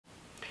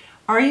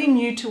Are you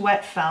new to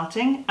wet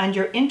felting and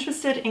you're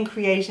interested in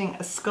creating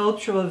a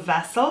sculptural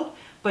vessel,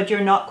 but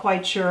you're not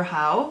quite sure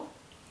how?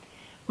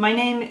 My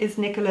name is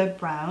Nicola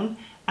Brown,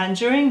 and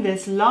during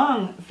this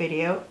long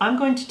video, I'm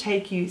going to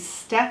take you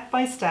step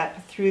by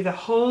step through the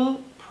whole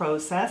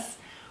process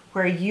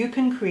where you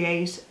can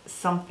create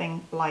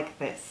something like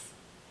this.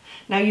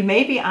 Now, you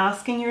may be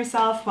asking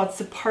yourself, what's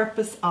the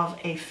purpose of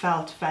a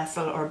felt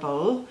vessel or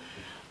bowl?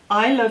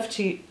 I love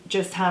to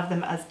just have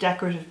them as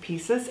decorative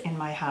pieces in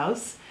my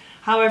house.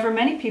 However,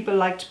 many people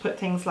like to put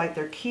things like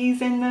their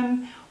keys in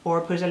them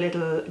or put a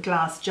little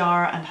glass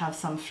jar and have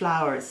some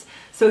flowers.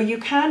 So you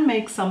can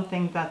make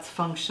something that's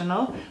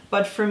functional,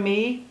 but for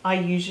me, I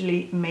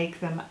usually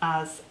make them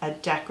as a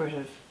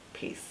decorative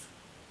piece.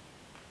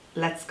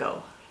 Let's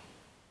go.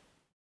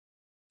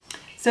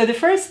 So the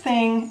first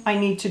thing I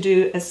need to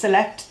do is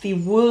select the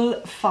wool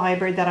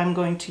fiber that I'm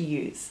going to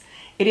use.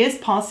 It is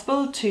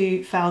possible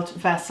to felt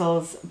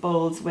vessels,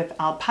 bowls with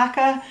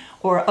alpaca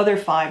or other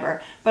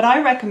fiber, but I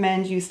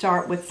recommend you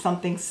start with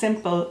something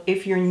simple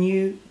if you're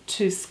new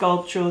to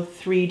sculptural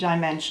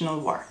three-dimensional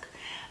work.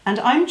 And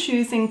I'm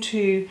choosing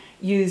to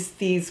use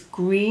these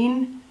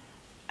green,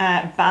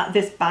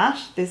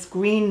 this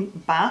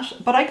green bat,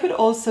 but I could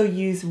also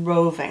use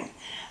roving.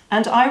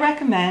 And I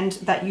recommend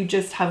that you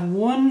just have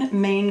one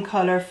main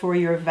color for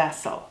your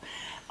vessel.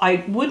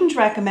 I wouldn't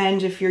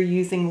recommend, if you're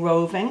using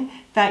roving,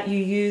 that you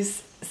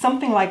use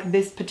something like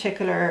this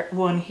particular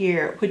one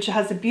here, which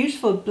has a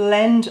beautiful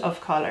blend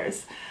of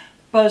colors.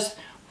 But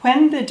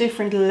when the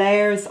different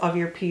layers of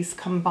your piece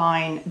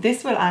combine,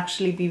 this will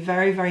actually be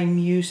very, very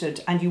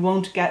muted and you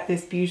won't get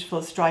this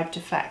beautiful striped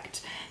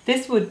effect.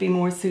 This would be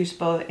more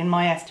suitable, in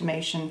my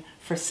estimation,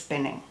 for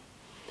spinning.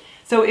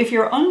 So if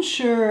you're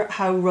unsure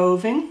how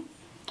roving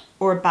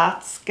or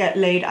bats get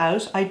laid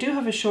out, I do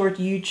have a short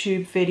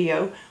YouTube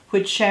video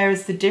which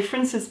shares the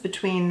differences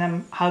between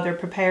them, how they're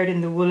prepared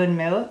in the woolen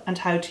mill and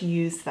how to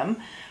use them.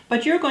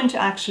 But you're going to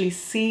actually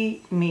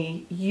see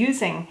me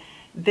using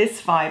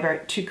this fiber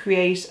to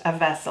create a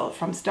vessel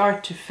from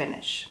start to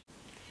finish.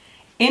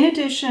 In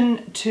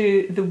addition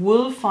to the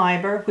wool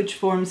fiber, which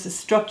forms the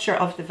structure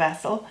of the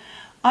vessel,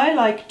 I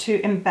like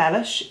to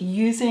embellish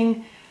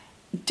using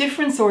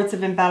different sorts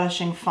of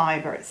embellishing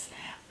fibers.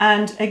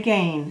 And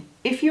again,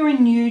 if you're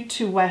new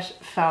to wet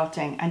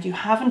felting and you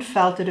haven't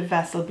felted a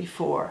vessel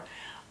before,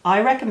 I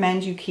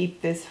recommend you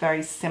keep this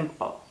very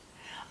simple.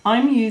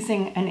 I'm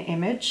using an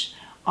image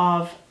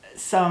of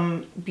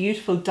some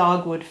beautiful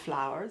dogwood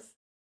flowers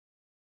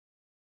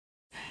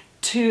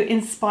to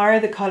inspire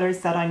the colors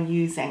that I'm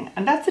using.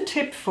 And that's a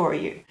tip for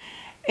you.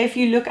 If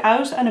you look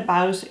out and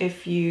about,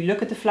 if you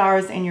look at the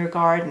flowers in your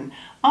garden,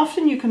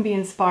 often you can be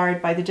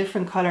inspired by the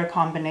different color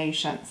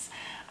combinations.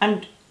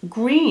 And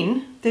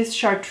green, this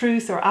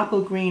chartreuse or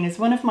apple green, is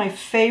one of my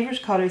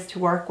favorite colors to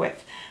work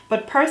with.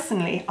 But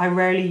personally, I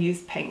rarely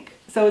use pink.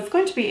 So it's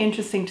going to be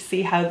interesting to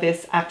see how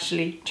this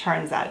actually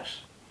turns out.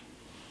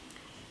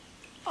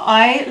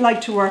 I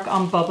like to work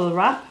on bubble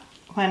wrap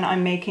when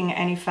I'm making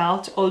any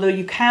felt, although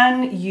you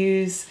can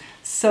use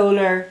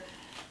solar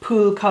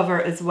pool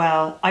cover as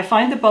well. I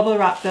find the bubble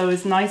wrap though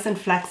is nice and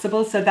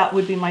flexible, so that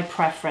would be my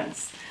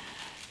preference.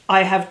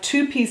 I have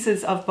two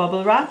pieces of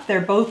bubble wrap.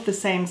 They're both the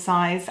same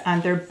size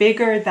and they're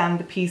bigger than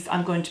the piece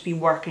I'm going to be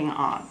working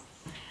on.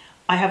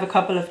 I have a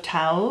couple of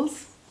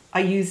towels. I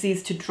use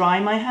these to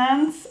dry my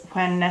hands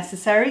when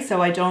necessary,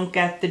 so I don't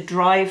get the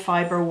dry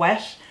fiber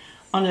wet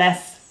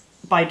unless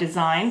by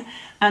design.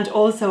 And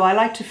also I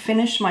like to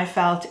finish my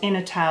felt in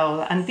a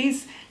towel, and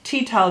these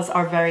tea towels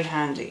are very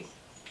handy.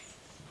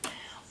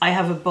 I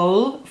have a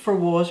bowl for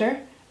water,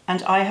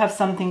 and I have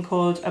something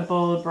called a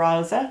bowl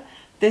browser.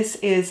 This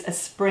is a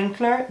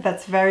sprinkler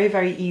that's very,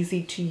 very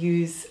easy to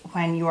use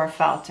when you are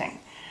felting.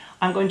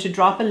 I'm going to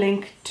drop a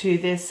link to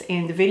this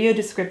in the video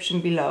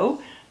description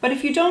below. But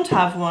if you don't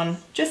have one,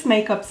 just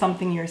make up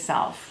something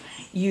yourself.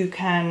 You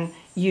can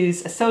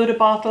use a soda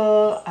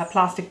bottle, a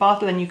plastic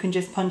bottle, and you can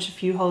just punch a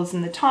few holes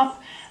in the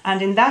top.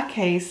 And in that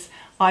case,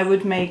 I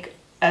would make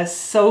a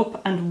soap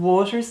and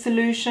water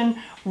solution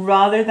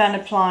rather than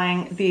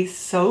applying the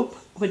soap,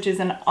 which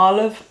is an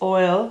olive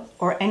oil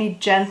or any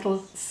gentle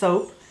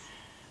soap.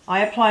 I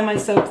apply my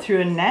soap through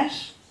a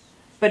net,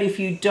 but if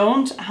you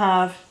don't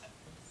have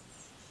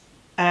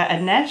a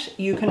net,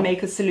 you can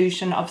make a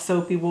solution of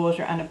soapy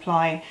water and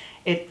apply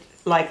it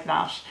like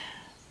that.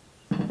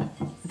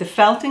 The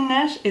felting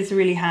net is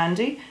really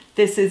handy.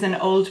 This is an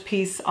old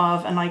piece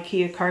of an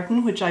IKEA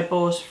curtain which I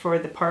bought for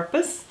the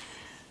purpose.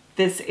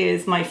 This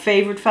is my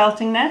favorite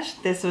felting net.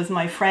 This was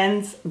my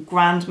friend's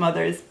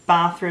grandmother's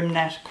bathroom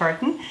net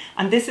curtain,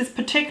 and this is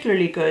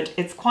particularly good.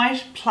 It's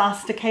quite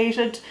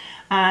plasticated,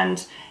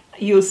 and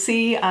you'll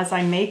see as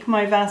I make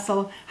my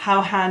vessel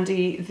how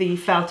handy the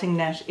felting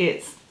net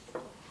is.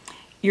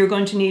 You're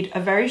going to need a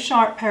very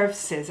sharp pair of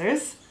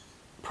scissors,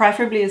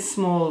 preferably a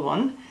small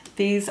one.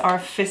 These are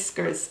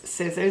Fisker's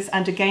scissors,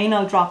 and again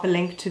I'll drop a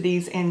link to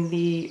these in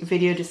the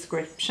video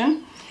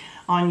description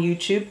on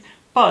YouTube.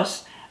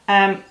 But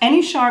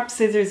any sharp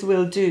scissors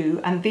will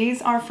do, and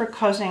these are for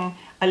cutting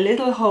a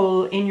little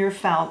hole in your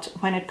felt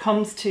when it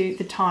comes to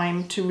the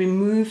time to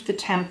remove the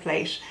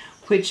template,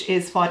 which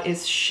is what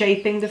is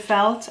shaping the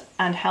felt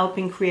and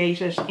helping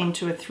create it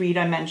into a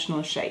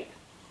three-dimensional shape.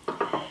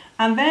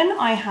 And then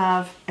I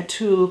have a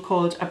tool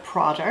called a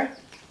prodder.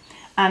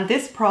 And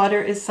this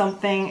prodder is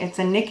something, it's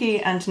a Nikki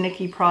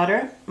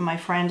prodder. My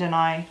friend and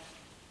I,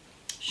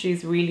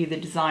 she's really the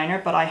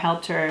designer, but I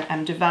helped her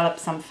develop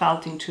some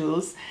felting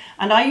tools.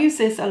 And I use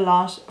this a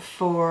lot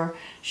for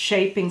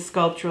shaping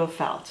sculptural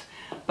felt.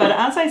 But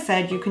as I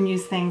said, you can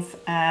use things,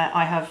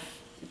 I have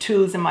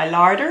tools in my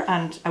larder,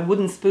 and a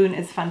wooden spoon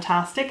is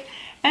fantastic.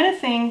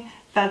 Anything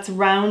that's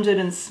rounded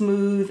and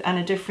smooth and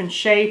a different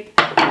shape,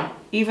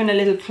 even a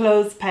little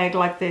clothes peg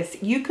like this,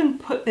 you can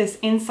put this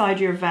inside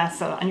your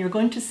vessel, and you're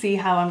going to see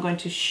how I'm going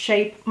to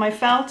shape my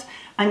felt,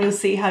 and you'll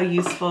see how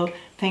useful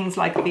things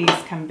like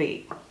these can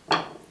be.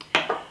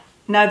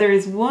 Now there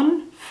is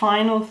one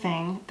final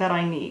thing that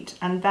I need,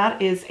 and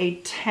that is a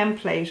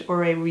template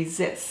or a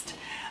resist.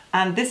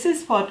 And this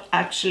is what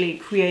actually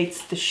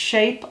creates the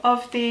shape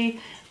of the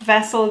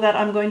vessel that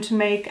I'm going to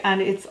make,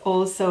 and it's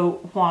also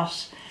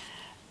what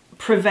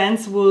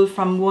prevents wool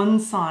from one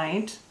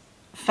side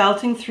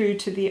felting through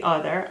to the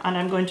other. And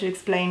I'm going to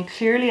explain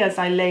clearly as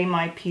I lay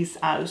my piece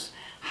out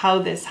how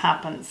this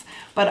happens.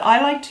 But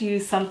I like to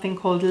use something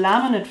called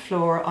laminate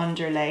floor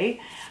underlay,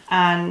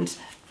 and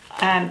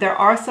there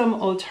are some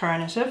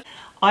alternatives.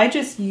 I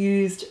just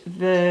used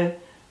the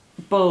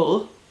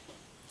bowl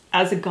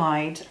as a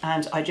guide,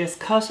 and I just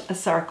cut a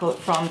circle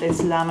from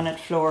this laminate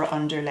floor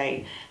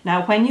underlay.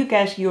 Now when you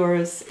get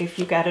yours, if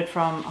you get it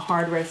from a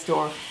hardware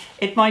store,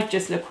 it might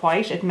just look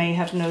white, it may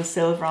have no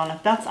silver on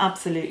it, that's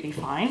absolutely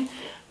fine.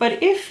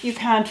 But if you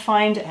can't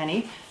find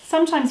any,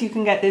 sometimes you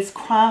can get this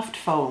craft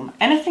foam.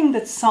 Anything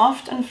that's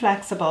soft and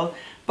flexible,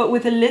 but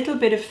with a little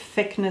bit of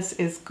thickness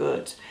is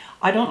good.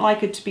 I don't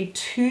like it to be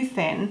too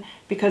thin,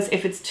 because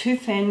if it's too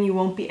thin, you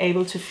won't be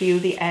able to feel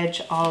the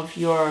edge of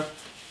your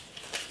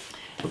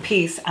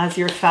piece as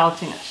you're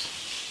felting it.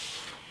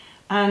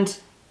 And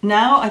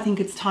now I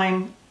think it's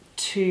time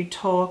to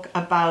talk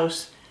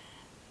about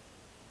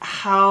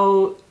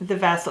how the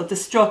vessel, the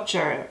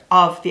structure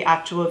of the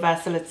actual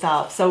vessel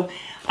itself. So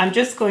I'm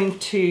just going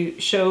to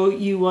show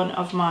you one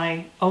of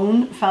my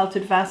own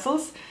felted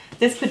vessels.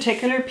 This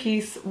particular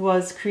piece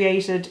was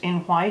created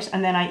in white,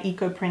 and then I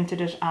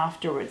eco-printed it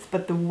afterwards.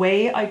 But the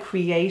way I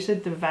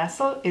created the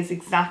vessel is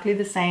exactly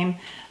the same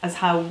as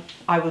how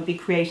I will be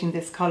creating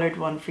this colored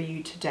one for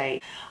you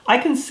today. I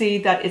can see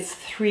that it's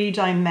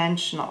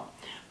three-dimensional,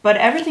 but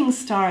everything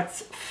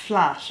starts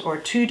flat or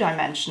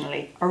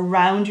two-dimensionally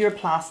around your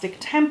plastic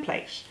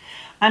template.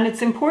 And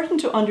it's important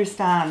to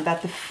understand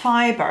that the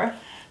fiber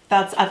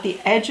that's at the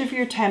edge of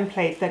your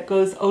template that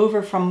goes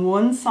over from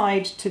one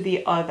side to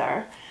the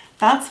other,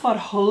 that's what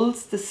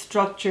holds the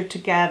structure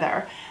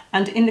together.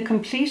 And in the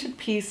completed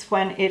piece,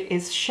 when it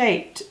is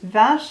shaped,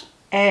 that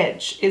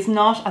edge is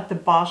not at the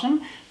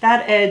bottom.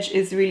 That edge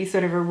is really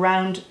sort of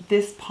around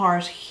this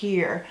part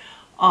here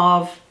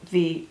of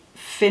the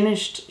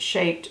finished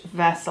shaped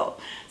vessel.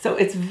 So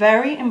it's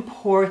very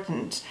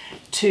important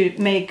to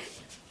make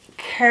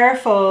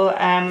careful,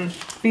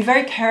 be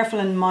very careful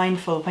and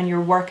mindful when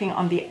you're working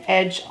on the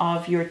edge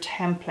of your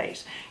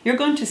template. You're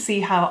going to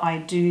see how I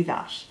do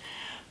that.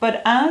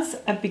 But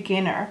as a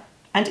beginner,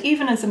 and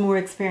even as a more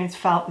experienced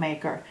felt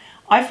maker,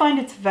 I find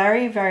it's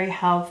very, very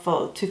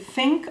helpful to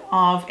think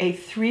of a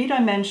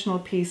three-dimensional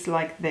piece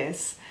like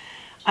this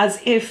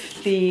as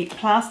if the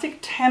plastic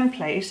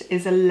template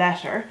is a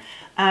letter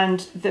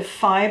and the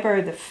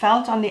fiber, the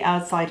felt on the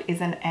outside,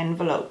 is an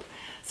envelope.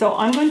 So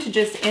I'm going to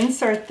just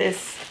insert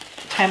this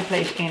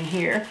template in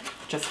here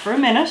just for a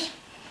minute,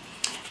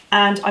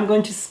 and I'm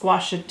going to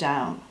squash it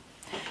down.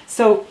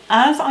 So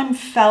as I'm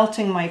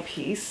felting my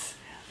piece,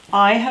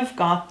 I have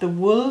got the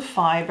wool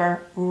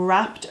fiber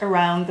wrapped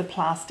around the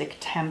plastic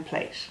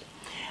template,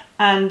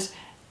 and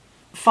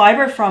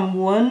fiber from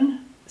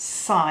one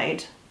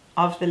side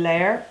of the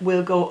layer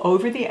will go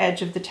over the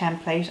edge of the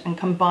template and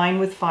combine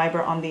with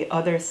fiber on the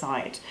other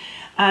side.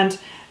 And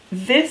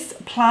this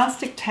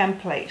plastic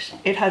template,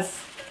 it has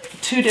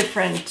two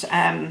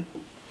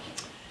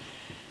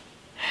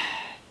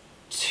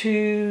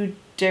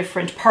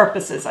different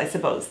purposes, I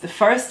suppose. The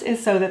first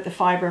is so that the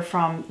fiber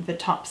from the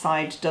top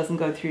side doesn't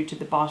go through to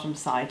the bottom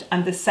side,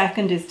 and the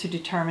second is to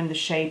determine the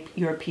shape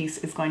your piece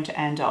is going to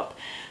end up.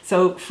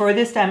 So for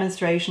this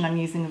demonstration, I'm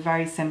using a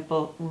very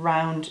simple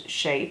round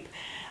shape,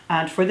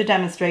 and for the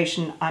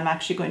demonstration I'm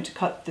actually going to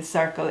cut the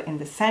circle in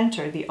the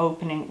center, the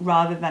opening,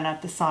 rather than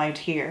at the side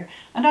here,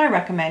 and I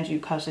recommend you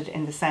cut it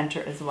in the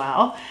center as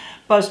well.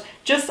 But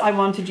just I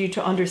wanted you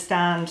to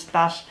understand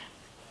that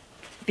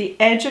the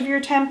edge of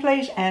your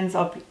template ends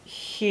up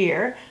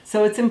here,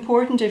 so it's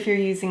important if you're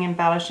using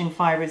embellishing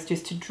fibers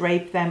just to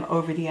drape them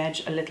over the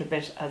edge a little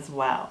bit as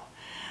well.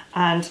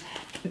 And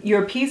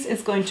your piece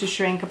is going to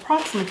shrink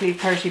approximately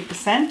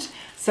 30%.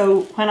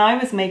 So when I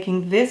was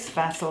making this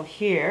vessel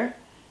here,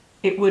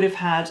 it would have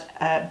had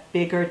a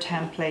bigger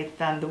template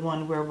than the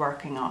one we're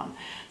working on.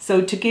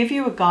 So to give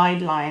you a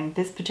guideline,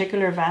 this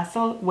particular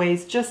vessel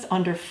weighs just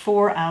under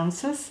 4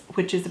 ounces,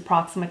 which is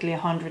approximately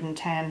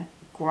 110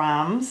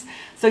 grams.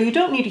 So you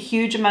don't need a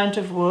huge amount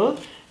of wool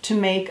to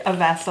make a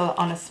vessel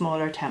on a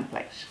smaller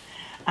template.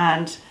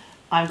 And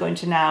I'm going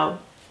to now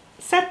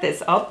set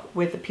this up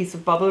with a piece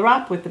of bubble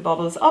wrap with the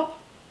bubbles up,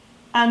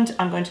 and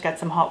I'm going to get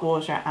some hot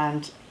water,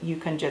 and you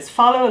can just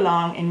follow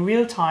along in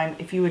real time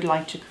if you would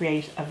like to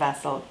create a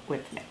vessel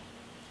with me.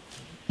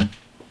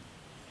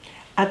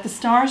 At the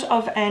start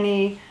of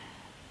any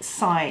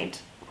side,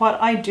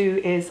 what I do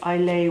is I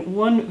lay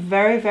one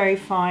very, very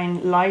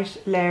fine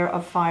light layer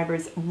of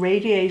fibres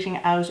radiating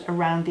out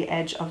around the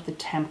edge of the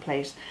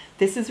template.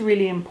 This is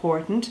really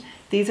important.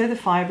 These are the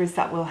fibres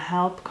that will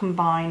help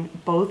combine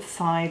both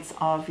sides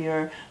of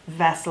your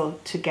vessel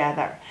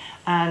together.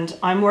 And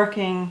I'm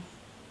working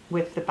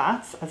with the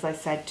bats, as I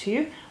said to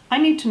you. I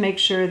need to make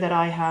sure that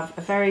I have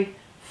a very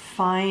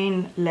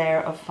fine layer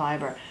of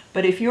fibre.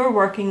 But if you're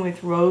working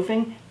with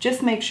roving,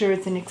 just make sure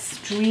it's an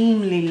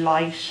extremely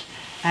light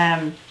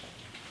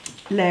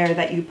layer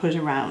that you put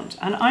around.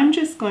 And I'm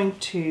just going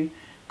to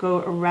go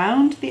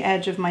around the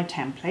edge of my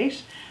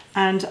template,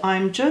 and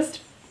I'm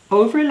just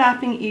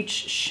overlapping each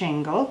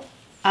shingle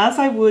as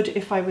I would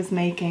if I was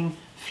making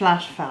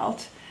flat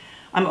felt.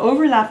 I'm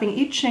overlapping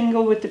each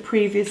shingle with the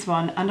previous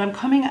one, and I'm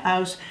coming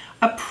out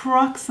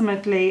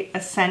approximately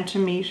a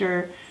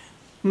centimetre,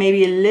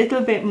 maybe a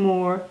little bit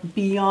more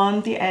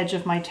beyond the edge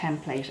of my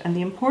template. And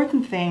the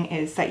important thing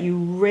is that you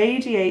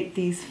radiate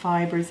these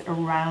fibres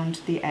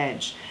around the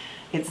edge.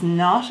 It's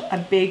not a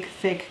big,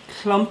 thick,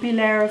 clumpy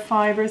layer of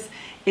fibres.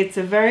 It's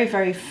a very,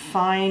 very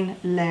fine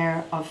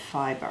layer of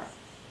fibre.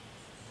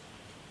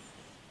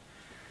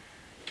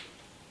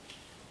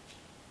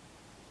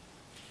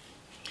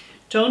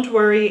 Don't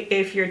worry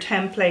if your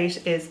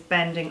template is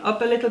bending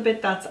up a little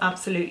bit, that's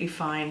absolutely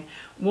fine.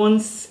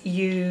 Once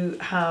you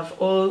have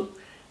all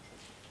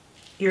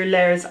your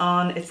layers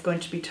on, it's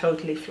going to be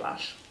totally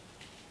flat.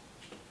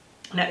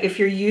 Now, if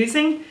you're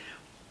using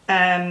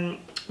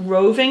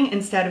roving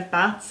instead of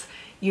bats,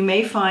 you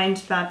may find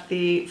that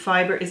the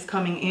fibre is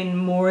coming in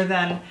more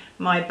than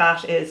my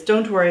bat is.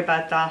 Don't worry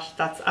about that,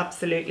 that's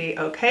absolutely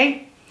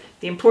okay.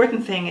 The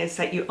important thing is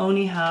that you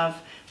only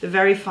have the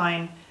very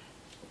fine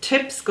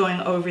tips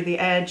going over the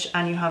edge,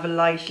 and you have a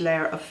light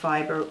layer of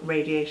fibre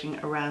radiating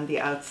around the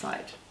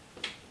outside.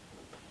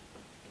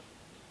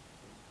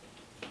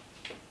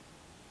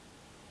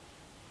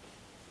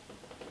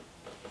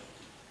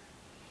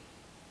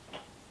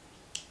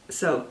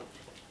 So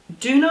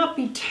do not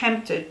be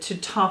tempted to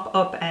top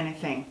up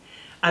anything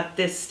at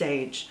this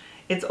stage.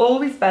 It's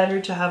always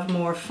better to have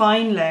more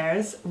fine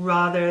layers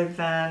rather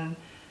than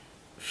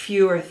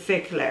fewer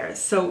thick layers.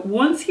 So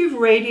once you've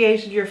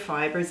radiated your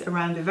fibres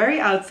around the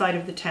very outside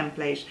of the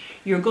template,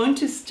 you're going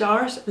to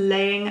start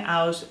laying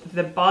out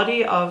the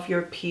body of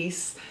your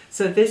piece.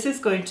 So this is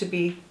going to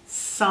be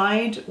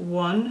side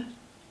 1,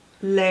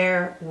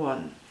 layer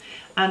 1.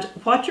 And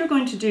what you're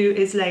going to do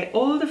is lay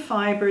all the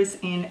fibres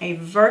in a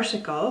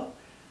vertical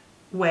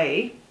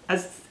way,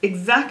 as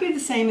exactly the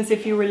same as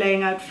if you were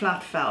laying out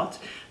flat felt.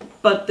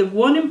 But the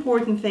one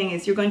important thing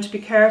is you're going to be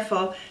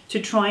careful to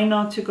try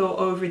not to go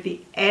over the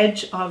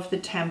edge of the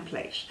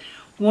template.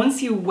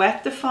 Once you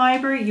wet the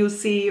fibre, you'll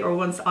see, or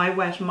once I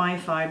wet my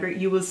fibre,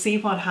 you will see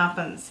what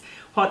happens.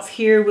 What's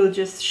here will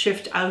just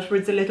shift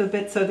outwards a little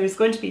bit, so there's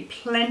going to be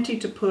plenty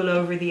to pull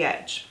over the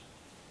edge.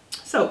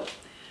 So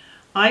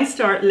I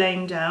start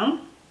laying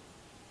down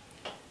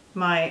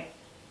my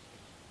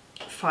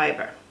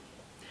fibre,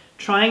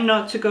 trying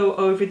not to go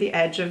over the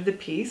edge of the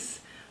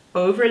piece,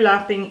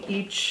 overlapping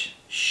each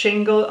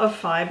shingle of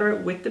fibre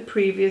with the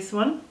previous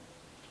one.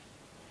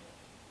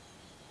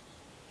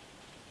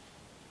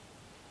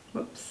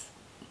 Whoops.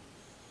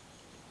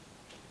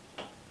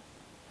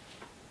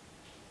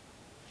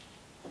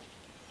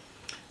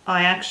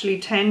 I actually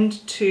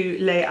tend to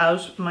lay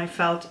out my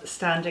felt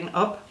standing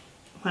up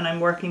when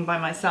I'm working by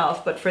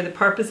myself, but for the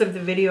purpose of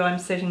the video I'm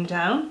sitting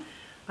down.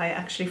 I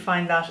actually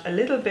find that a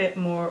little bit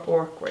more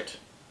awkward.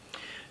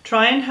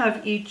 Try and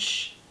have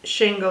each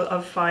shingle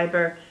of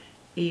fibre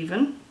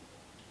even,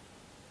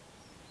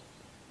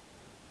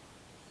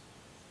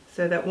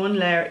 so that one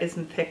layer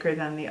isn't thicker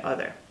than the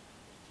other.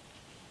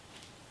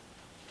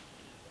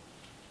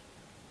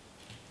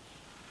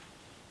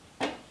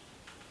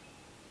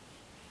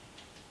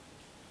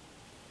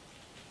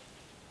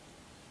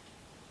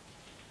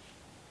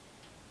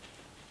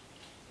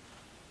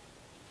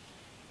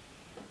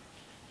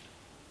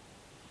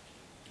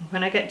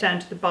 When I get down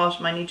to the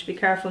bottom, I need to be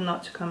careful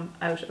not to come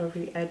out over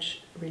the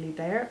edge really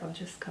there. I'll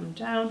just come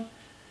down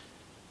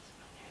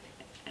near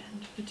the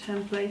end of the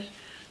template.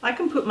 I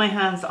can put my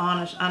hands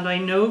on it, and I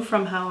know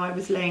from how I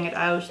was laying it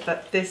out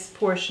that this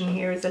portion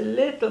here is a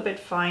little bit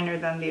finer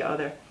than the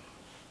other.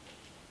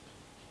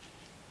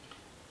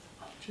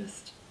 I'll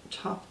just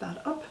top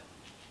that up.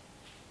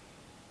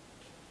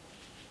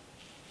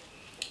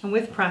 And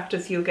with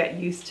practice, you'll get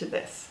used to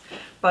this.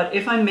 But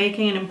if I'm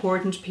making an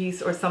important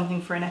piece or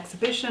something for an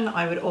exhibition,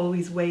 I would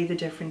always weigh the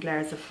different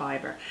layers of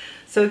fiber.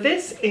 So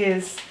this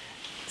is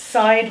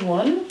side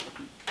one,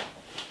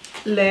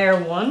 layer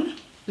one,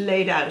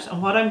 laid out.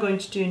 And what I'm going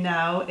to do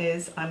now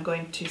is I'm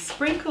going to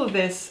sprinkle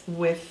this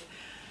with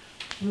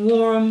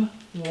warm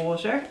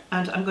water,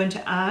 and I'm going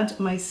to add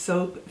my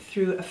soap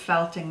through a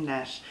felting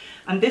net.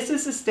 And this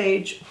is a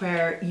stage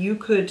where you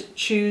could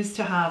choose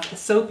to have a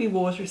soapy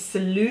water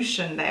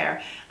solution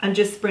there and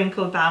just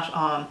sprinkle that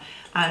on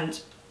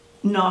and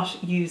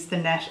not use the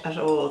net at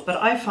all. But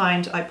I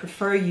find I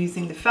prefer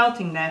using the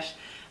felting net,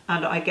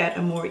 and I get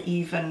a more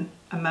even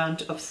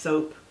amount of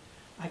soap.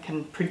 I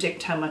can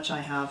predict how much I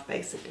have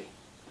basically.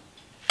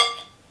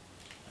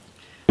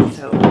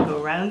 So I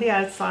go around the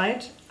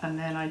outside and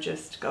then I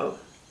just go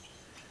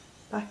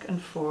back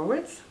and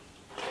forwards.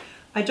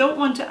 I don't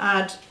want to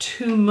add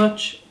too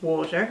much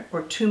water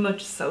or too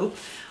much soap.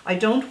 I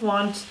don't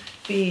want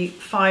the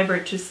fiber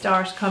to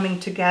start coming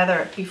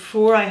together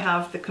before I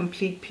have the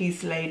complete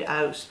piece laid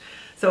out.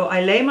 So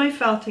I lay my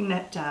felting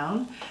net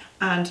down,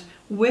 and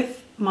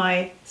with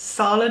my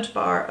solid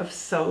bar of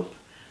soap,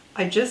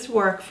 I just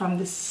work from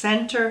the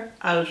center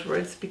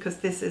outwards because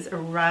this is a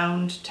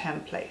round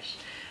template.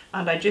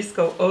 And I just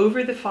go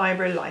over the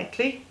fiber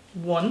lightly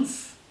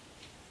once.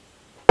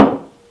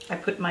 I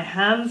put my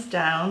hands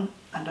down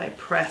and I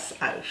press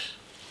out.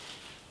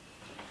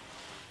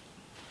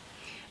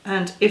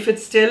 And if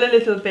it's still a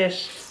little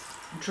bit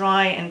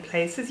dry in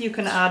places, you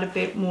can add a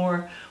bit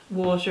more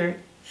water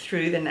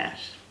through the net.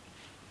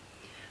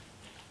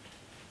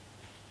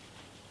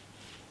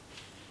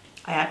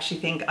 I actually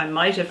think I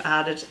might have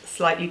added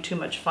slightly too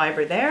much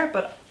fiber there,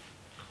 but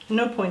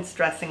no point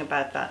stressing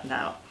about that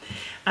now.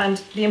 And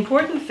the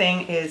important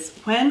thing is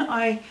when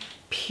I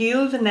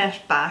peel the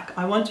net back,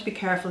 I want to be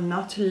careful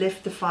not to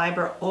lift the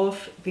fiber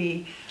off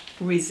the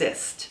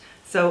resist.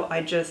 So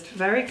I just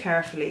very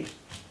carefully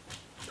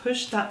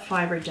push that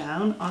fiber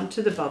down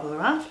onto the bubble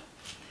wrap.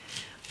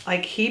 I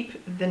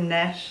keep the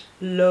net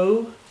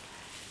low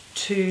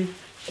to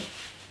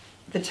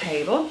the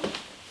table,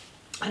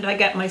 and I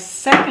get my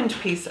second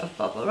piece of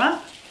bubble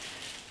wrap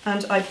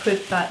and I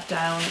put that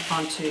down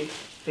onto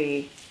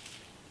the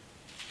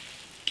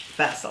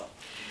vessel.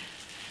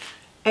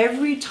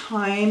 Every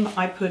time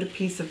I put a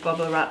piece of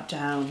bubble wrap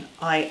down,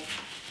 I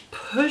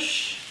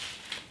push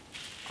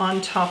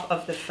on top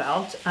of the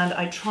felt, and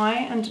I try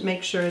and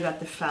make sure that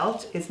the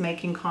felt is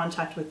making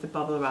contact with the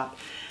bubble wrap.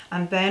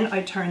 And then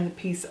I turn the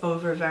piece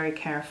over very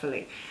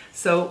carefully.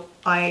 So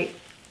I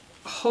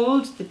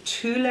hold the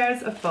two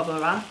layers of bubble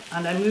wrap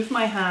and I move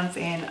my hands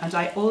in, and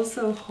I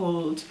also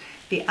hold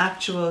the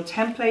actual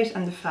template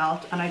and the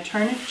felt, and I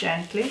turn it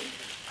gently.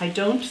 I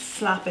don't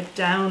slap it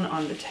down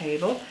on the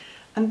table,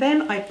 and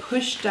then I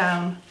push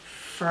down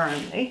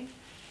firmly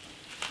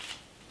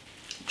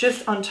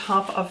just on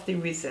top of the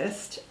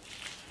resist.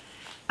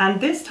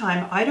 And this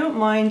time I don't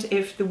mind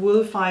if the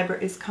wool fiber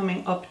is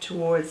coming up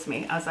towards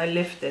me as I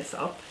lift this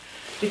up,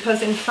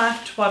 because in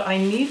fact what I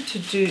need to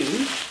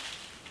do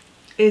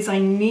is I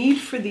need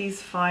for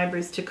these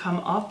fibers to come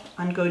up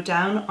and go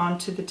down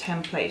onto the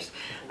template.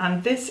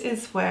 And this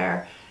is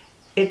where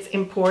it's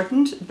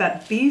important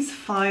that these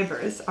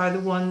fibers are the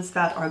ones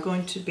that are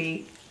going to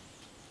be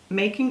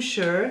making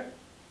sure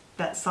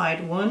that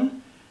side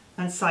one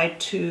and side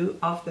two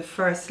of the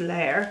first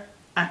layer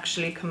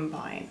actually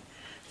combine.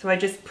 So I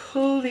just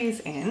pull these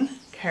in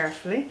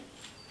carefully.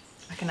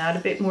 I can add a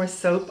bit more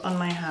soap on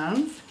my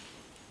hands.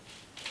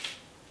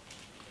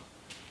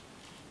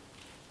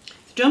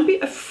 So don't be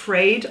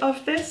afraid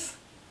of this.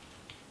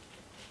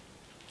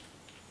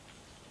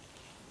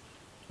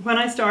 When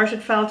I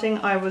started felting,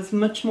 I was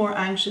much more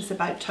anxious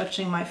about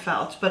touching my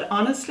felt, but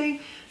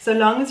honestly, so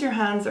long as your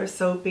hands are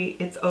soapy,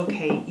 it's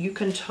okay. You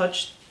can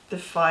touch the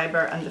fiber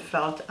and the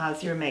felt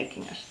as you're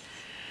making it.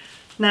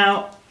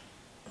 Now,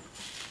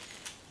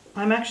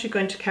 I'm actually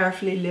going to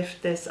carefully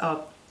lift this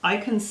up. I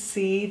can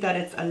see that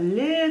it's a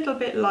little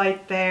bit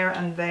light there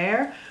and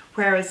there,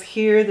 whereas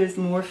here there's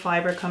more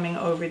fiber coming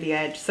over the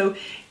edge. So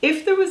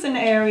if there was an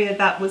area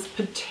that was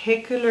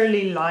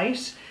particularly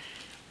light,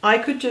 I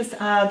could just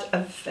add a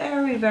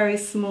very, very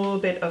small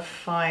bit of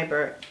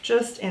fiber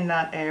just in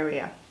that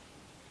area.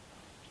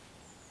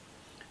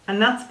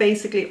 And that's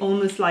basically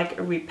almost like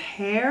a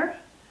repair.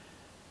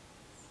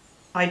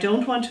 I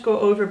don't want to go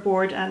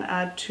overboard and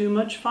add too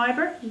much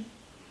fiber.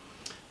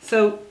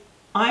 So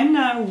I'm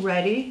now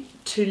ready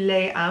to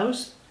lay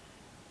out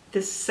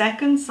the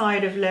second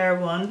side of layer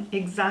one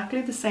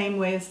exactly the same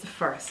way as the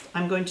first.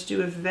 I'm going to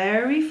do a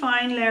very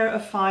fine layer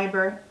of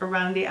fiber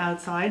around the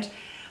outside,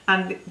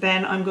 and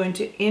then I'm going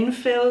to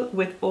infill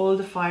with all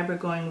the fiber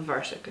going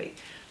vertically.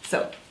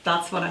 So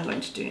that's what I'm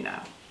going to do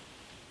now.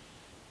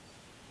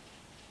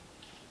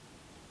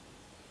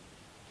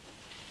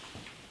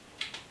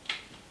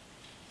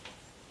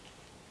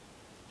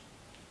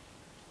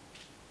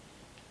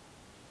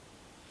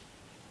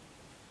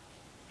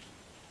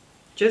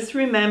 Just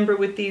remember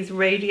with these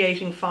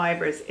radiating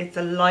fibers, it's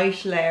a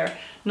light layer,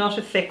 not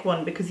a thick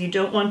one, because you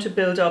don't want to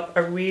build up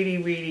a really,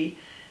 really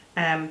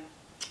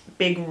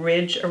big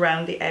ridge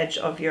around the edge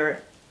of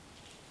your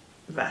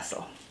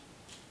vessel.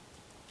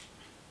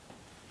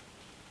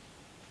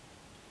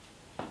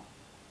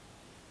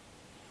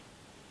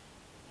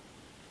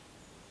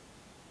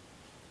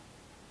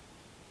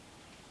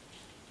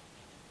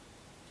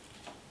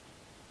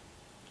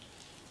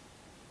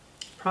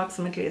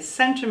 Approximately 1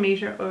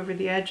 centimeter over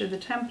the edge of the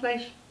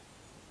template.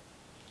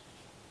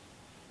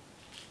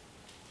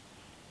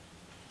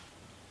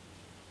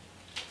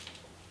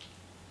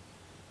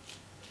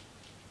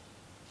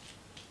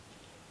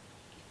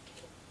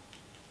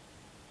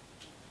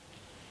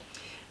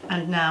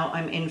 And now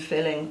I'm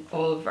infilling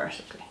all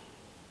vertically.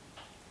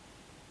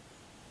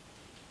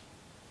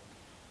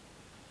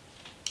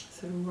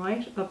 So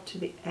right up to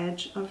the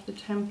edge of the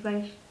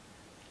template.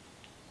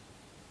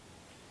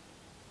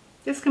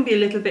 This can be a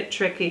little bit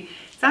tricky.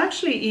 It's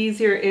actually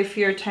easier if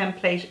your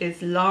template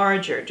is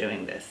larger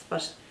doing this,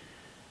 but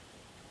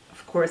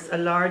of course a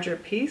larger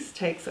piece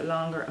takes a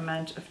longer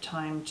amount of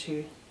time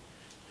to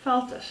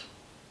felt it.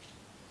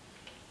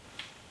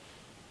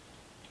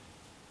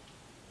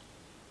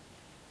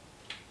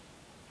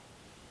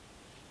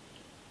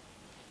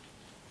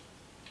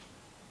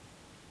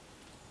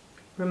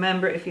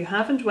 Remember, if you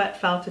haven't wet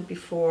felted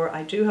before,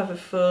 I do have a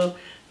full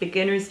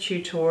beginner's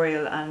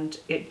tutorial and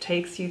it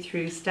takes you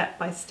through step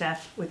by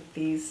step with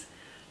these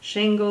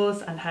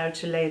shingles and how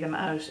to lay them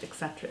out,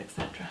 etc.,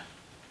 etc.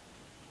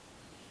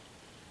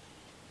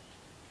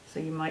 So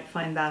you might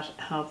find that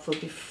helpful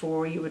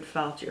before you would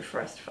felt your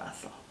first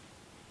vessel.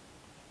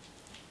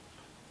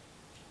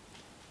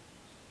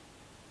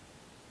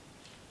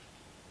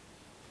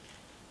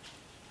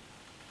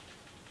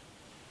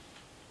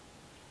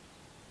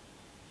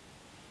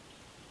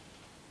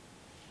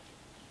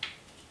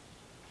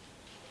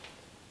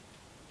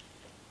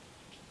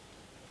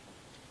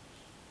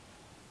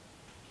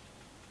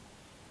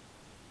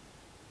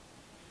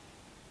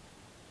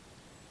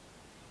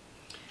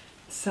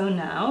 So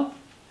now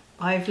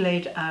I've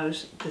laid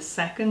out the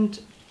second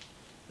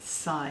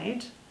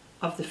side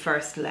of the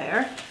first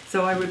layer.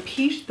 So I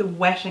repeat the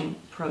wetting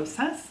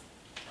process.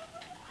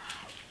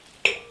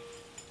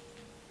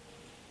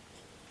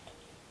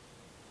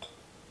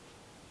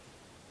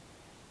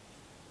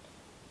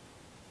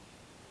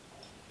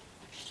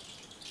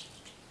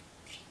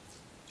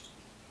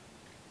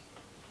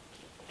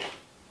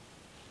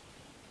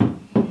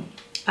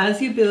 As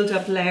you build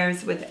up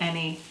layers with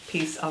any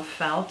piece of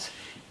felt,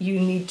 you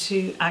need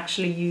to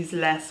actually use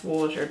less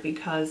water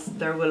because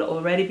there will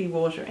already be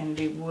water in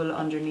the wool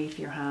underneath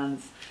your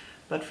hands.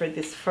 But for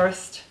this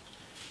first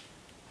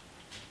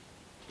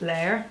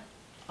layer,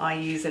 I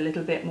use a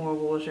little bit more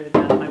water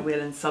than I will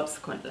in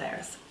subsequent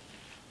layers.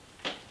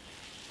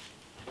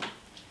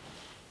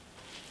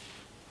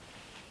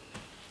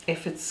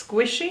 If it's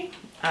squishy,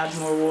 add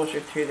more water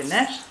through the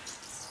net.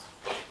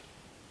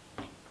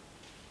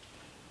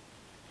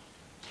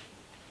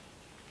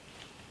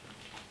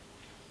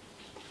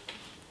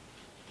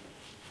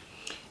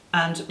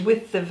 And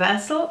with the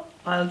vessel,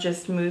 I'll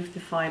just move the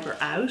fibre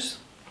out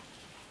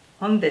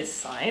on this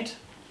side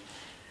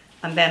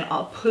and then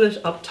I'll pull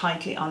it up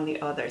tightly on the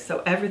other.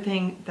 So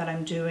everything that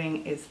I'm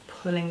doing is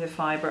pulling the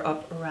fibre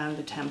up around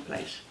the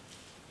template.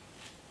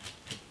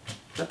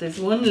 But there's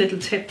one little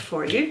tip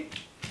for you.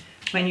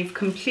 When you've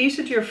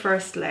completed your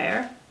first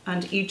layer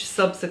and each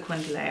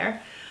subsequent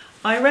layer,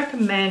 I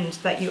recommend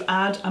that you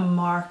add a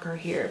marker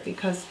here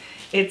because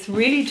it's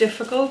really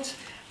difficult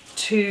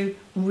to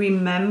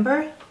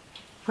remember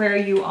where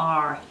you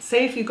are.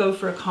 Say if you go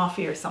for a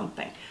coffee or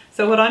something.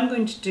 So what I'm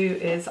going to do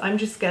is I'm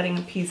just getting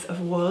a piece of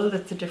wool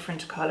that's a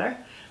different colour,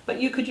 but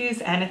you could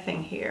use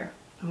anything here.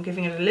 I'm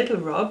giving it a little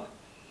rub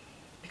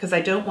because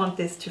I don't want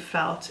this to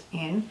felt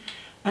in.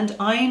 And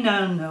I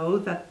now know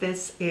that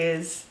this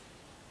is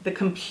the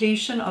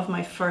completion of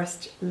my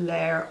first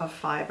layer of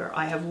fibre.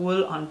 I have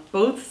wool on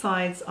both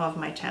sides of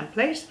my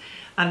template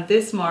and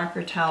this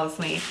marker tells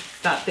me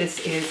that this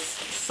is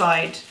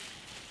side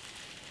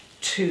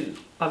 2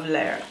 of a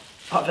layer.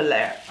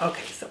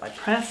 Okay, so I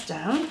press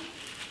down,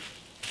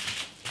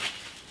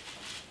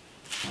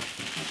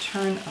 I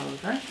turn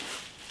over.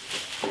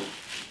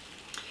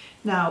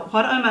 Now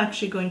what I'm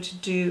actually going to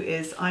do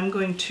is I'm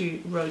going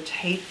to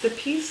rotate the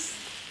piece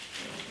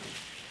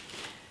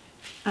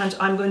and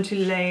I'm going to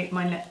lay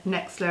my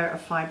next layer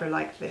of fibre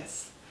like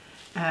this.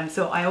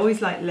 So I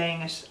always like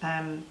laying it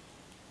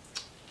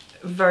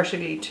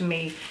vertically to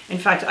me. In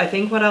fact, I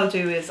think what I'll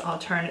do is I'll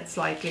turn it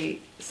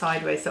slightly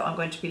sideways. So I'm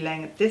going to be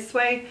laying it this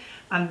way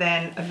and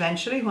then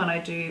eventually when I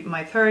do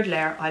my third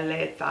layer, I lay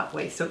it that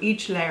way. So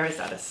each layer is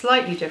at a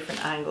slightly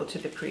different angle to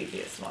the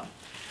previous one.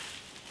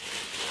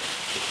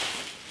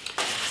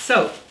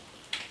 So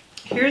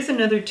here's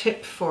another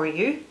tip for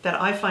you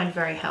that I find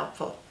very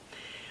helpful.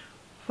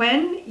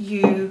 When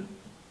you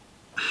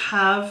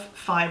have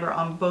fibre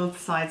on both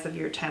sides of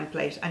your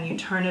template and you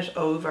turn it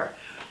over,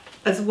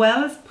 as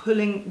well as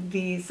pulling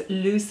these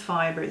loose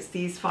fibres,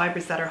 these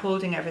fibres that are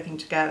holding everything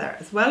together,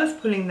 as well as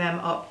pulling them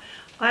up,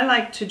 I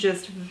like to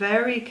just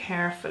very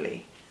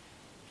carefully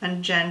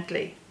and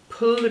gently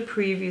pull the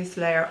previous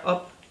layer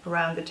up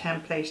around the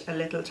template a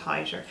little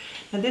tighter.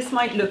 Now this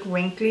might look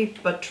wrinkly,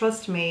 but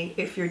trust me,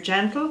 if you're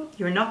gentle,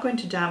 you're not going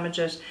to damage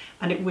it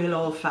and it will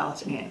all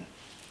felt in.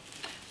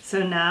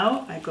 So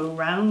now I go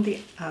round the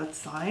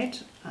outside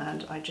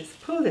and I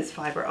just pull this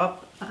fibre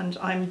up and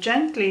I'm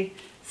gently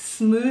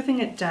smoothing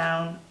it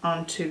down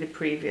onto the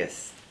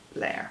previous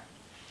layer.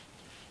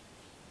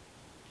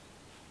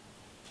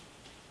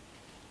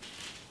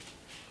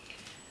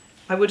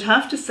 I would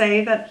have to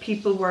say that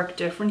people work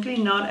differently.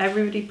 Not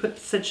everybody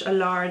puts such a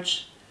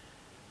large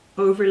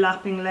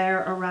overlapping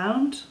layer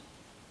around,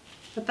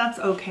 but that's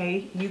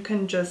okay. You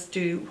can just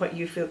do what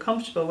you feel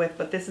comfortable with,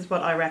 but this is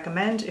what I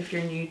recommend if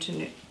you're new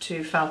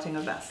to felting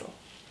a vessel.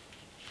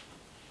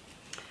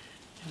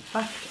 In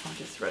fact, I'll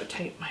just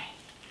rotate my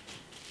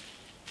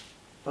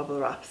bubble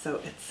wrap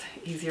so it's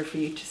easier for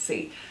you to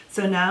see.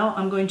 So now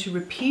I'm going to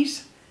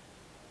repeat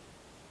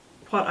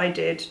what I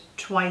did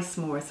twice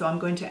more. So I'm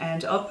going to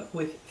end up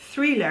with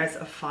 3 layers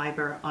of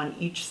fibre on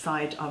each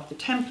side of the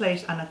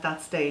template, and at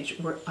that stage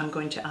I'm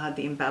going to add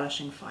the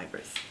embellishing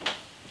fibres.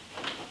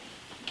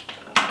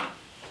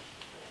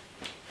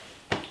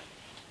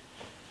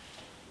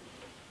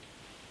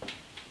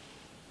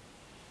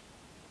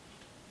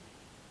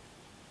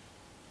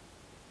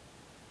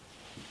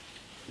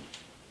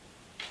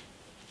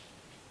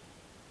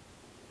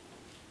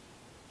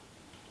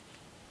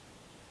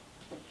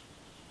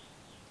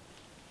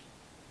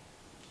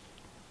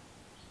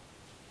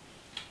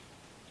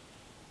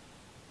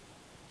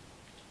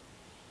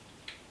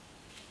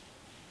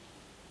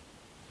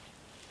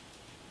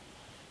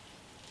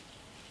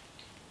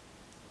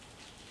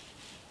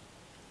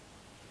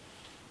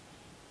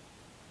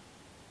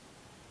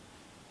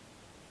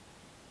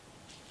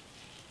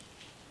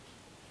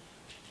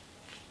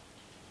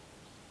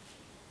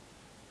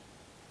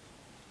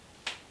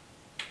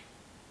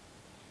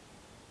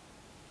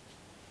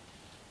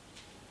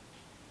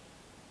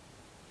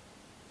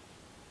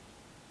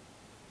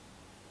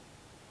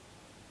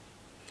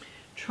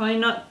 Try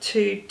not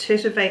to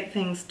titivate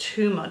things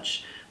too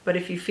much, but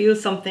if you feel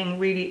something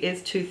really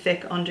is too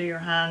thick under your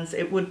hands,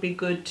 it would be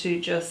good to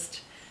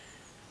just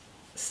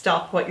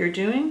stop what you're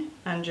doing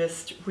and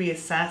just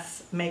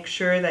reassess. Make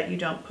sure that you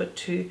don't put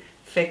too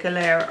thick a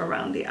layer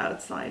around the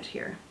outside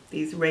here,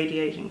 these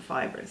radiating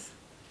fibres.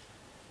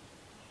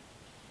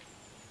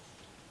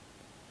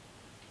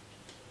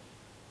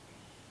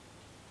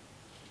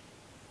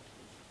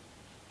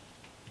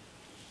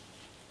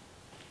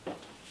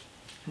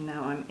 And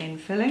now I'm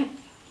infilling.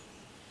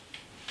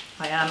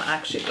 I am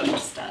actually going to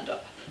stand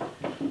up.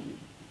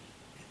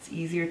 It's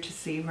easier to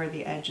see where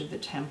the edge of the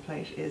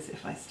template is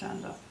if I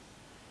stand up.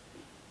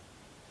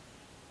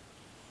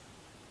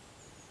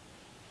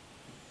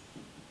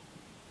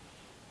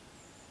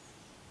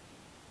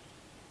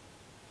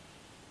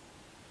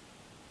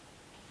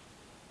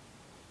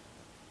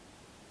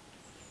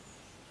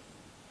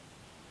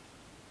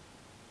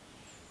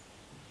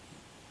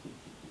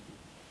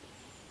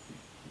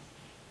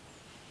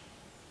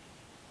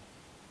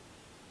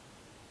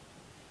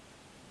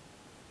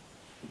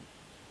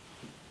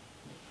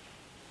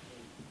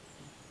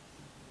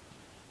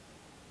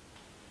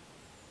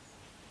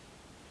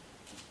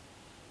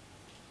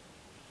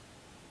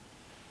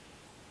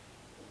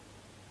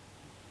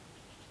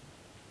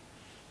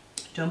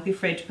 Don't be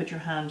afraid to put your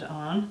hand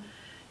on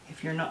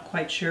if you're not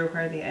quite sure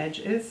where the edge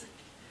is.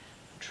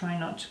 Try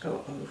not to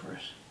go over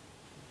it.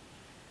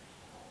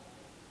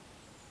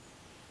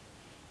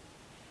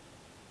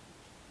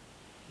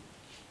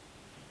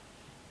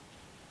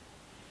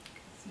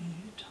 See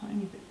a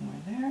tiny bit more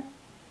there.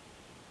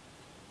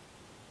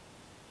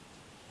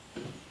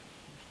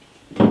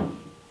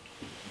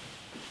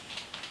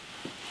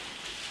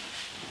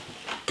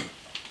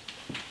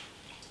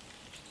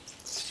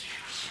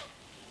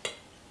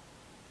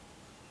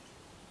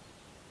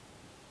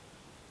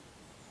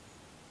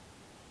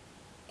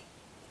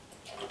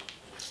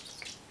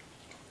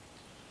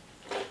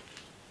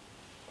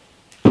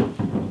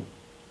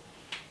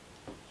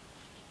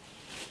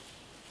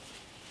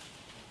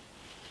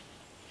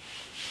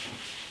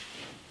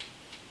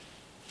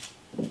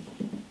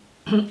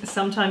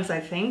 Sometimes I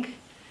think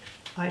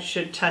I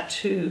should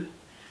tattoo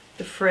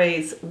the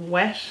phrase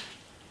wet,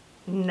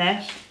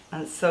 net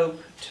and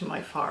soap to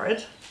my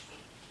forehead,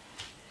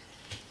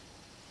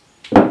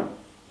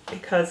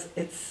 because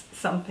it's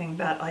something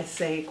that I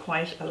say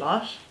quite a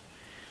lot.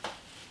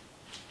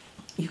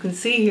 You can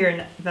see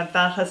here that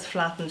that has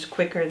flattened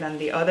quicker than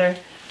the other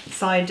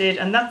side did,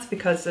 and that's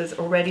because there's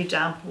already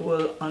damp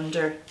wool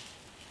under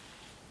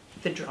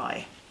the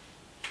dry.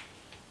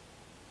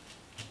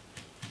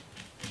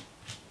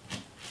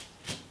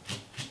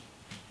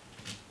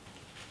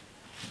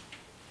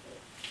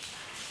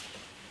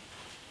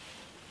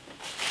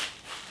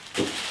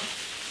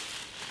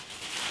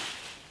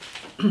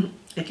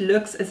 It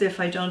looks as if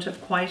I don't have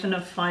quite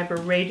enough fibre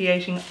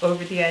radiating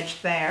over the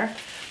edge there,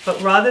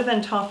 but rather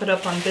than top it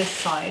up on this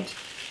side,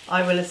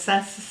 I will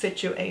assess the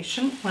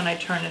situation when I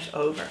turn it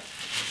over.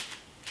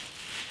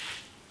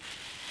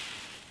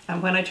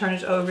 And when I turn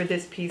it over,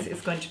 this piece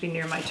is going to be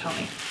near my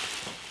tummy.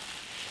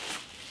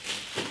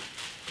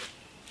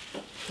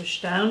 push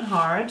down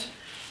hard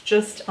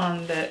just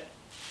on the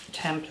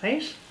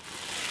template.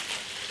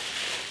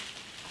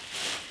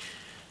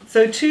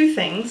 So two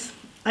things.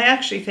 I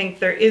actually think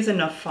there is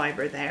enough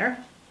fibre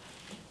there.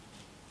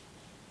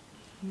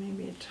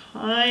 Maybe a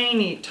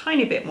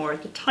tiny bit more,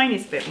 the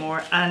tiniest bit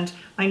more, and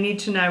I need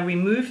to now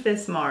remove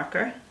this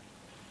marker,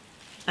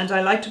 and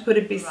I like to put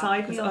it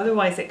beside because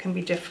otherwise it can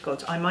be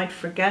difficult. I might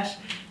forget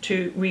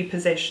to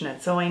reposition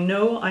it. So I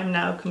know I'm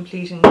now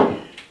completing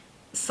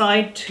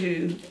side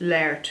 2,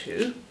 layer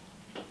 2.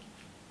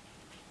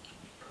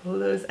 Pull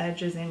those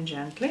edges in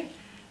gently,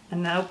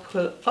 and now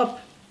pull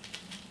up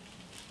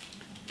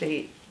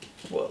the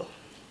wool,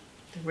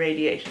 the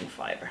radiating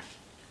fibre.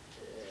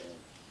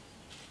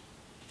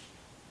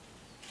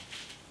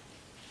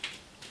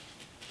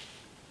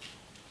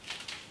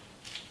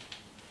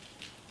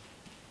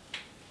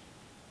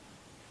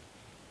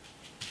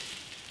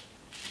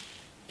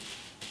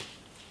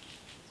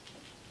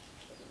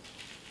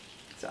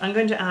 So I'm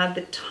going to add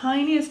the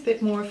tiniest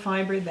bit more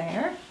fibre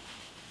there.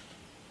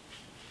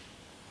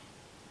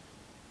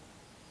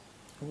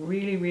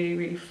 Really, really,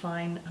 really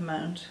fine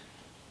amount.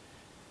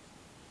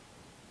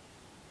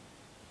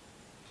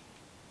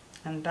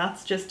 And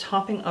that's just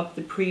topping up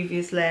the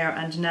previous layer,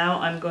 and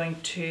now I'm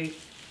going to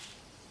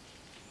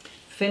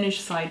finish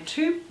side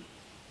 2.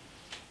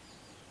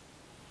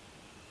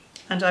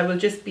 And I will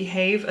just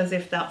behave as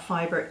if that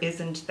fibre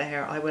isn't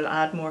there. I will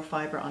add more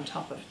fibre on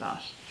top of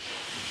that.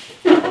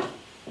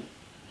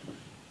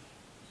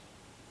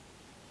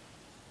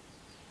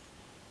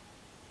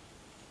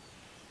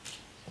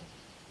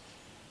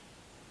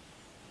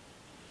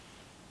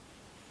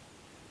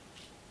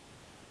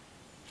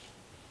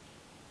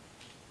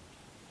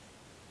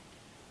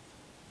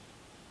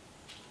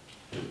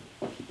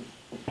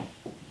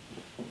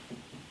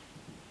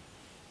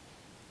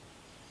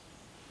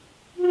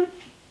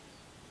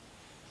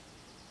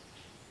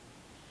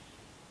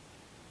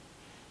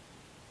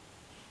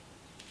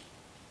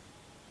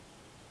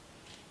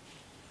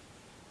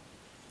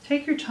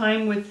 Take your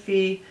time with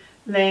the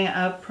laying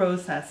out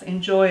process.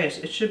 Enjoy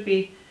it. It should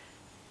be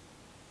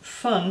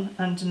fun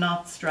and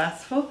not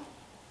stressful.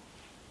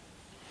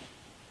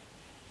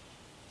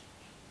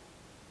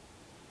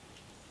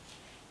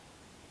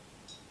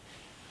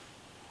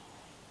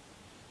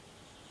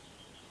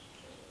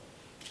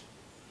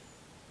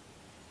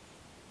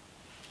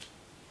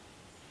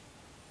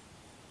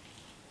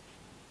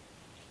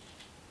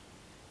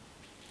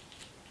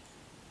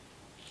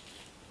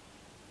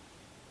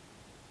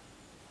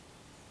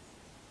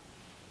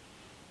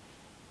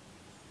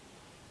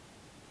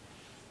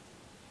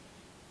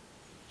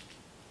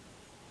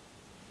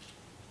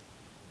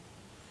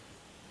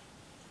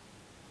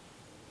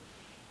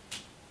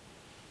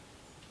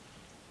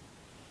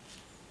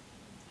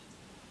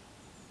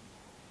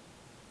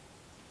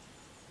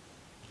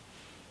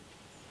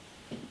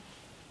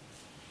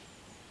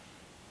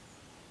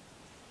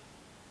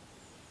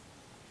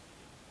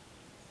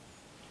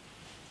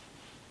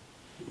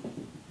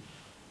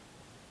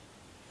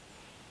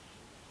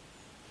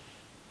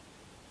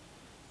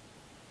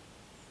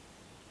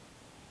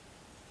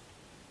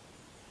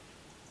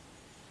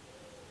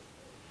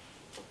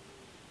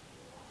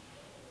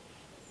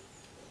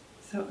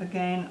 So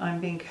again, I'm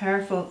being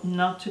careful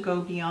not to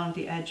go beyond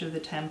the edge of the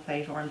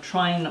template, or I'm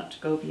trying not to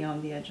go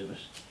beyond the edge of it.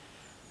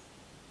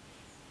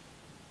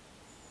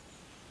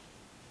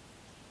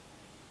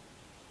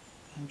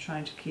 I'm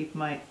trying to keep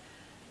my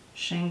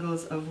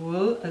shingles of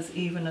wool as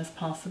even as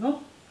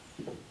possible.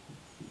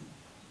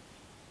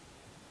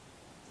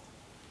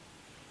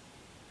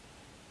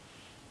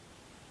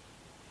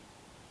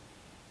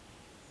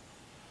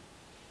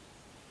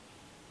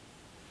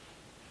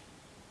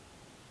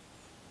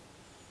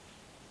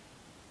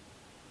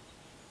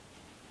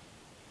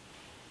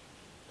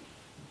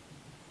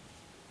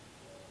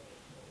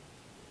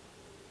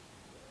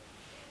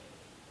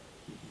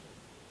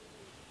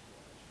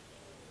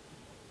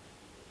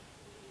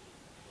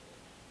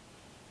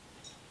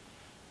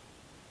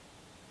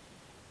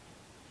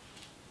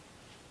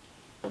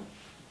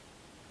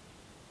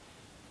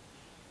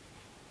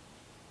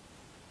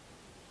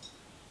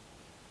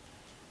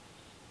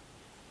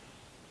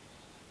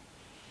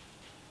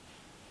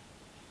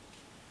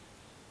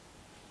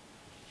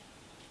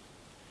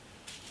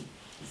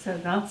 So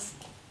that's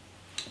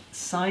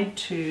side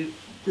 2,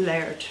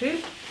 layer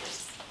 2.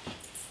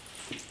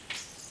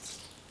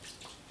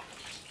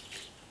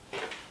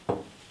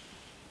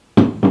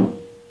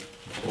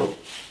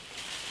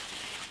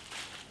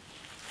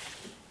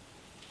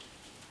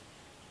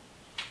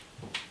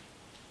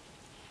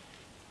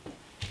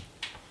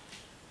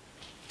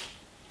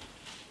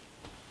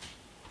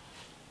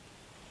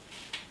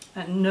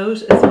 And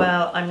note as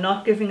well, I'm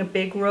not giving a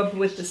big rub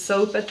with the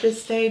soap at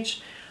this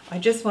stage. I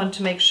just want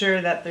to make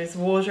sure that there's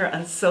water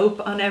and soap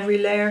on every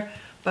layer,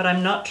 but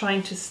I'm not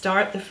trying to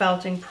start the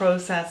felting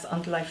process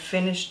until I've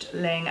finished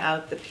laying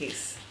out the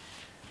piece.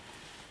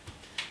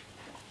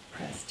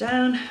 Press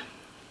down,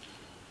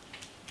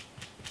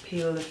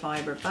 peel the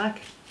fibre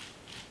back.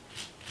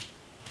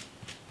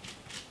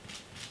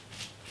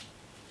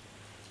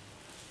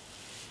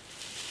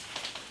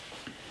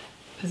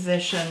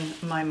 position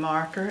my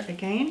marker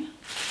again.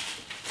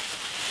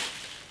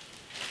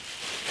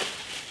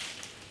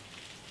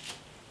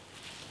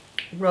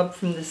 Rub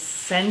from the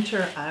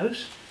center out.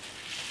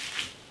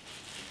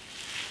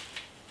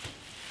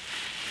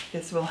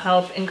 This will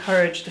help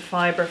encourage the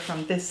fiber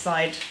from this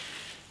side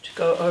to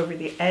go over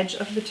the edge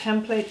of the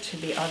template to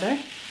the other.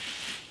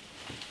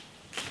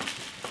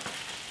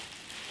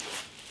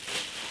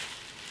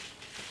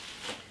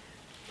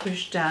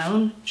 Push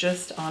down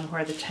just on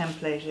where the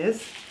template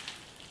is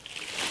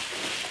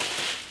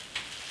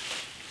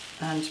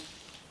and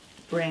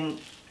bring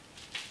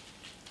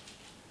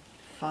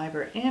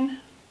fiber in.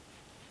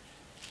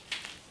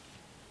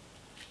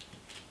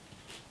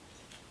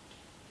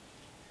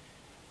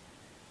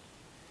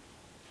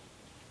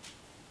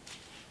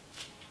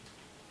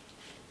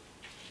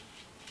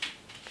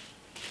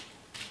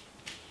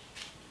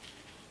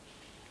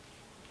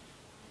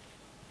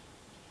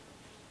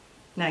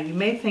 Now you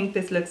may think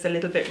this looks a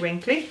little bit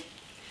wrinkly,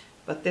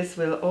 but this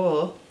will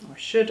all, or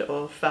should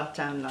all, felt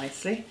down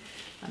nicely.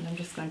 And I'm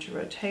just going to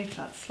rotate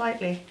that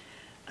slightly,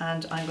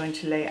 and I'm going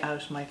to lay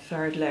out my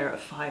third layer of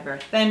fiber.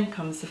 Then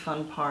comes the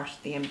fun part,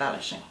 the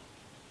embellishing.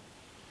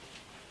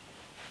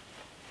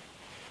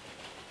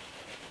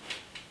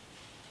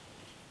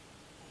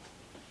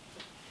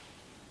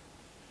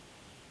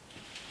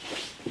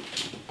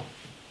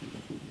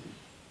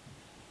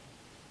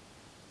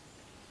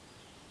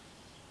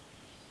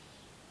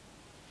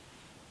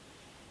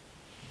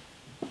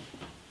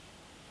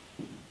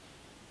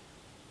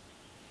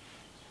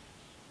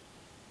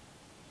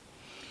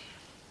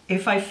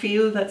 If I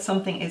feel that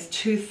something is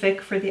too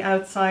thick for the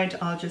outside,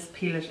 I'll just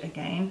peel it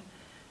again.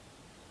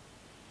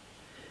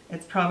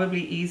 It's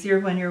probably easier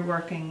when you're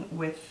working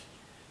with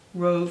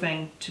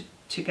roving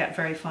to get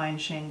very fine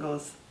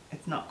shingles.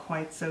 It's not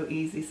quite so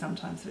easy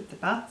sometimes with the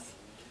bats.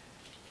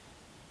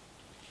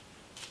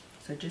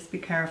 So just be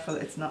careful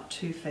it's not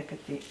too thick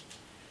at the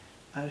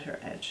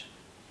outer edge.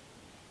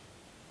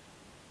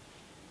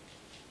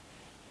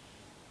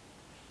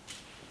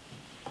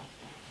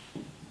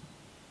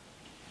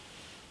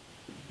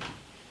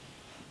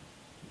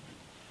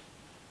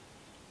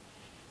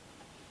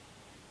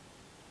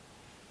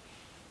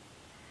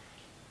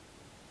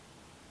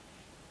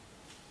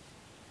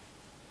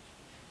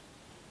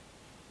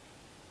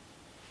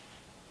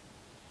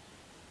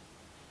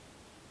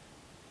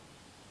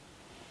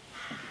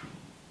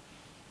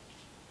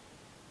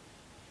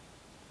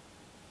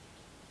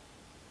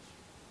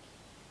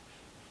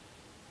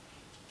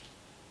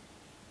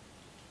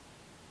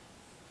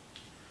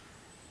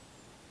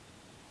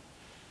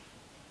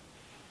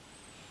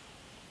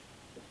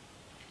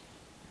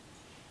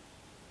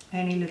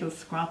 Any little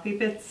scrappy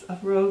bits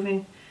of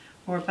roving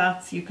or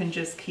bats you can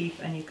just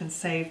keep, and you can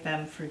save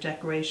them for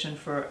decoration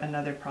for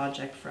another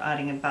project, for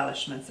adding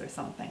embellishments or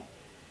something.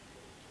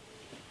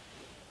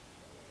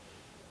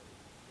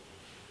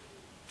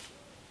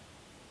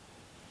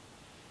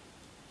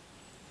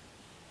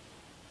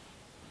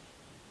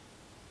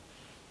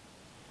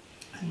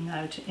 And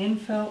now to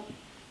infill.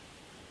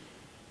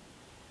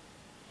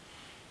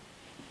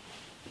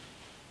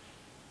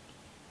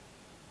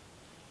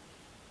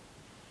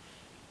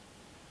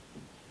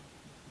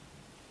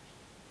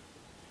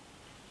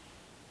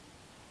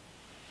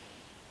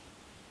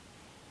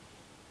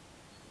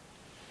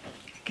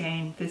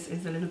 Again, this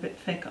is a little bit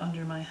thick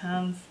under my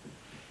hands,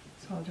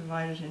 so I'll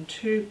divide it in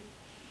two.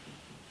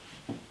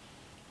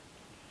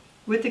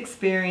 With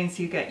experience,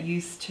 you get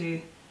used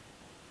to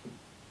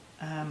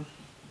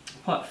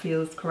what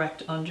feels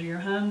correct under your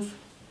hands,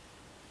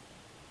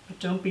 but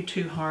don't be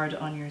too hard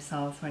on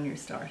yourselves when you're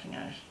starting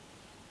out.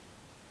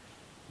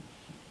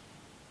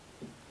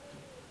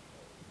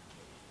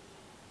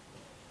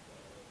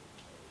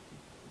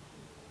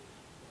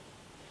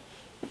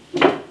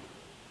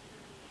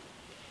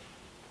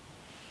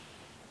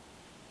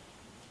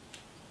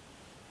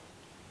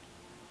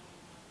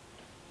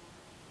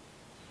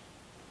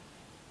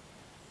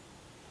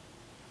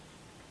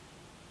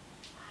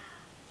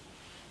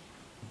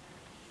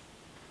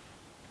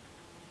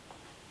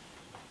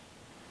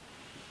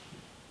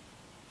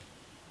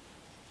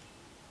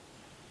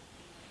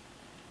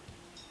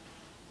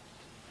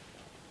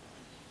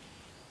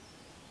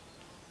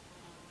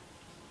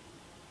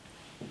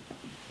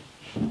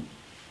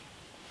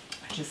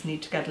 Just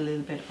need to get a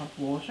little bit of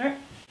water.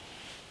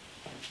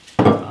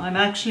 I'm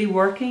actually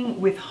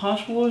working with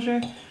hot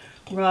water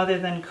rather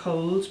than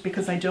cold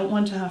because I don't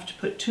want to have to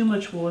put too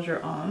much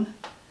water on.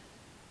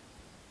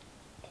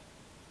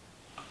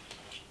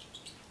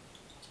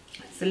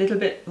 It's a little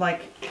bit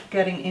like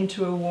getting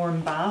into a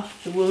warm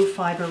bath. The wool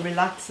fibre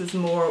relaxes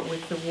more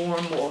with the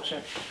warm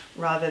water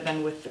rather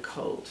than with the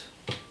cold.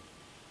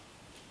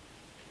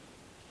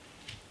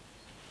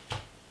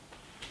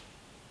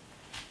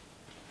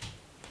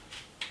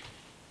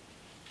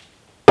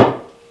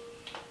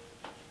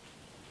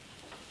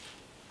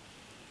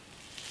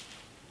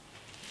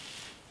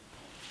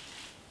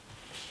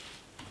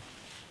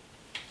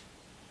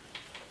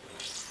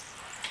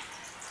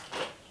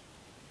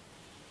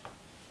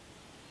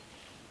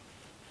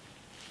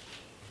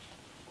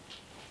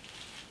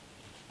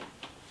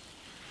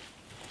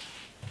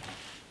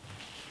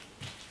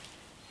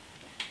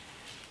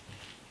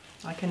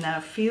 I can now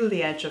feel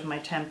the edge of my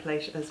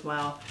template as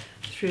well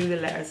through the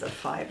layers of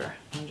fibre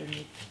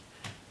underneath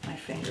my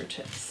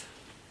fingertips.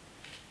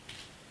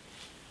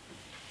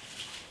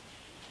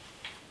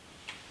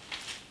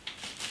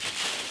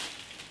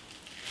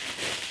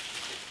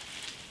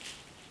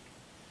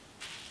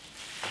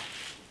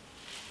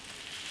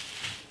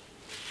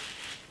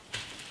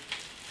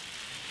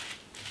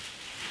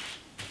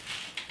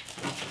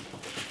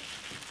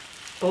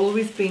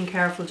 Always being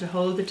careful to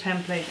hold the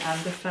template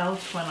and the felt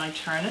when I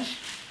turn it.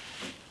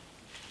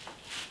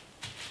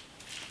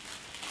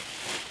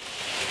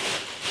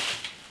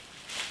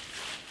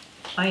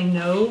 I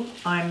know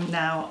I'm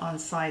now on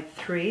side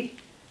 3,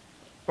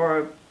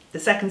 or the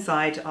second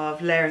side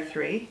of layer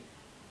 3.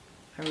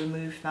 I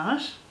remove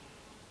that.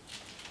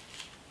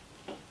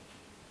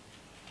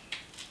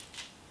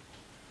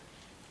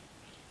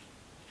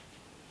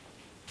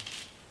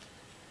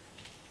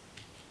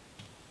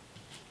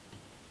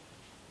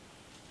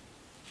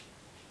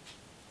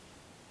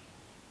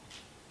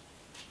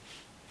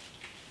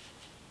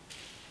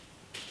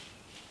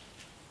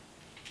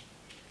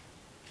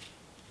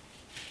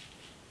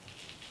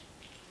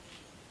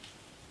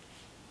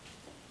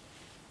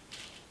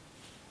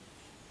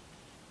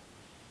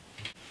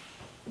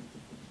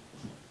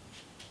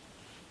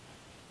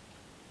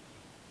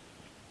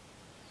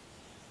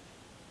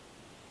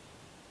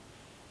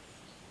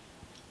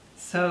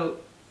 So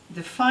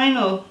the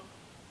final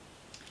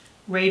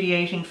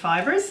radiating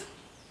fibres,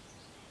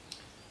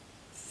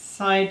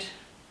 side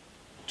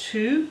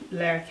 2,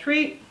 layer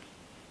 3.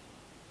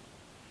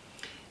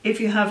 If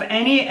you have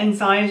any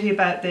anxiety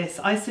about this,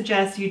 I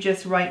suggest you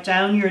just write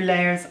down your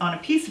layers on a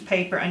piece of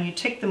paper and you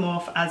tick them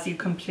off as you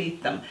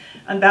complete them.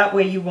 And that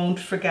way you won't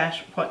forget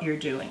what you're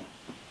doing.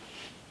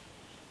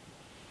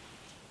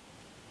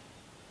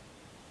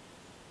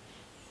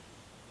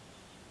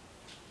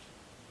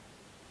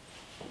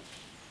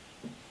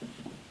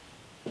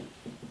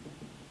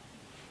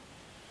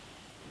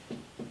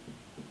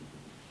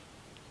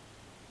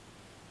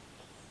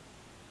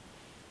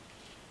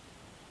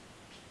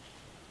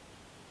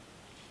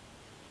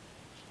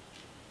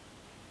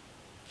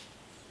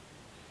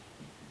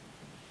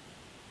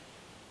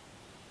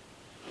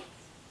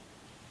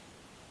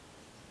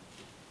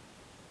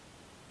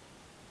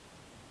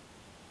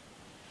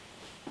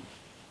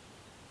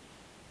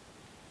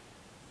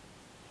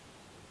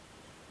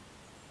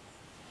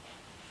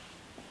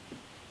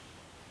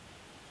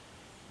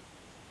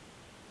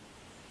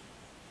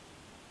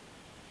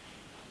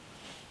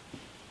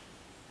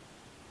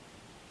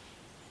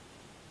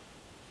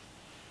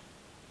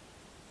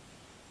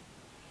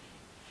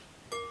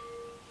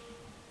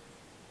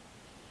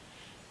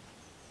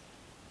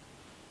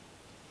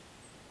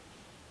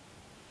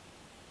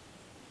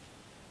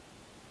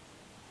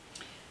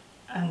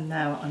 And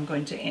now I'm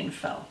going to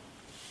infill.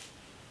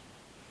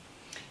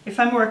 If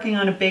I'm working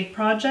on a big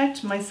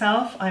project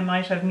myself, I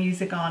might have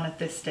music on at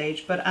this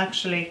stage, but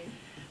actually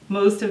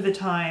most of the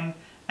time,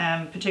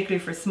 particularly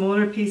for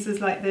smaller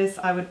pieces like this,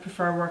 I would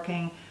prefer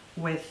working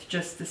with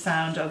just the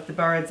sound of the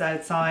birds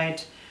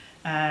outside,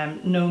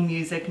 no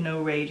music,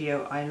 no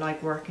radio. I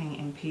like working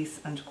in peace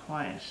and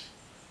quiet.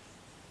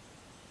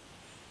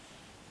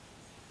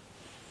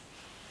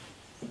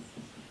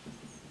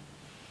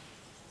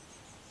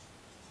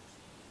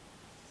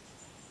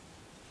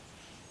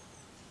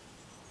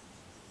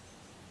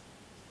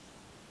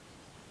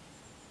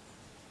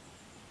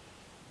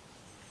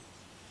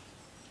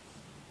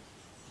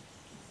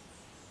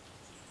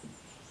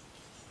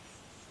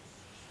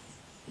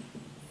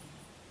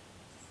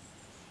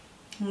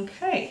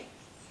 Okay,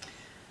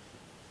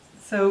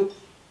 so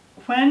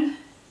when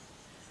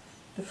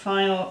the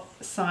final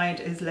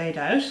side is laid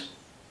out,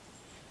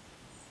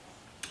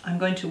 I'm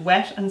going to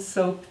wet and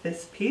soak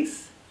this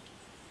piece.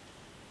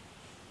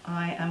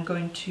 I am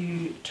going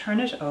to turn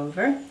it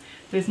over.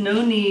 There's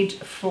no need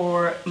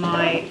for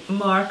my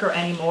marker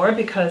anymore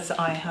because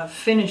I have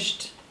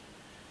finished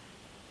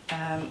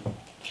the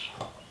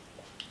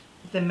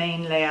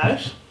main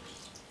layout.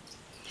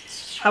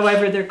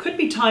 However, there could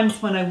be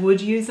times when I would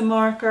use a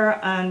marker,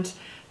 and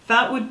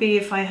that would be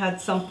if I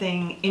had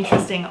something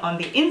interesting on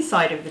the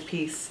inside of the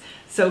piece.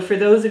 So for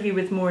those of you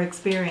with more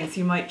experience,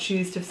 you might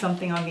choose to have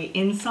something on the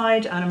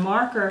inside, and a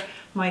marker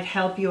might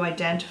help you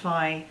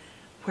identify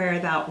where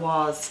that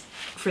was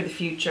for the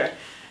future,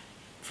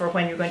 for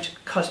when you're going to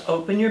cut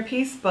open your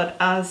piece. But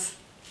as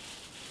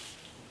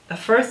a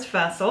first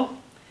vessel,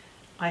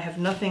 I have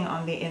nothing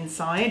on the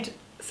inside,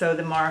 so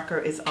the marker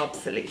is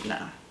obsolete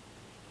now.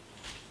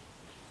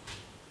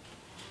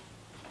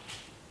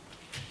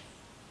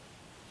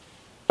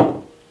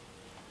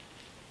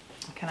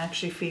 Can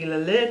actually feel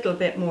a little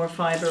bit more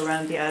fibre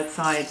around the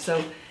outside,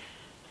 so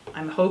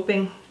I'm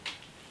hoping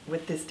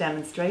with this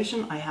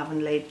demonstration I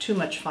haven't laid too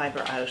much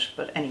fibre out,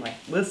 but anyway,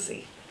 we'll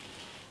see.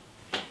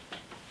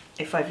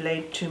 If I've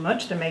laid too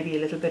much, there may be a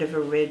little bit of a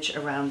ridge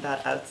around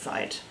that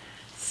outside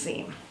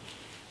seam.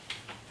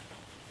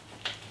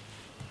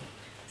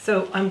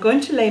 So I'm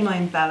going to lay my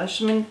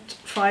embellishment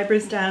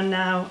fibres down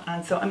now,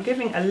 and so I'm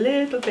giving a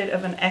little bit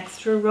of an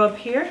extra rub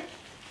here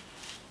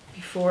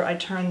before I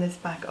turn this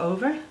back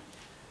over.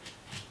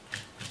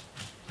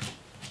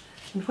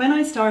 And when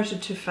I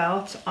started to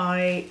felt,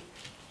 I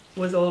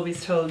was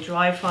always told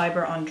dry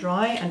fibre on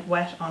dry and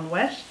wet on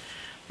wet,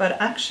 but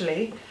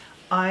actually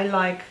I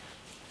like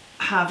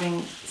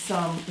having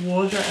some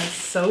water and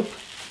soap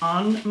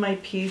on my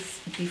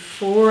piece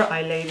before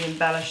I lay the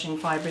embellishing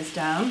fibres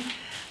down,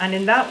 and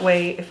in that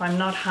way, if I'm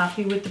not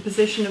happy with the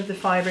position of the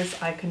fibres,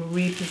 I can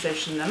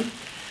reposition them.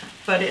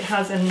 But it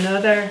has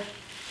another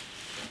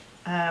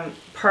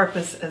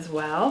purpose as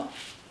well.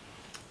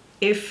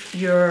 If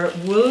your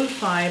wool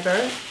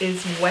fibre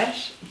is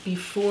wet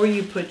before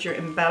you put your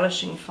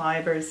embellishing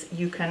fibres,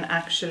 you can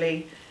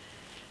actually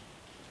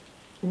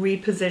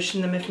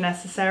reposition them if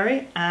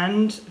necessary,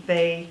 and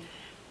they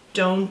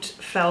don't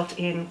felt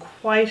in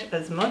quite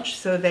as much,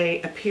 so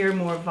they appear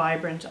more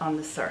vibrant on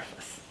the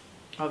surface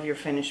of your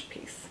finished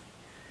piece.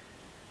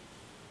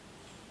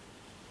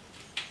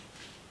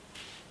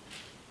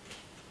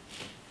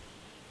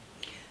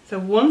 So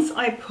once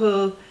I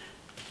pull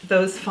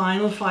those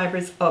final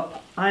fibres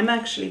up, I'm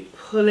actually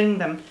pulling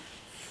them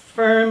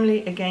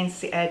firmly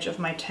against the edge of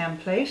my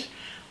template.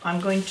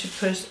 I'm going to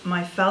put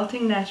my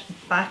felting net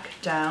back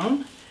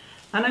down,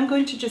 and I'm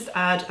going to just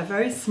add a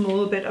very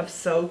small bit of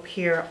soap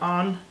here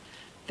on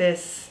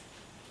this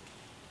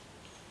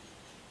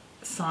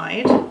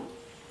side.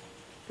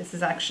 This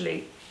is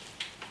actually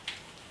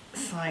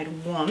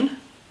side 1.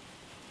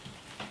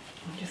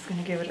 I'm just going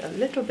to give it a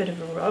little bit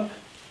of a rub.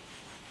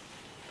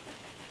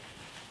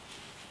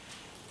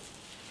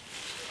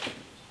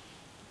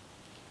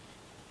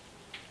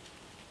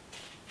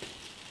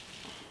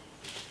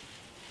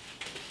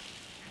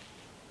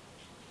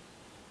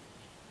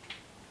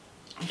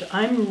 And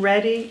I'm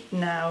ready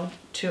now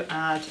to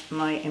add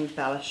my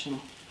embellishing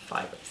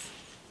fibres.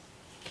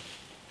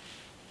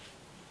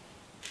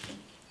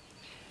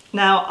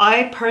 Now,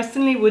 I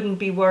personally wouldn't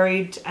be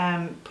worried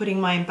putting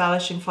my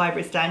embellishing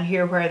fibres down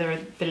here where there are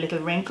the little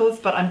wrinkles,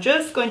 but I'm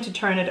just going to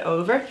turn it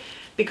over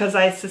because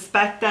I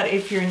suspect that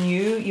if you're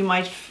new, you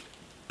might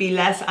be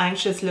less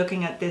anxious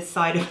looking at this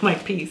side of my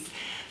piece.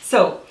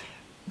 So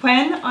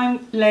when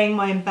I'm laying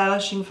my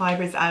embellishing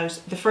fibres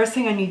out, the first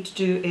thing I need to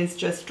do is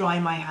just dry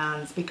my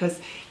hands, because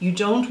you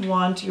don't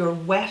want your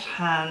wet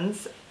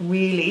hands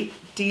really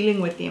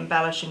dealing with the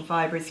embellishing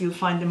fibres. You'll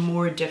find them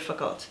more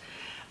difficult.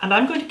 And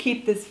I'm going to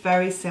keep this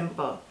very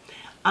simple.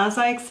 As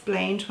I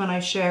explained when I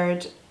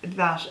shared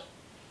that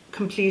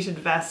completed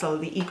vessel,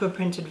 the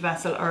eco-printed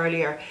vessel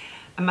earlier,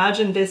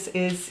 imagine this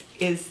is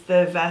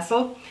the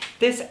vessel.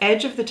 This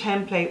edge of the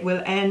template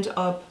will end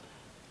up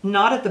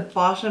not at the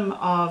bottom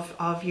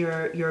of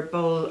your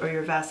bowl or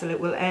your vessel, it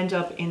will end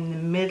up in the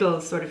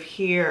middle, sort of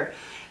here.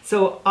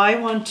 So I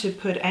want to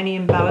put any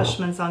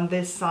embellishments on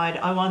this side,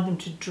 I want them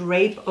to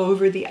drape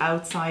over the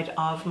outside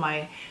of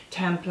my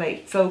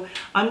template. So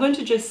I'm going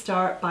to just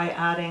start by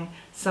adding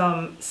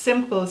some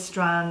simple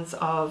strands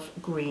of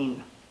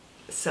green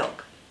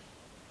silk.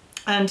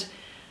 And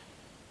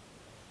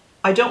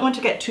I don't want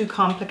to get too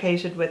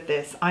complicated with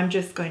this. I'm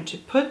just going to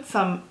put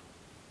some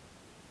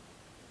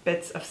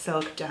bits of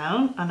silk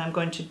down and I'm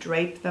going to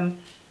drape them,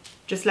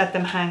 just let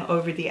them hang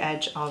over the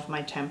edge of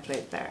my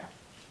template there.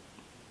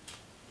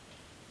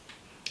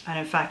 And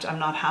in fact, I'm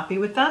not happy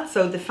with that.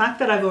 So the fact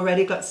that I've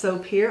already got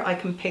soap here, I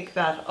can pick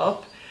that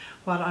up.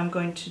 What I'm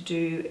going to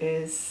do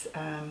is,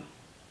 let's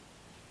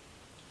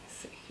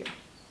see here.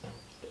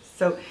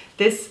 So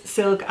this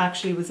silk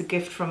actually was a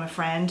gift from a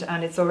friend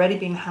and it's already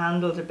been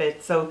handled a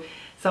bit. So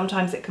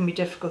sometimes it can be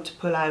difficult to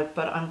pull out,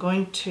 but I'm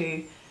going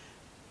to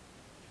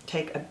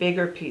take a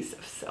bigger piece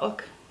of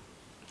silk,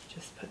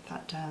 just put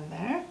that down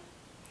there.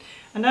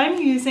 And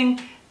I'm using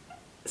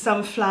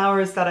some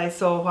flowers that I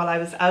saw while I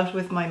was out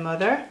with my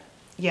mother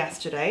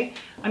yesterday.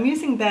 I'm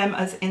using them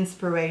as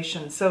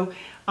inspiration. So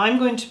I'm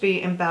going to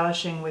be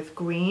embellishing with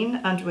green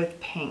and with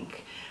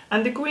pink.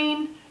 And the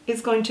green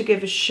is going to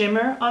give a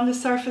shimmer on the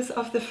surface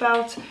of the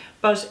felt,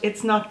 but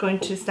it's not going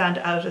to stand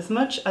out as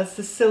much as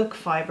the silk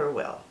fibre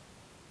will,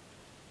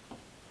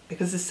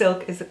 because the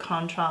silk is a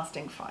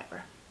contrasting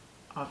fibre,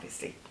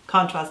 obviously,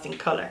 contrasting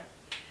colour.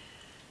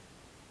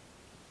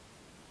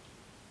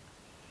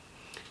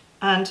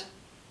 And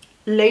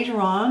later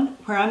on,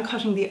 where I'm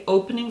cutting the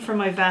opening for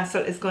my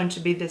vessel is going to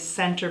be this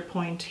center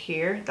point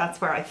here.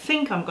 That's where I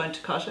think I'm going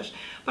to cut it,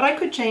 but I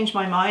could change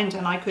my mind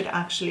and I could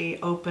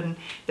actually open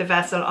the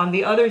vessel on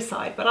the other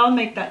side, but I'll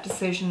make that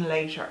decision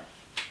later.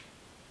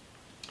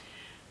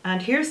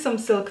 And here's some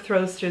silk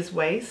throaster's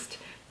waste.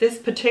 This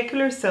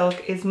particular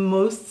silk is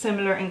most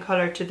similar in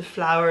colour to the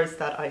flowers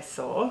that I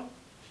saw.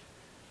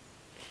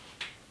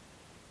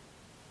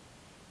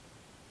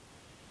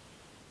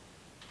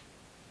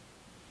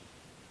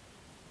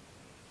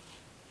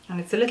 And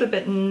it's a little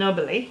bit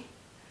nubbly,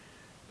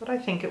 but I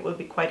think it will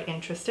be quite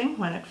interesting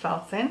when it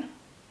felts in.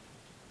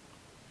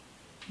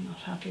 I'm not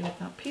happy with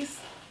that piece.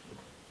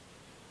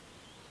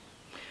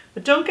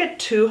 But don't get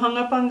too hung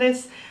up on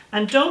this,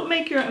 and don't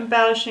make your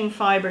embellishing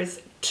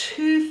fibres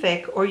too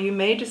thick or you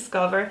may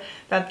discover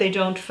that they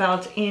don't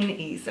felt in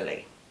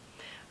easily.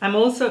 I'm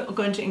also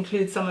going to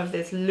include some of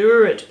this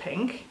lurid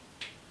pink.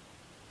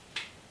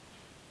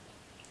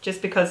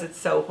 just because it's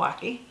so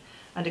wacky.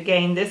 And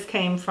again, this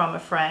came from a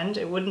friend.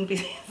 It wouldn't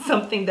be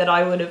something that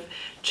I would have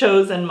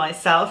chosen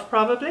myself,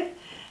 probably.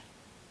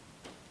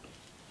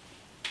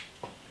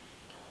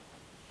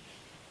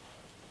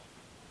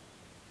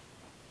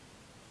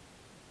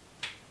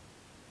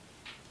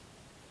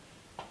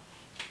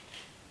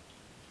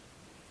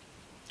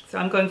 So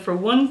I'm going for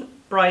one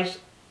bright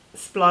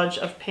splodge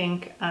of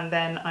pink, and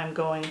then I'm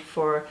going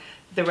for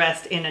the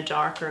rest in a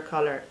darker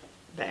color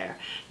there.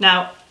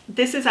 Now,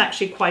 this is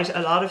actually quite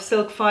a lot of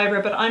silk fiber,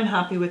 but I'm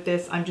happy with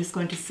this. I'm just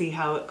going to see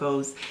how it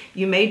goes.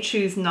 You may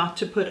choose not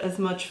to put as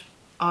much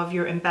of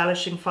your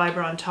embellishing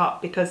fiber on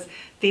top, because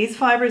these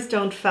fibers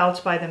don't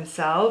felt by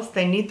themselves.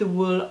 They need the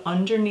wool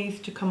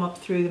underneath to come up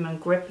through them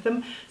and grip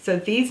them. So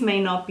these may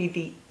not be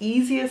the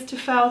easiest to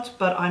felt,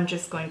 but I'm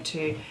just going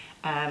to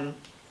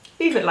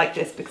leave it like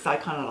this because I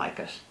kind of like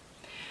it.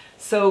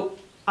 So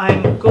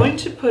I'm going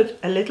to put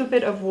a little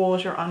bit of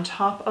water on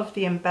top of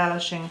the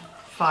embellishing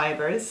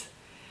fibers.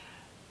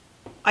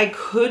 I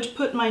could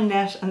put my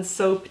net and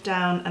soap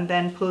down and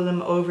then pull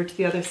them over to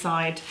the other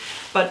side,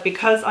 but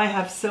because I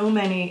have so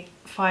many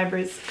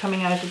fibers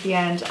coming out at the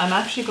end, I'm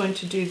actually going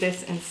to do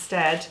this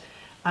instead,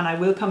 and I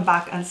will come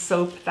back and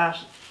soap that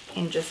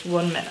in just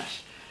 1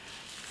 minute.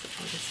 So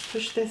I'll just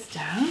push this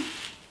down.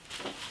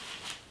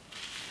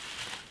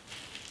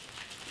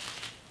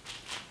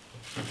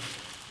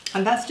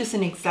 And that's just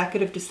an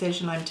executive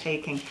decision I'm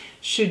taking.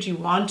 Should you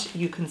want,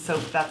 you can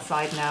soak that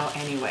side now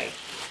anyway.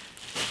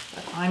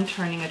 But I'm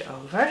turning it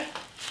over,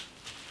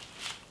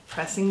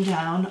 pressing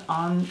down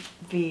on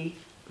the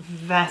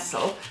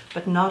vessel,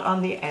 but not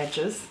on the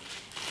edges.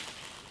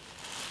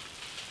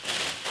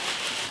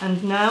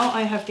 And now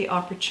I have the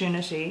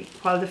opportunity,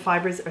 while the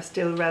fibers are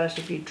still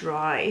relatively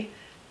dry,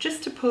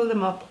 just to pull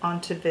them up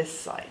onto this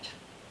side.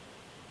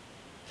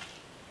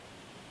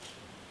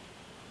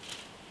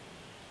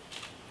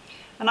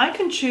 And I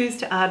can choose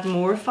to add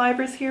more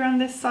fibers here on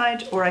this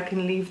side, or I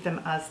can leave them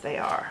as they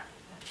are.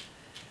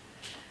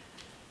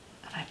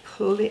 And I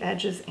pull the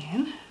edges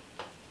in.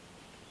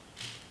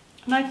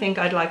 And I think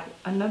I'd like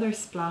another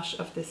splash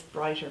of this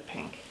brighter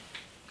pink.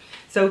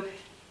 So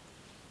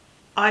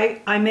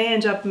I may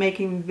end up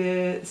making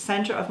the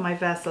center of my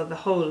vessel the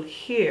hole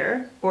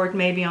here, or it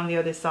may be on the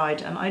other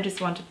side, and I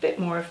just want a bit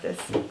more of this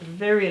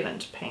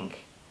virulent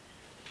pink,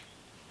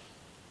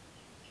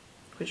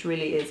 which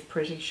really is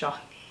pretty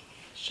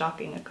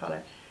shocking a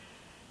color.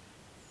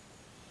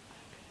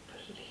 I'm going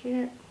to put it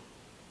here.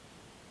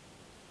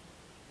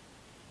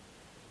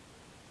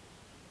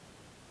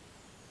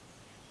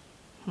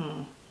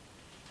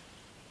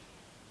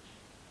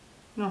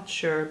 Not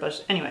sure,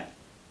 but anyway,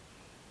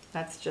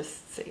 let's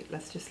just see.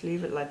 Let's just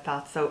leave it like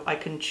that. So I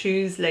can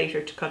choose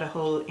later to cut a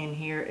hole in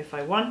here if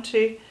I want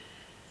to.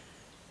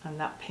 And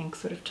that pink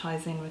sort of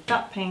ties in with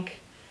that pink.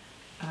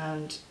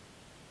 And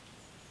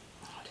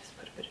I'll just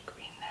put a bit of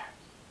green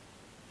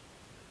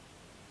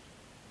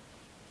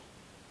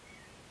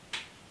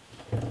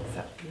there.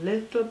 So a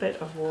little bit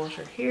of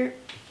water here.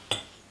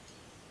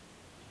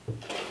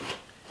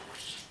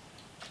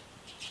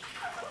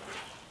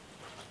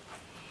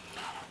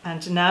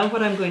 And now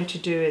what I'm going to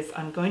do is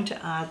I'm going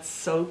to add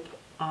soap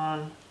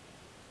on,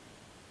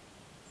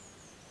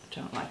 I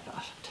don't like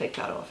that, take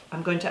that off.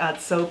 I'm going to add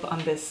soap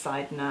on this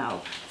side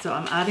now. So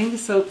I'm adding the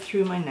soap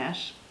through my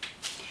net.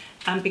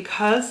 And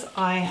because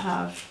I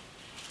have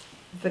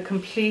the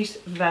complete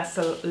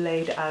vessel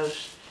laid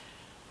out,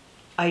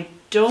 I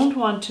don't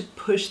want to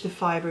push the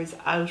fibers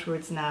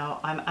outwards now.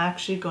 I'm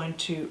actually going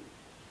to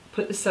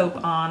put the soap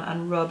on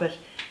and rub it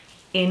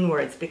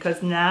inwards,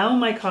 because now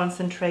my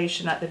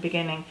concentration at the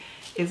beginning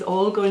is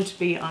all going to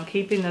be on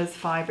keeping those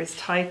fibers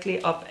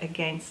tightly up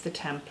against the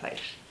template.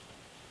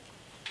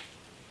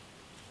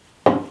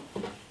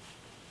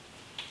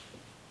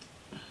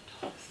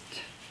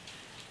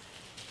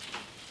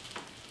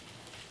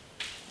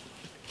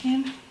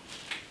 And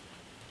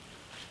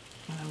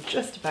I'm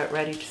just about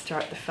ready to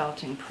start the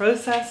felting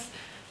process.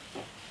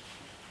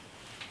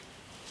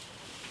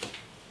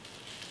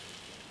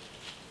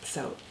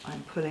 So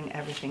I'm putting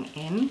everything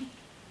in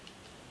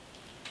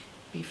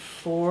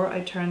before I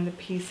turn the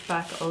piece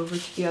back over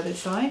to the other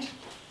side.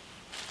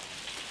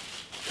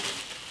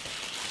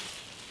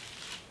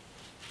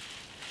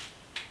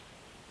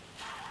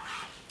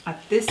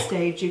 At this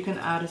stage you can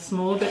add a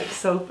small bit of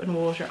soap and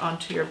water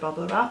onto your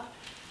bubble wrap,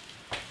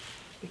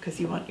 because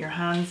you want your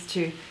hands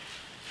to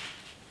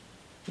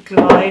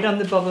glide on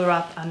the bubble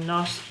wrap and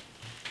not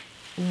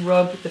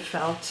rub the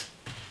felt,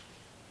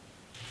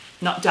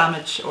 not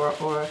damage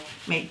or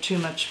make too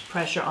much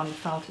pressure on the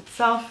felt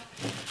itself.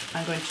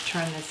 I'm going to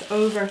turn this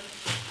over,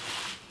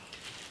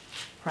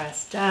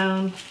 press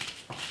down,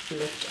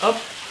 lift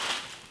up,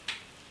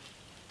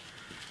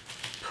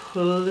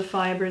 pull the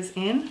fibers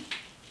in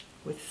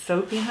with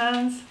soapy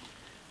hands.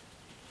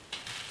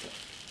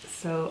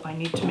 So I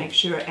need to make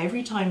sure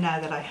every time now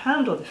that I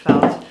handle the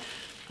felt,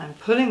 I'm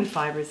pulling the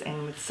fibers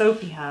in with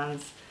soapy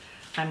hands.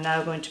 I'm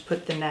now going to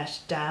put the net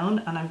down,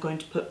 and I'm going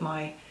to put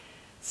my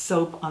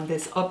soap on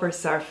this upper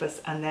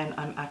surface, and then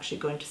I'm actually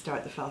going to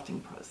start the felting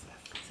process.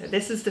 So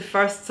this is the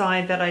first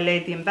side that I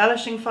laid the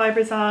embellishing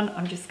fibres on.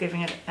 I'm just giving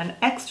it an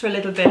extra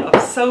little bit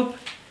of soap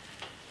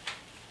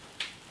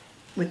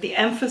with the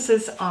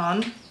emphasis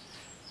on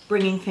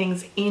bringing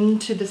things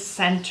into the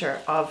center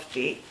of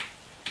the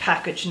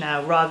package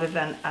now rather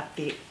than at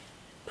the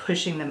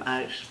pushing them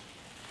out.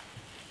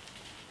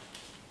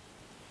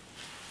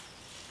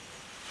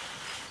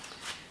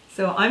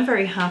 So I'm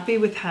very happy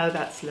with how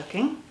that's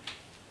looking.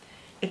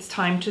 It's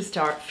time to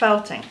start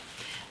felting.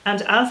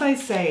 And as I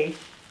say,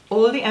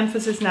 all the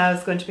emphasis now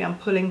is going to be on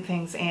pulling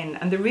things in.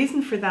 And the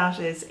reason for that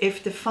is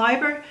if the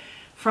fibre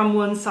from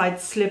one side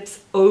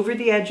slips over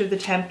the edge of the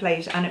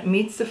template and it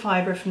meets the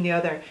fibre from the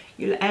other,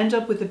 you'll end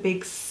up with a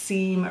big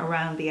seam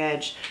around the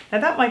edge.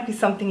 Now that might be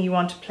something you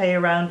want to play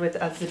around with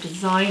as a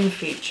design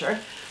feature,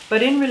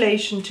 but in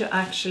relation to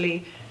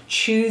actually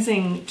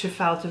choosing to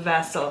felt a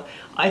vessel,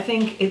 I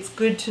think it's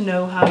good to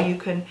know how you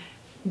can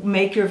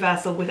make your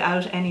vessel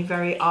without any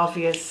very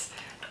obvious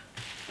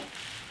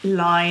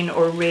line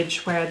or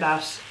ridge where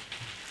that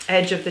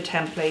edge of the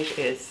template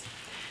is.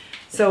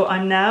 So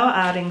I'm now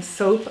adding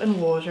soap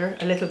and water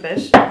a little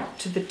bit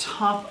to the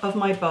top of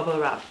my bubble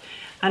wrap.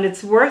 And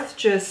it's worth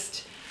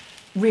just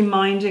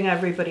reminding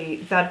everybody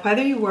that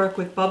whether you work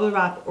with bubble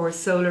wrap or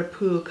solar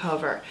pool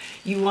cover,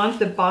 you want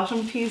the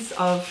bottom piece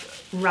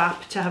of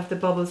wrap to have the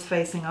bubbles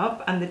facing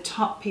up and the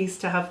top piece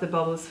to have the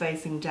bubbles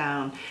facing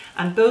down.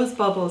 And those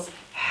bubbles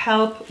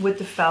help with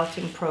the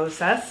felting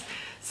process.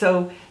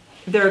 So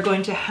they're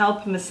going to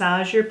help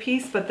massage your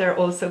piece, but they're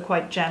also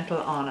quite gentle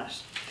on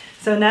it.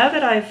 So now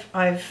that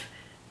I've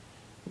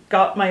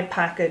got my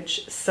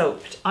package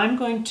soaped, I'm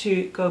going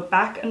to go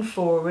back and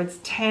forwards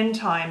 10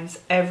 times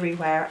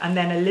everywhere and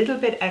then a little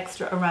bit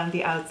extra around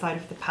the outside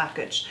of the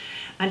package.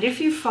 And if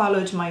you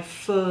followed my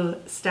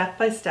full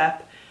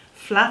step-by-step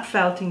flat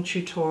felting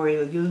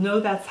tutorial, you'll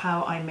know that's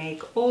how I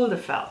make all the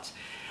felt.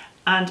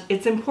 And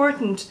it's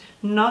important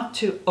not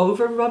to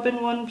over rub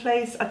in one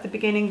place at the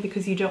beginning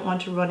because you don't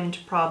want to run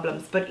into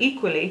problems. But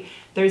equally,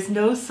 there's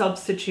no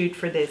substitute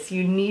for this.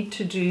 You need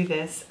to do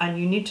this and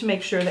you need to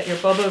make sure that your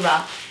bubble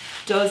wrap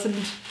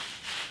doesn't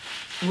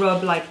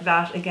rub like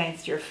that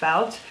against your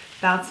felt.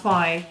 That's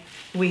why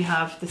we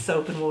have the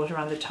soap and water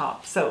on the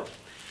top. So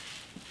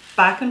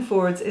back and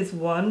forwards is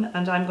 1,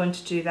 and I'm going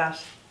to do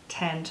that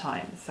 10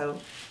 times. So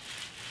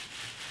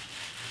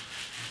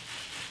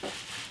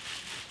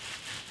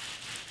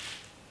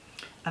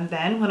and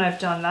then when I've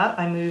done that,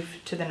 I move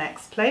to the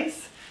next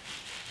place.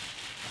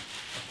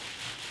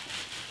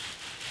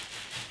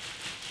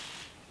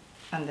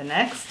 And the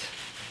next.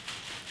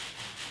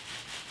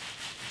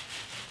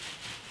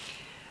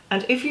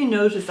 And if you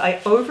notice, I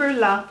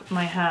overlap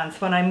my hands.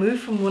 When I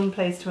move from one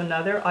place to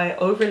another, I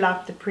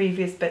overlap the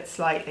previous bit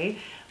slightly.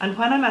 And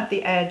when I'm at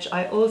the edge,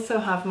 I also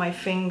have my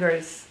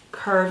fingers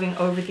curving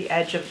over the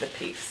edge of the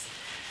piece.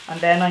 And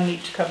then I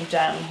need to come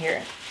down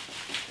here.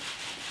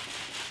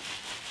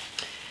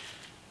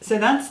 So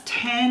that's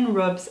 10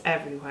 rubs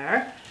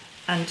everywhere.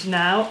 And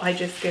now I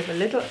just give a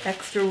little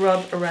extra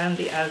rub around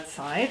the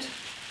outside.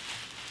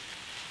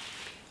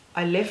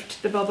 I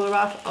lift the bubble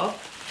wrap up.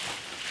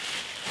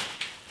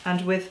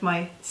 And with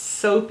my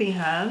soapy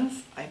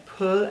hands, I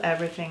pull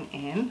everything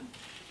in.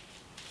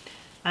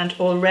 And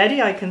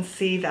already I can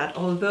see that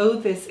although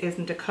this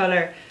isn't a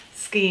colour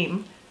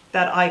scheme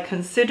that I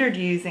considered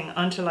using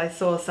until I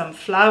saw some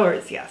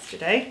flowers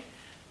yesterday,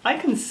 I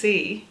can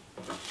see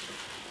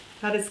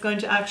that it's going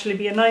to actually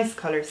be a nice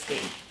colour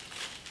scheme.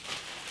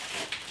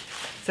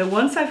 So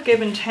once I've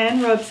given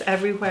 10 rubs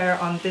everywhere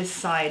on this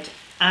side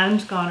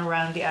and gone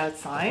around the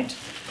outside,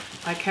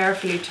 I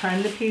carefully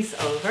turn the piece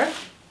over,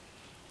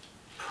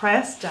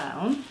 press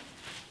down,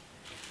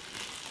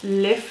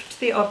 lift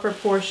the upper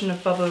portion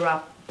of bubble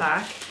wrap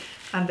back,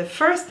 and the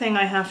first thing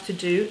I have to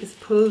do is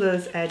pull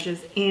those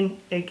edges in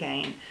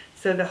again.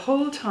 So the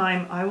whole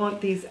time I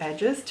want these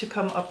edges to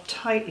come up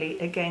tightly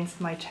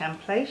against my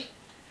template.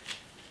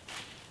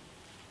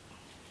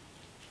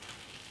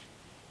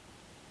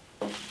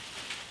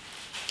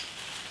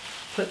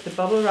 Put the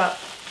bubble wrap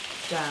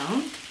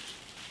down,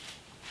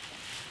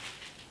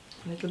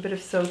 a little bit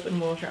of soap and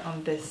water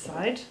on this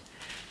side.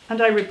 And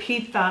I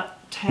repeat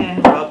that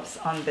 10 rubs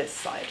on this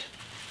side.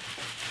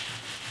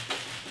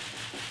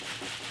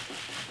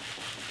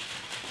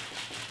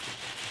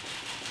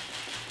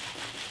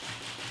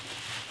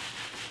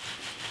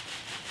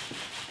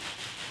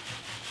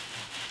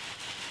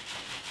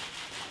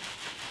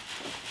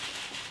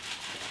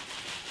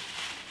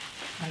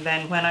 And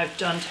then when I've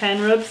done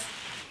 10 rubs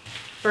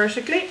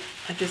vertically,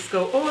 I just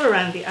go all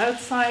around the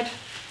outside.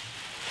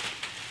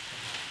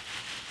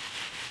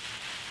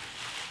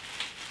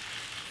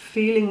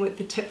 Feeling with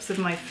the tips of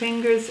my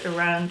fingers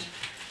around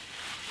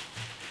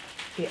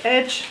the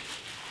edge.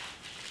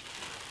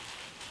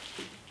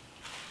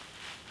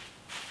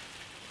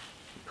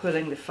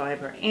 Pulling the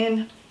fibre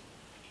in.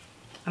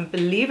 And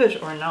believe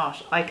it or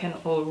not, I can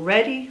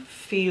already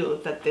feel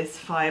that this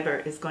fibre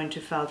is going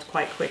to felt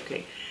quite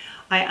quickly.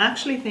 I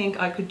actually think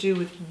I could do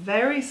with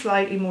very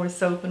slightly more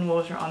soap and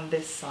water on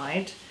this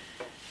side.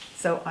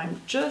 So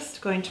I'm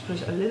just going to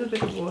put a little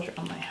bit of water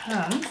on my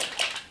hands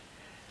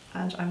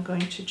And I'm going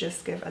to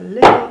just give a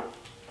little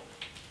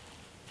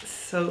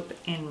soap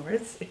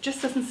inwards. It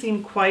just doesn't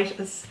seem quite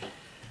as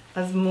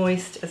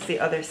moist as the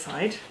other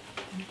side.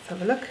 Let's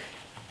have a look.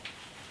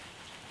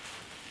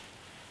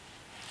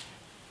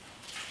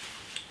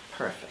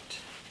 Perfect.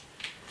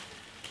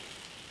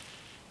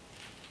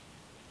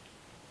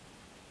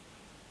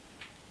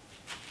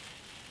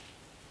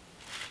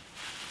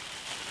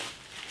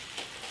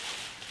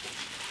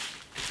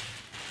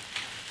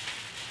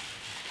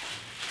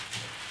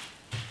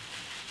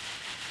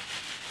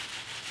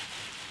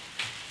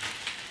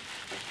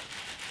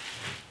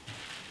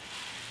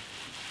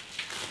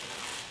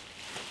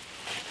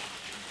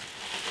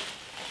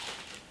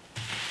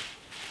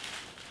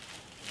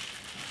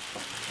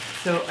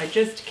 So I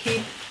just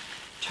keep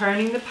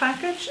turning the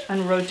package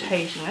and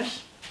rotating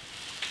it.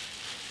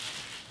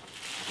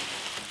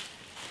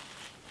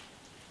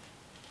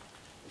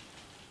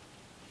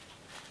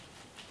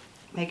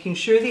 Making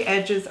sure the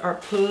edges are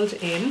pulled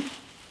in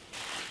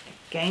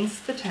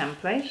against the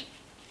template.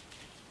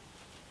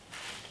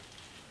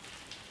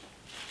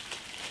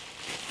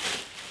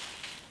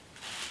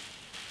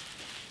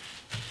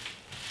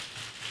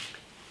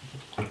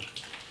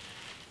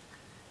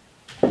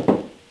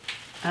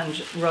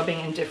 And rubbing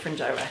in different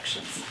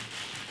directions.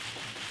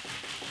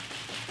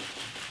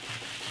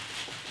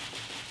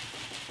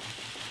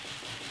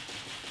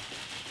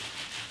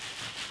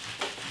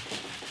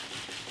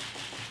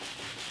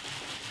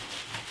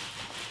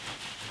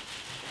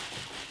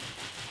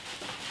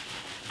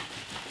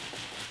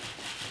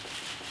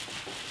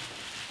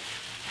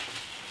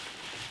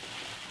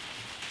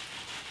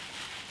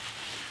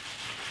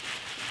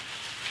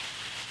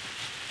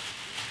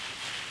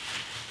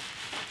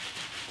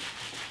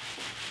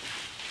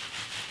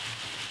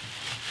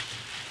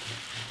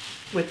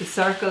 With the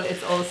circle,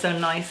 it's also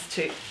nice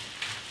to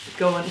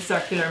go in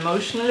circular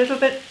motion a little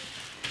bit.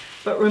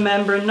 But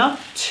remember, not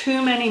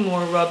too many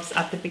more rubs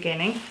at the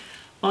beginning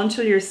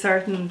until you're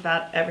certain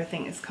that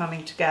everything is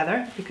coming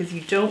together, because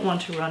you don't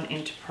want to run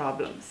into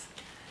problems.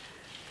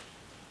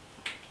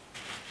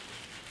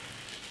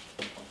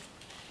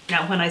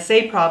 Now, when I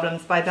say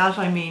problems, by that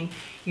I mean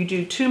you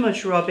do too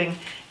much rubbing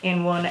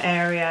in one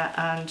area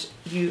and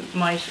you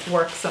might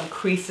work some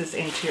creases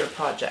into your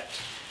project.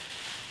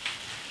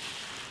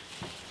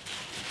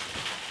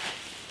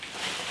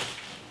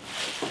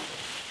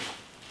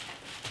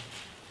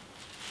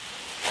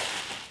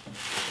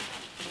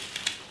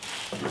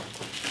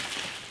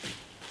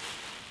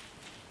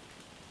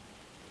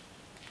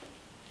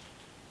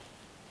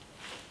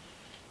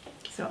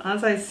 So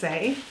as I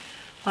say,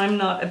 I'm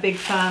not a big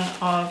fan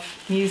of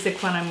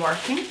music when I'm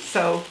working,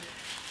 so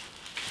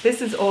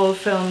this is all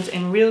filmed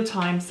in real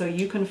time so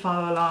you can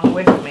follow along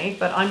with me,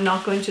 but I'm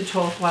not going to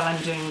talk while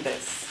I'm doing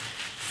this.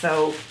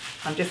 So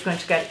I'm just going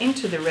to get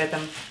into the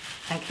rhythm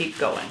and keep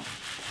going.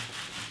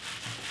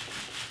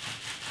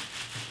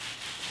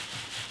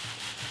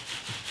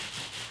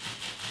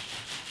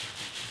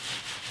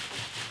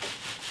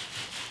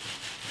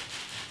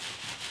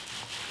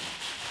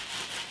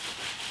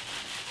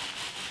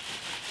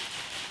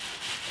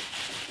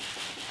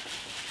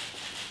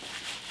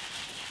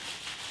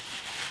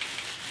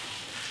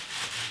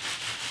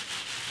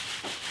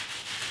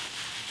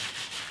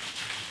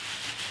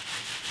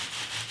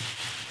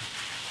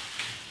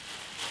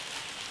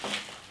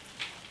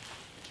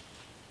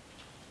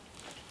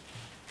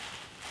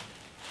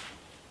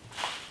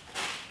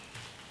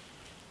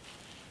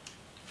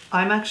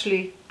 I'm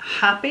actually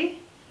happy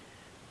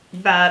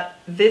that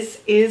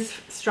this is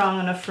strong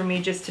enough for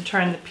me just to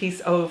turn the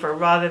piece over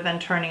rather than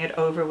turning it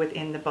over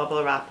within the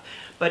bubble wrap.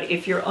 But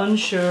if you're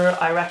unsure,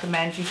 I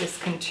recommend you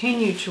just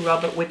continue to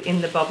rub it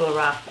within the bubble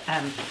wrap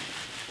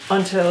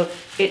until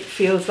it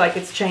feels like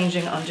it's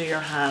changing under your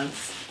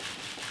hands.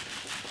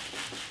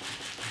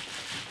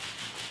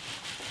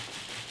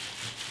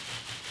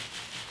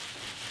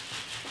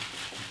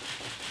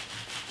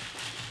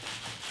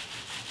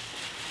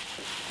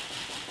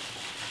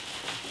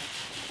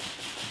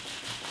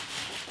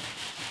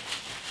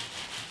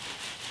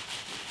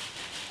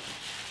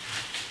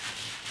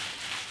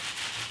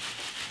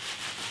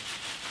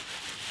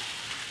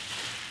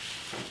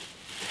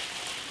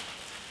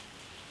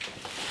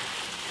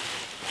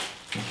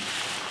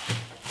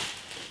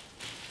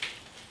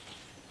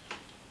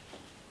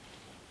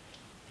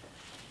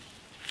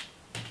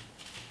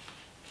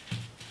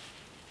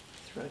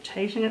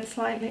 Rotating it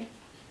slightly.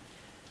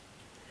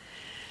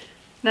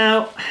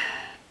 Now,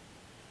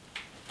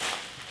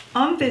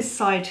 on this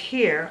side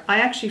here, I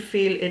actually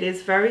feel it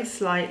is very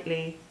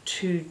slightly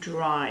too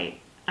dry.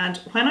 And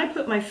when I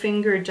put my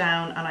finger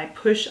down and I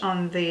push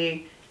on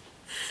the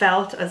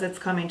felt as it's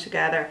coming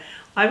together,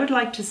 I would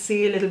like to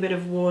see a little bit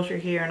of water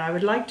here, and I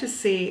would like to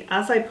see,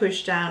 as I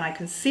push down, I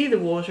can see the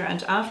water,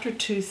 and after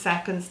 2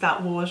 seconds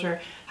that water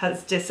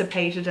has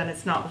dissipated and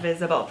it's not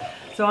visible.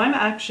 So I'm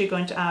actually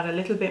going to add a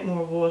little bit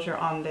more water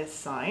on this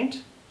side.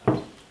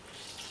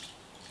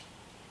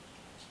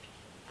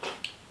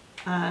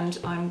 And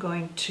I'm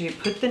going to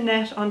put the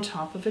net on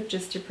top of it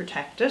just to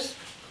protect it.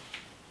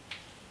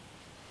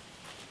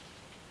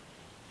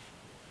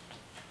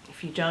 If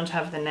If you don't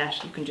have the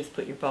net, you can just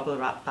put your bubble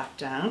wrap back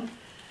down.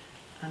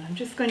 And I'm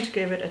just going to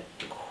give it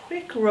a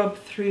quick rub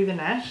through the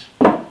net.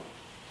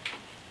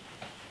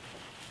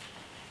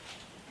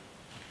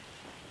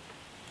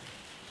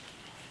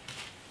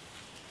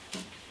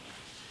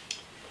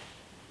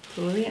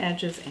 Pull the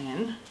edges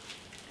in.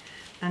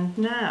 And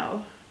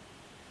now,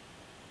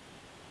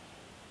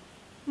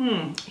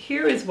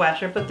 here is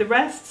wetter, but the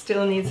rest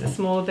still needs a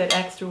small bit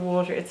extra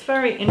water. It's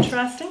very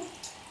interesting.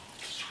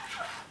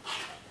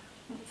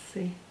 Let's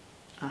see.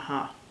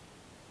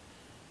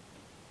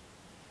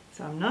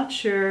 So I'm not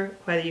sure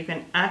whether you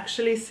can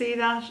actually see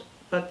that,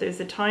 but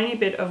there's a tiny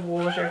bit of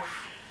water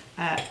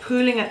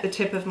pooling at the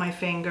tip of my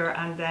finger,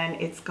 and then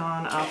it's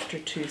gone after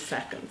 2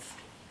 seconds.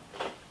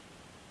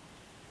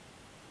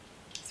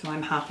 So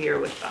I'm happier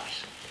with that.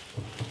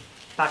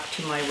 Back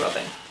to my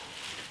rubbing.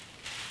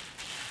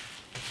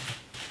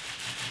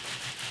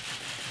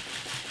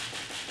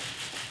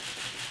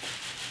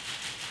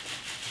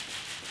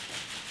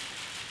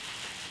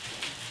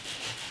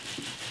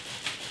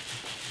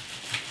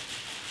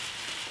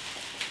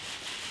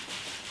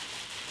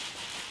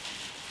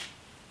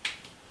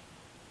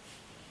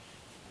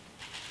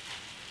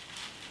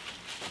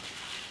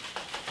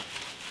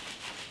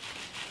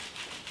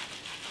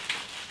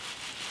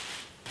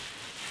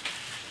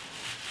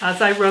 As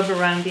I rub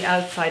around the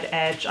outside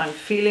edge, I'm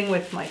feeling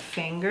with my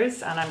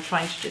fingers and I'm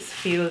trying to just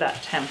feel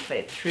that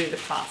template through the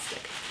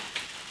plastic.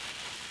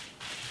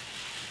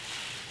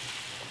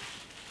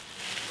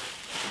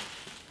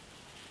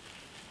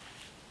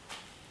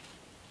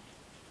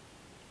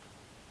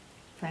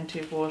 Plenty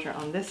of water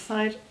on this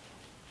side.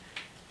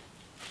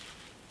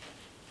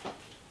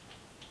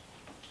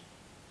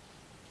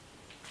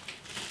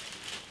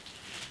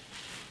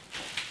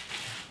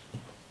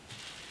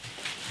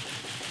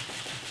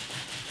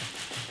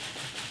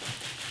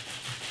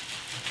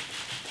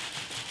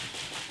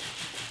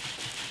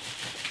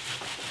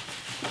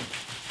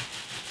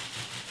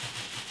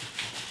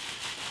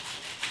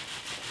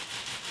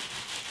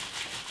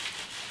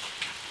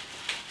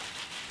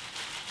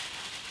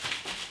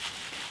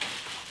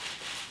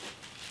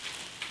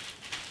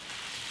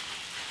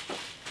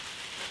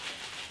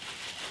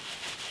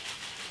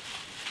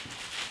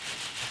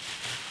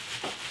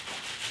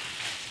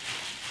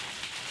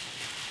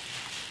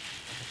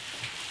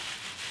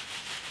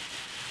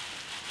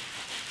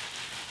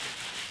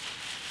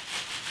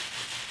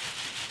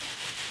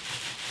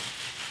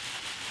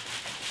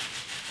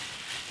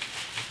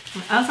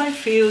 As I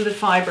feel the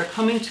fibre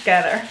coming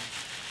together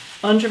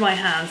under my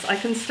hands, I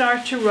can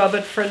start to rub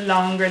it for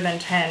longer than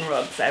 10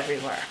 rubs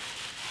everywhere.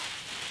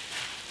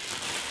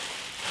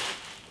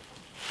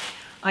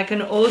 I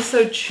can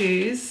also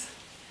choose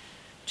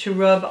to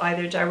rub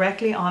either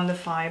directly on the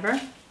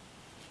fibre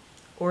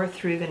or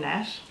through the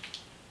net.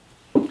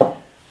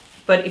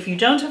 But if you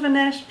don't have a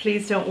net,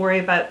 please don't worry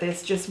about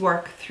this, just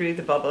work through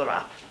the bubble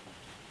wrap.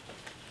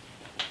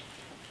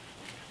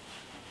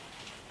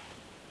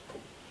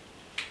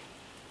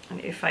 And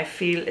if I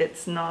feel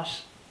it's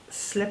not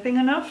slipping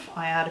enough,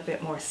 I add a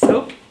bit more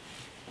soap.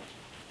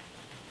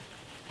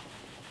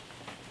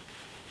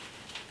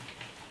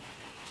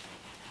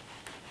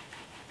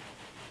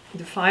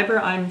 The fibre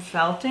I'm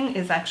felting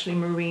is actually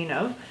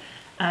merino,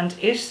 and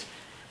it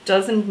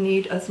doesn't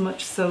need as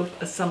much soap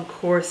as some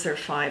coarser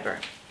fibre.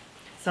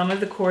 Some of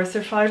the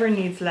coarser fibre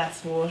needs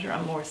less water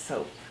and more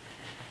soap.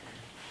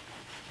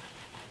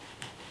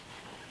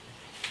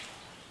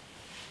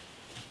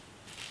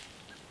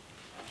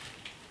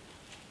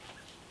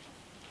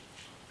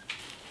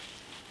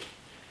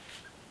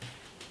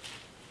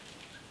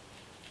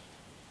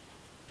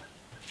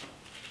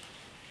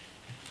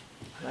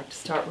 I like to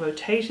start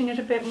rotating it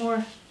a bit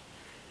more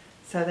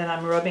so that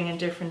I'm rubbing in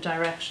different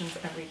directions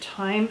every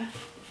time.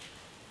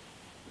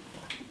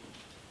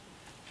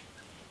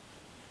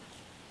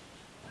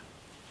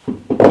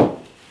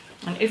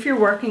 And if you're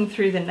working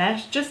through the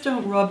net, just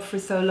don't rub for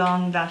so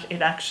long that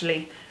it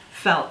actually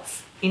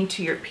felts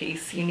into your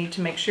piece. You need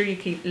to make sure you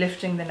keep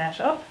lifting the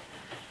net up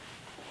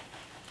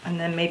and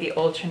then maybe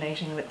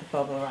alternating with the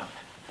bubble wrap.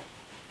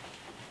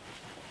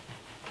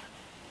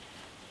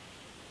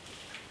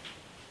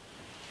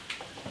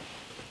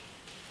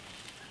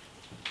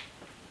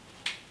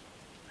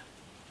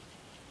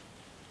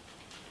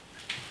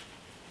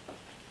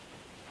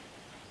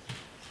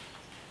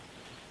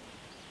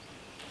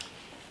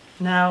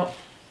 Now,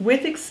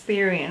 with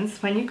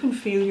experience, when you can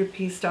feel your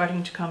piece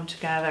starting to come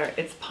together,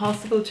 it's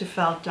possible to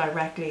felt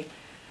directly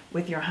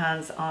with your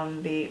hands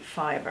on the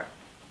fibre.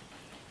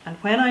 And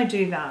when I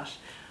do that,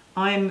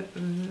 I'm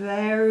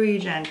very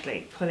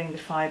gently pulling the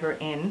fibre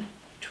in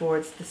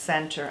towards the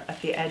centre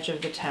at the edge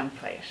of the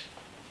template.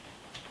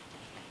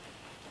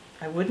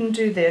 I wouldn't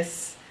do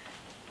this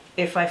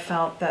if I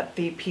felt that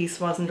the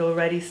piece wasn't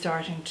already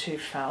starting to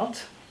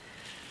felt,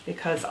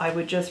 because I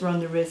would just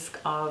run the risk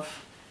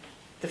of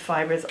the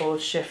fibres all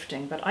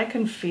shifting, but I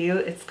can feel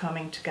it's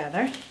coming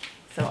together,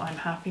 so I'm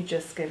happy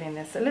just giving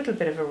this a little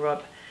bit of a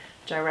rub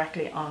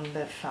directly on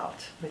the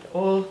felt, with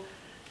all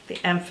the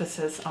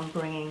emphasis on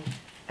bringing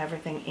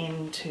everything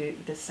into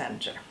the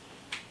centre.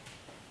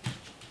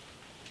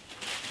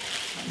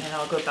 And then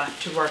I'll go back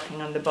to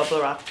working on the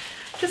bubble wrap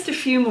just a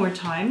few more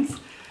times,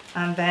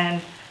 and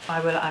then I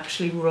will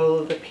actually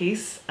roll the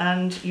piece,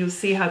 and you'll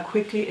see how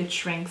quickly it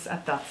shrinks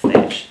at that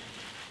stage.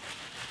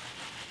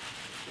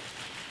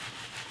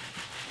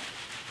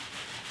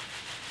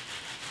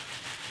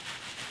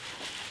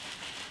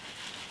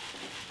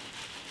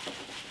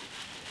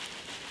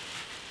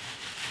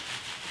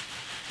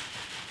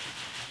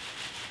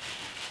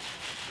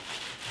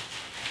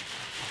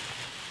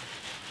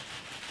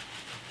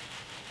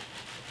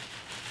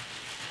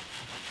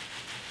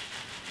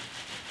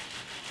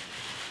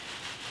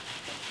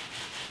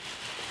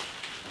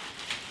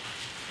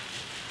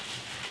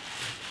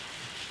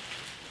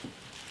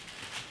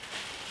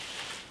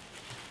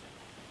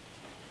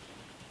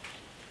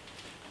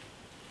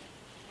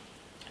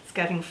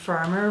 Getting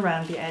firmer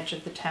around the edge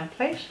of the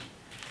template.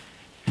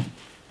 So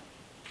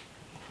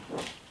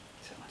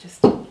I'll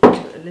just do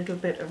a little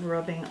bit of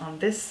rubbing on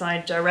this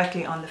side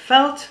directly on the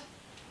felt.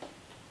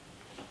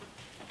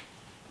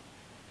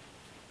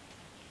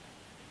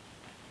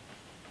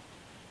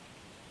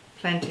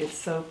 Plenty of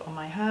soap on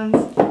my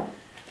hands.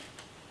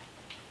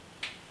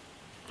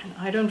 And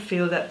I don't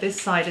feel that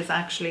this side is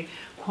actually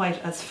quite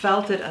as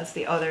felted as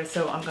the other,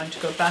 so I'm going to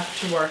go back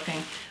to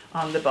working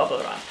on the bubble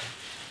wrap.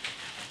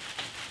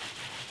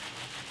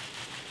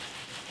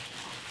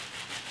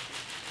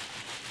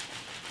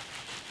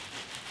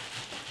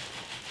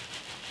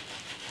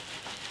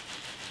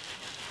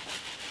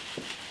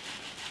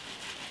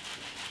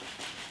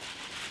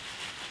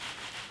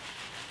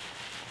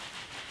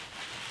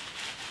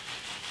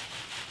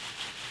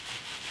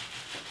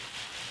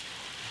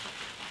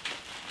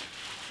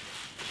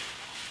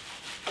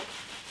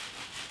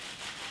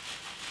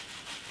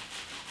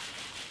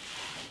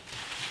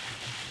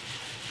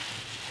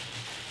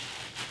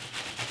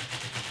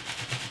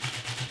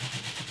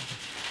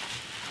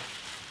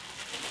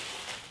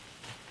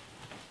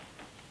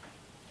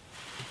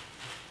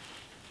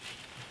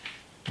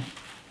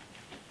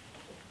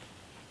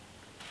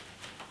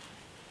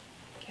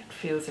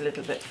 Feels a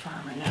little bit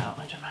firmer now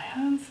under my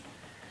hands.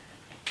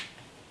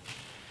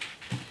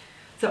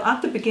 So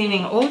at the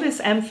beginning, all this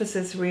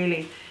emphasis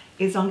really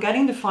is on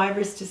getting the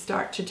fibers to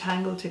start to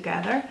tangle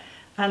together,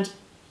 and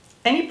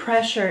any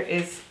pressure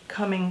is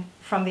coming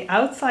from the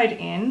outside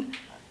in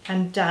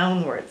and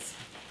downwards.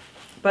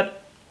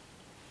 But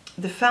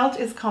the felt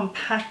is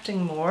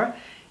compacting more.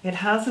 It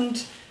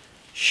hasn't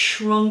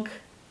shrunk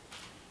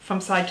from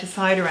side to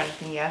side or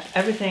anything yet.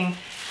 Everything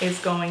is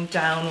going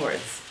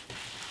downwards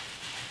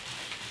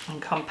and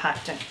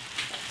compacting.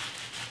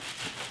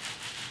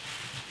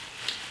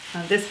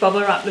 And this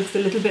bubble wrap looks a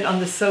little bit on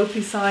the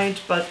soapy side,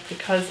 but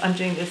because I'm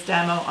doing this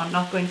demo, I'm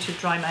not going to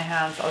dry my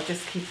hands. I'll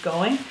just keep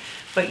going.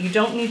 But you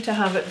don't need to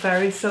have it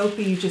very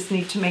soapy. You just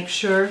need to make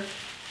sure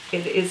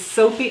it is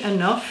soapy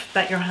enough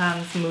that your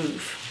hands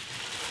move.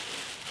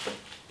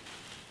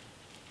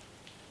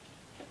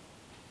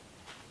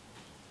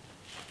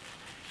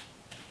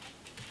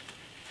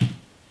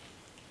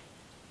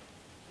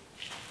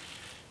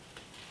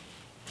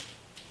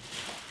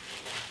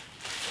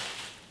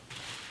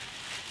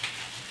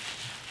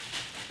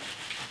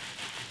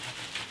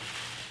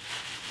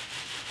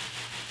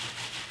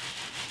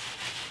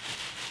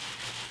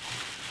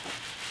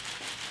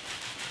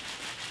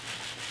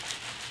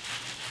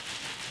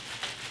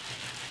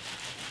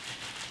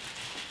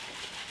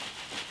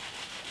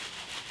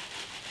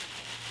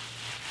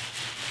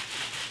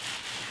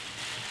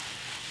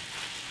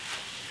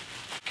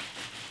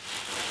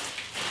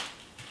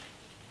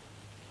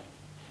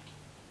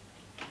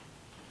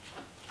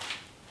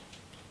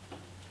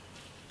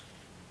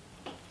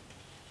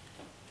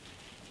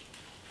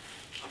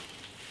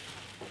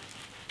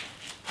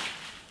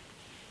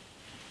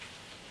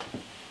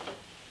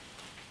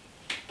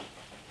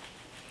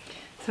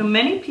 So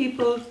many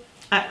people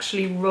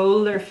actually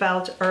roll their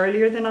felt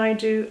earlier than I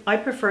do. I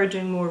prefer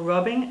doing more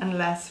rubbing and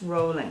less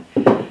rolling.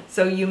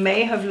 So you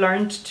may have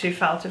learned to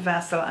felt a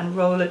vessel and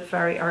roll it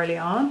very early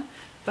on,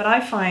 but I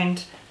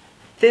find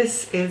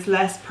this is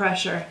less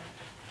pressure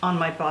on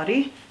my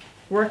body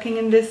working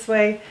in this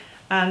way,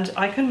 and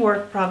I can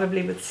work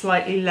probably with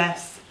slightly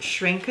less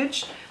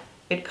shrinkage.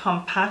 It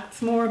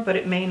compacts more, but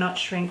it may not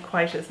shrink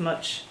quite as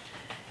much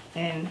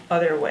in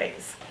other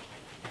ways.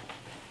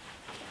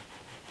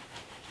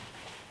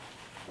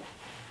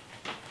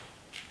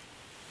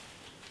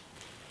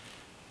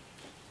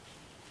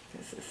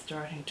 This is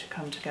starting to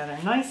come together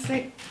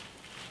nicely.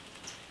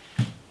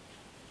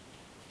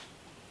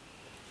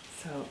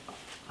 So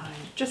I'm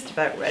just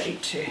about ready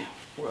to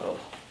roll.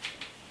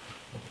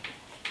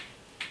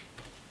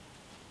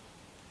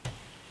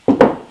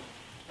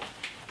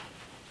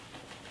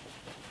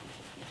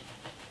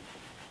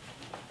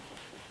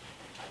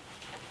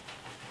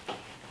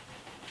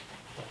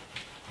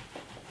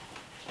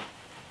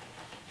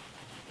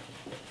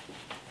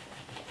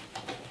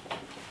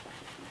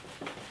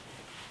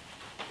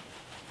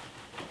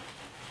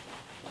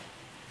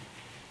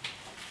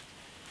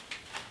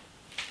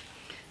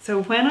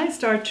 So when I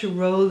start to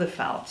roll the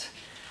felt,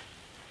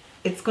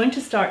 it's going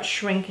to start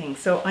shrinking.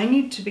 So I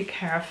need to be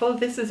careful.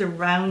 This is a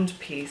round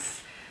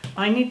piece,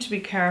 I need to be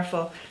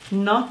careful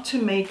not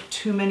to make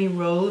too many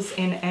rolls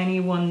in any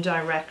one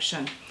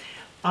direction.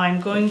 I'm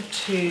going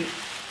to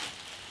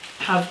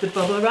have the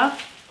bubble wrap,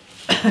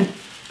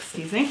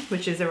 excuse me,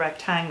 which is a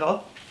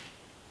rectangle,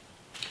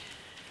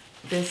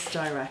 this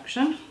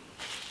direction.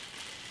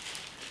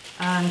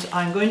 And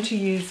I'm going to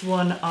use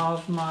one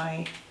of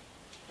my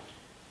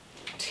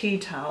tea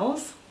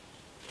towels,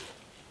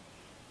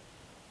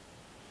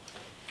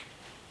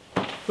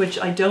 which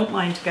I don't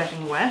mind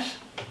getting wet.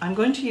 I'm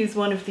going to use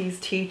one of these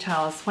tea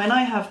towels. When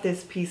I have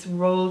this piece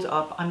rolled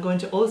up, I'm going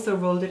to also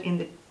roll it in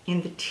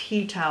the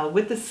tea towel.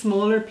 With the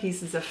smaller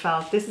pieces of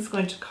felt, this is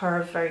going to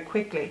curve very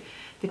quickly.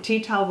 The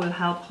tea towel will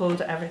help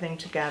hold everything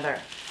together.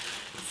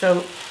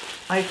 So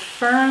I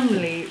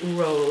firmly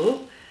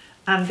roll,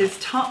 and this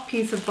top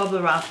piece of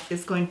bubble wrap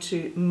is going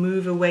to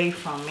move away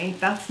from me.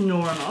 That's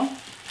normal.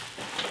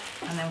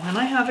 And then when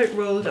I have it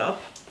rolled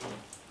up,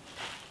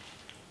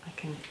 I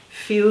can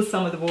feel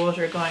some of the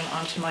water going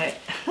onto my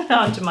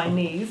onto my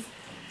knees.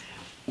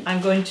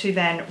 I'm going to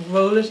then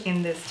roll it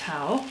in this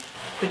towel,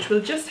 which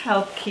will just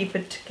help keep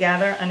it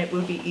together, and it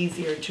will be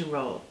easier to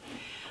roll.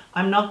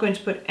 I'm not going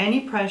to put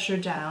any pressure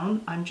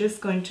down. I'm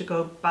just going to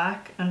go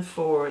back and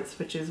forwards,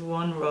 which is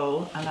one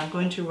roll, and I'm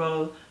going to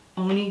roll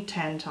only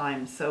 10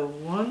 times. So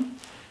 1,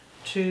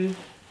 2,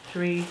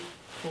 3,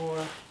 4,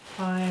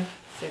 5,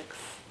 6,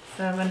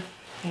 7,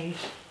 8,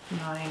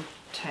 9,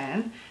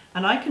 10.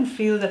 And I can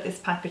feel that this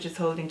package is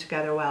holding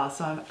together well,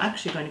 so I'm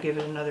actually going to give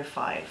it another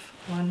 5.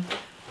 1,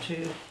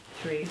 2,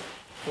 3,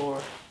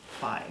 4,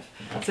 5.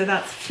 So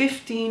that's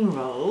 15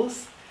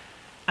 rolls.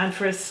 And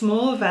for a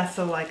small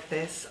vessel like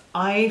this,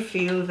 I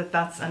feel that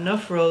that's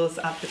enough rolls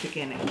at the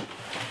beginning.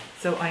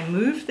 So I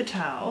move the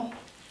towel,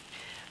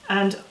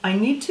 and I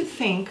need to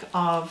think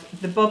of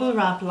the bubble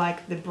wrap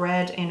like the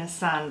bread in a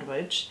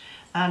sandwich,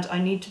 and I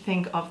need to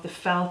think of the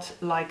felt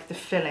like the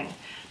filling.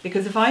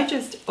 Because if I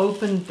just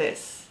opened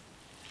this,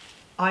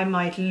 I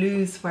might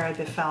lose where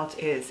the felt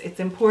is. It's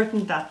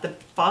important that the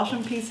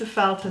bottom piece of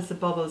felt has the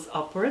bubbles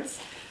upwards,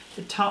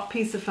 the top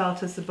piece of felt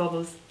has the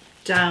bubbles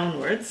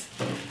downwards,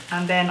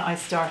 and then I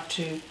start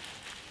to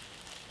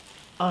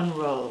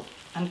unroll.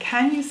 And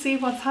can you see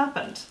what's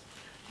happened?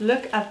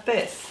 Look at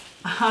this.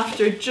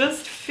 After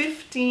just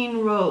 15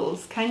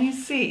 rolls, can you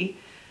see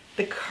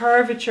the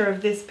curvature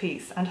of this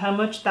piece and how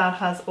much that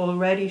has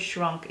already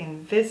shrunk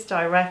in this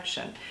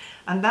direction?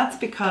 And that's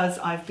because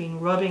I've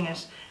been rubbing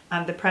it,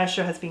 and the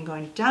pressure has been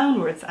going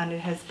downwards, and it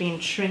has been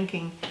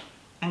shrinking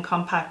and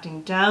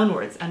compacting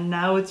downwards, and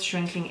now it's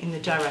shrinking in the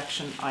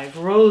direction I've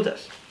rolled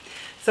it.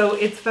 So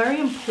it's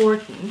very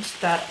important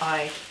that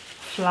I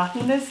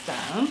flatten this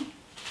down.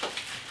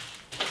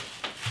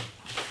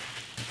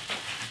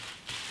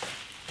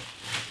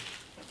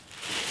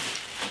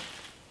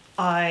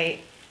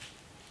 I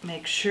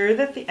make sure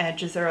that the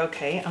edges are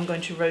okay. I'm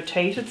going to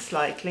rotate it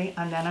slightly,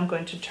 and then I'm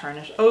going to turn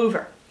it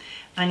over.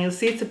 And you'll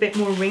see it's a bit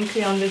more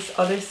wrinkly on this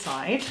other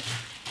side.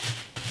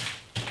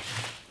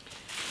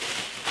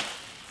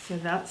 So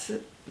that's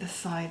the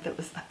side that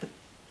was at the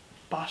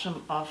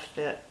bottom of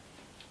the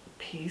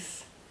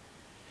piece.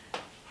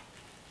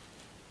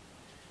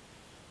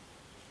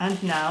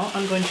 And now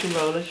I'm going to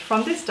roll it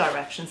from this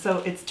direction. So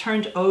it's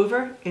turned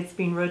over, it's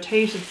been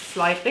rotated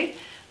slightly,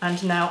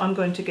 and now I'm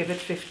going to give it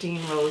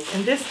 15 rolls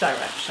in this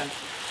direction.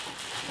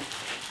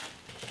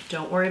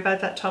 Don't worry about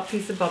that top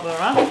piece of bubble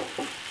wrap.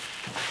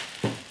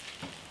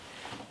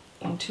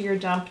 Into your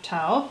damp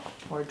towel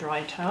or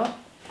dry towel.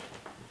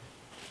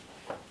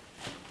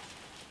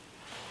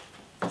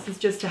 This is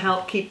just to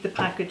help keep the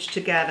package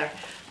together.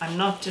 I'm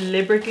not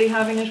deliberately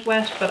having it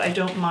wet, but I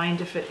don't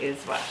mind if it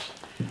is wet.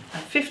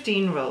 And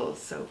 15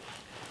 rolls, so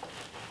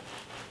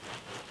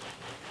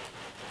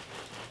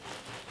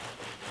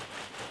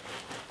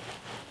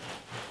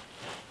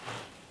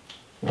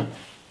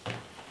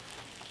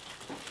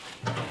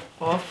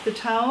off the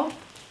towel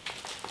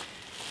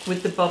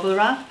with the bubble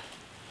wrap.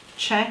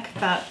 Check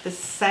that the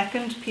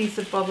second piece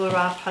of bubble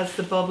wrap has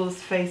the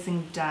bubbles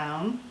facing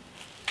down.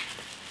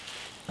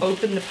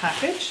 Open the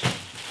package,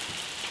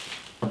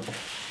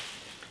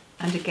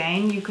 and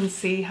again you can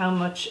see how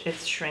much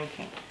it's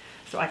shrinking.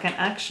 So I can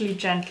actually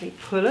gently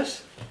pull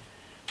it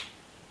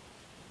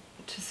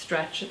to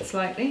stretch it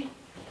slightly,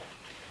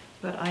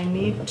 but I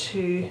need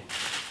to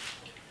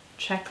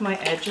check my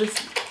edges.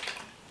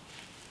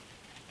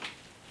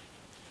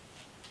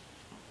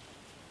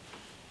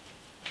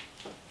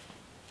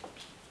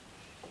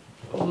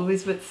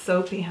 Always with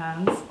soapy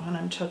hands when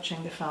I'm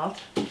touching the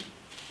felt.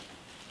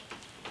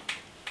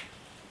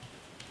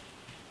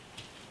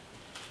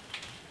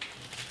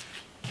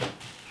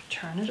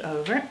 Turn it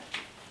over.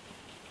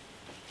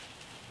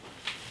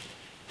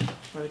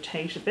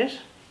 Rotate a bit.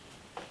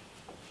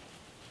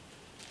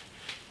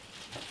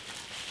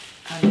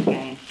 And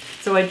again.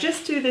 So I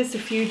just do this a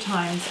few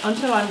times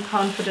until I'm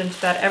confident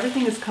that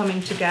everything is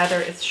coming together,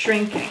 it's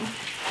shrinking,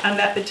 and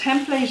that the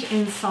template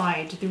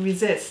inside, the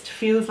resist,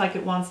 feels like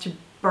it wants to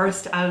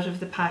burst out of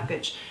the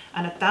package.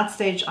 And at that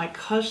stage I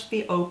cut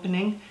the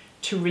opening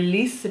to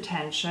release the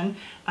tension,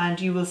 and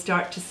you will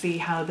start to see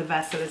how the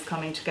vessel is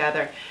coming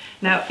together.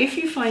 Now, if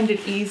you find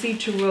it easy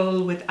to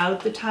roll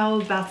without the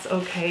towel, that's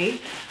okay,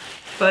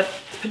 but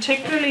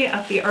particularly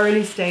at the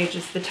early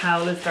stages, the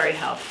towel is very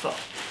helpful.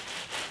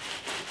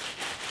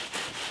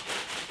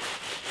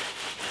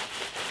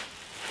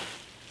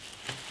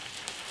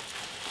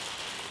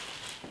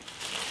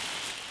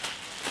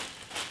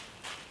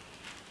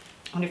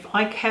 And if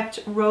I kept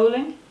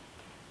rolling,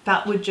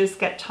 that would just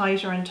get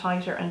tighter and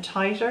tighter and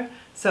tighter.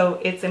 So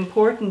it's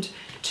important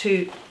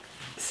to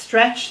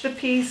stretch the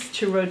piece,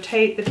 to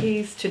rotate the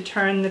piece, to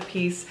turn the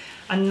piece,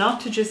 and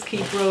not to just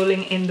keep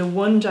rolling in the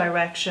one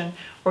direction,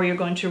 or you're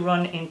going to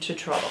run into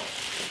trouble.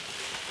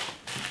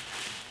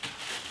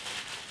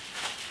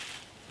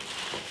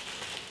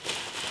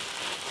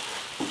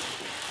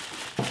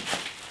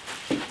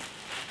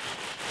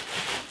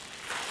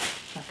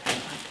 Okay,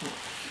 I can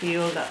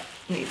feel that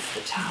needs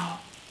the towel.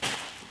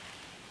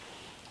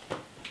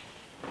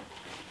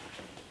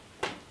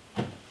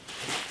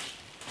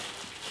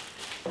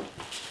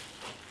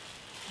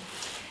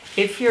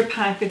 If your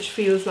package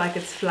feels like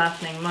it's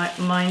flattening,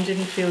 mine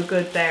didn't feel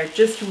good there,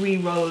 just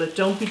re-roll it.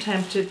 Don't be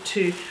tempted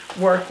to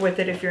work with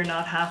it if you're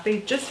not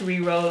happy. Just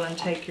re-roll and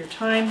take your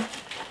time,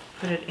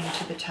 put it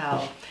into the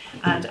towel.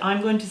 And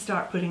I'm going to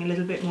start putting a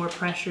little bit more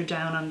pressure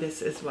down on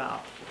this as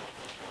well.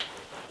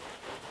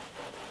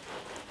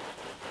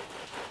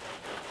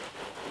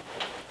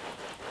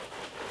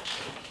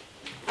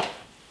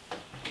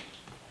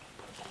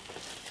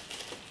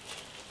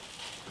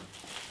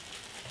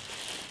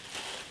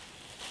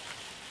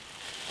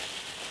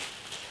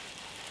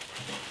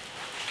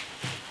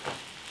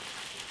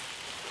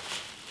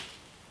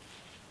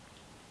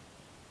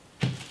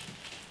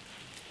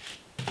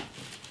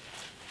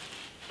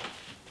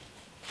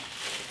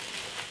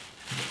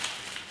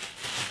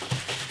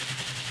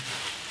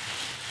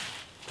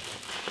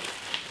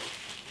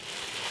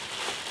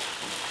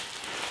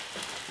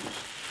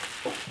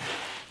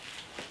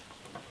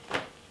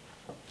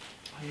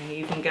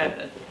 You can get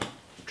a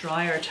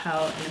drier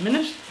towel in a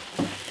minute.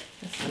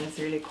 This one is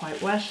really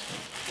quite wet.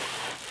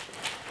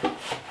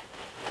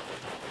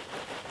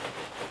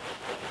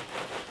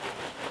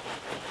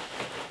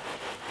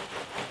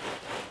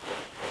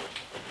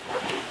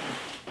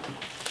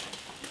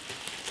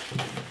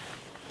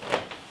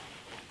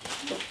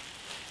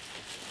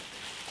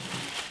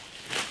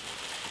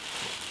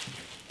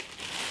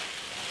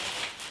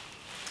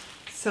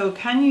 So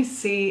can you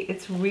see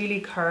it's really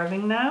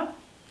curving now?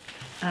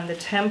 And the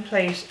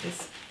template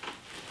is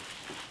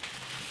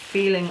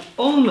feeling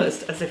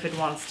almost as if it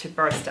wants to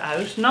burst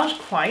out, not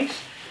quite.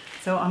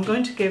 So I'm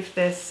going to give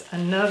this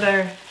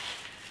another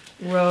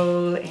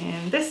roll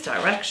in this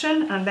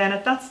direction, and then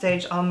at that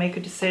stage I'll make a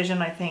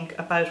decision, I think,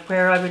 about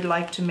where I would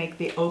like to make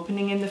the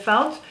opening in the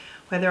felt,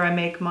 whether I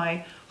make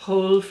my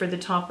hole for the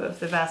top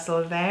of the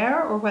vessel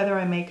there or whether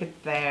I make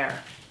it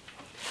there.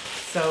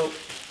 So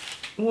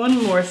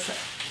one more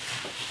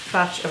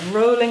batch of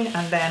rolling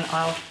and then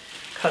I'll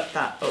cut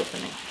that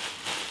opening.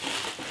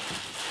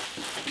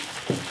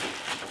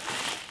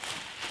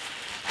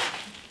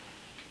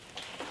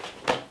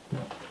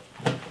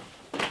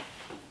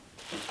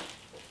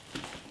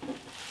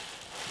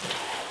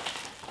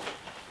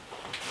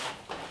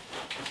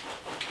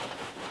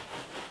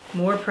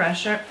 More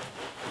pressure.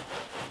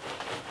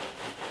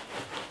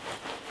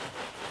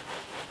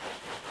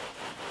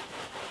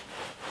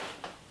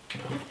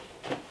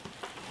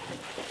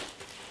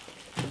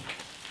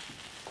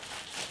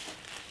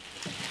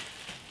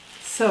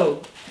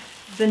 So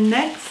the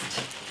next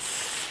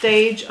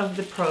stage of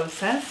the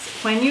process,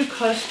 when you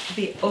cut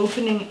the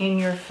opening in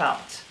your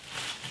felt,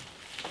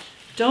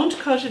 don't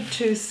cut it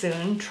too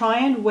soon. Try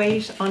and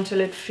wait until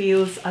it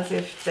feels as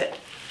if the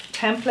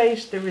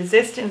template, the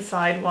resist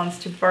inside, wants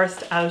to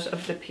burst out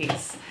of the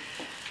piece.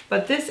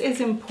 But this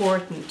is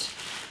important.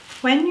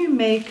 When you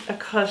make a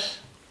cut,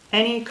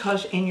 any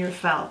cut in your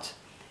felt,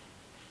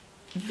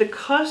 the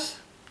cut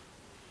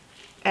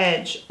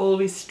edge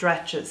always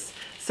stretches.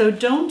 So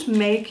don't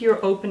make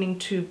your opening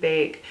too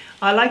big.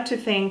 I like to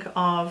think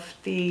of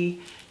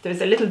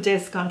there's a little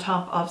disc on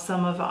top of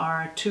some of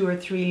our 2 or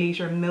 3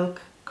 litre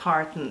milk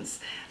cartons,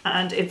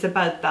 and it's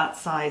about that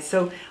size.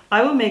 So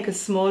I will make a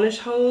smallish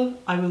hole,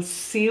 I will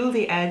seal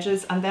the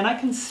edges, and then I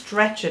can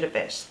stretch it a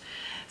bit.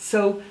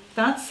 So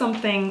that's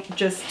something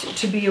just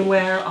to be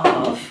aware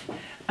of.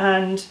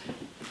 And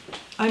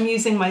I'm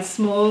using my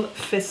small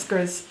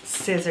Fiskars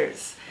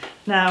scissors.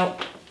 Now,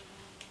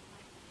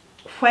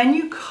 when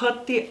you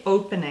cut the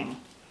opening,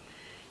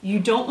 you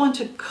don't want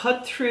to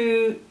cut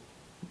through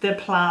the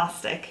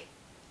plastic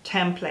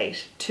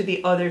template to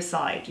the other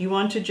side. You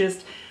want to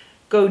just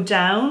go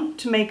down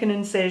to make an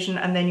incision,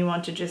 and then you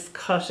want to just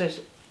cut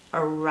it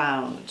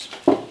around.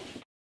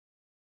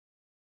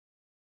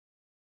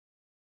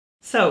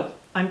 So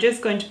I'm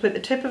just going to put the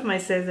tip of my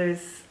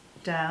scissors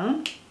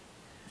down,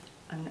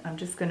 and I'm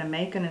just going to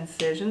make an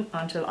incision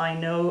until I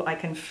know I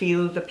can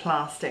feel the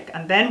plastic.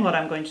 And then what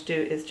I'm going to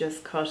do is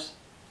just cut.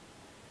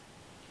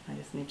 I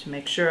just need to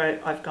make sure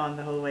I've gone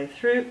the whole way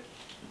through.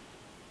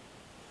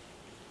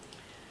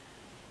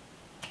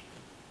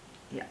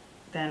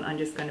 then I'm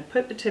just going to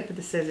put the tip of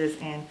the scissors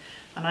in,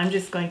 and I'm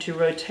just going to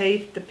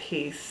rotate the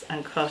piece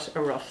and cut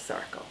a rough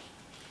circle.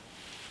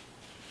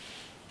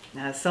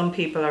 Now, some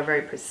people are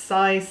very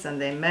precise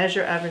and they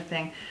measure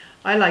everything.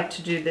 I like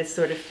to do this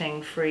sort of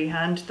thing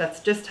freehand. That's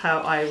just how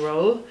I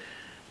roll.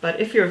 But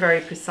if you're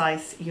very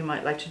precise, you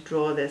might like to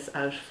draw this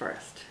out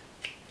first.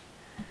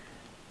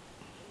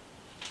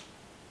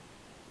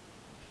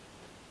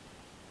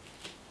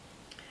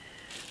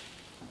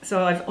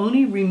 So I've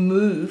only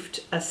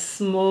removed a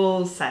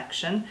small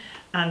section,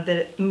 and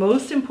the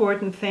most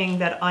important thing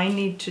that I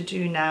need to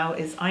do now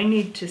is I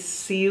need to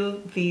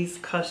seal these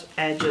cut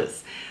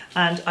edges.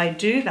 And I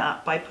do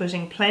that by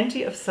putting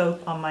plenty of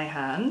soap on my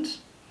hand,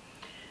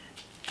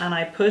 and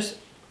I put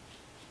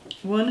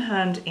one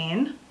hand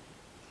in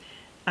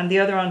and the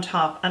other on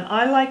top, and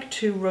I like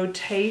to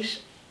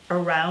rotate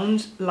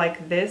around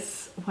like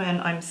this when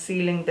I'm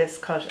sealing this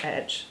cut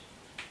edge.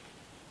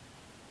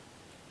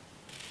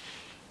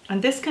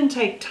 And this can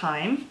take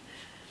time.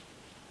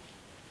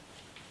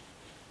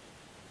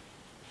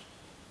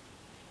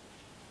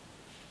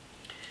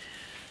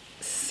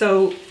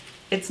 So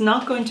it's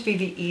not going to be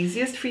the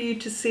easiest for you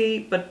to see,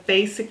 but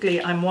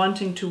basically I'm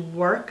wanting to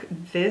work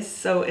this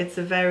so it's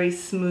a very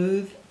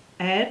smooth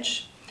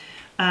edge.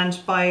 And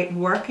by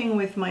working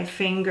with my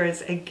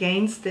fingers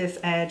against this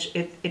edge,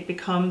 it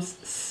becomes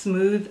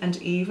smooth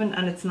and even,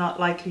 and it's not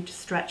likely to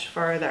stretch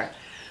further.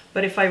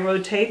 But if I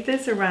rotate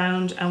this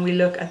around and we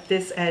look at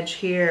this edge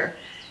here,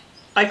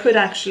 I could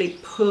actually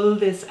pull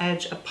this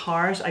edge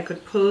apart. I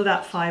could pull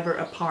that fiber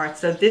apart.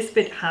 So this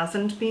bit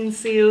hasn't been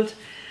sealed,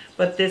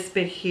 but this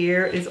bit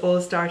here is all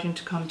starting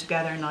to come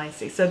together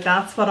nicely. So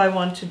that's what I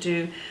want to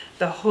do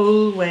the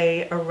whole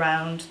way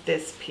around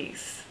this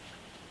piece.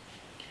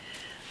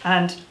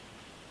 And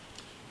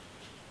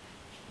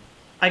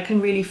I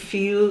can really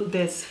feel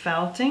this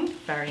felting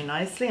very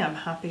nicely. I'm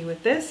happy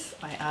with this.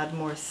 I add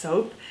more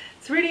soap.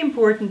 It's really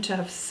important to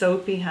have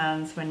soapy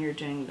hands when you're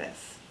doing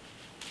this.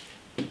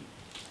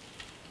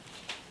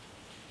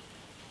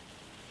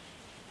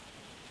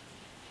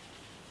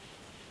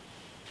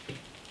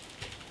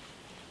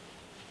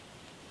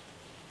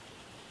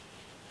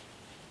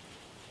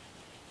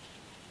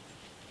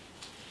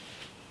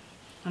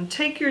 And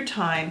take your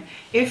time.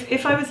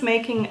 If I was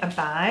making a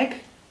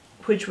bag,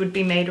 which would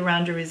be made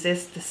around a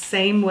resist the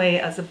same way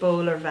as a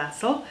bowl or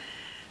vessel,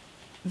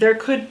 there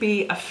could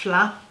be a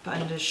flap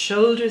and a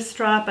shoulder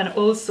strap and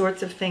all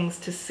sorts of things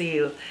to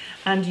seal.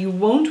 And you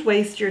won't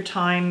waste your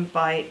time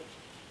by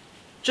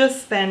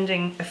just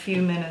spending a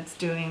few minutes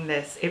doing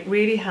this. It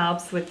really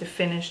helps with the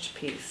finished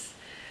piece.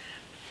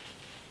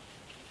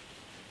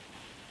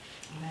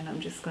 And then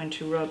I'm just going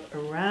to rub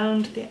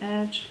around the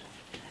edge.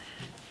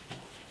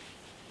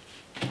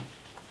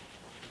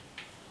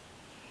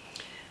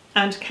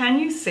 And can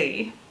you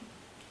see,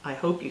 I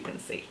hope you can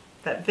see,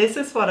 that this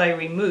is what I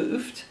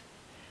removed,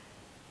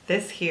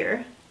 this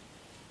here,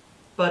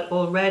 but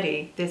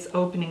already this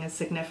opening is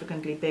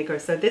significantly bigger.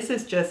 So this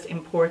is just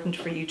important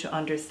for you to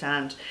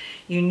understand.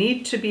 You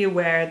need to be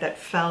aware that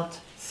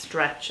felt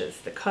stretches,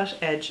 the cut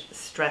edge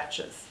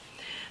stretches.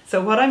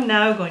 So what I'm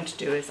now going to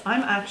do is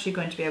I'm actually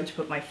going to be able to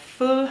put my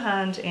full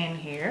hand in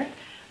here.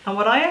 And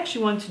what I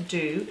actually want to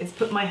do is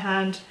put my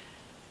hand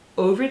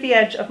over the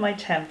edge of my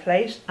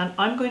template, and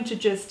I'm going to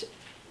just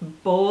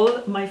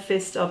ball my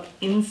fist up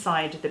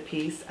inside the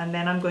piece, and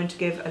then I'm going to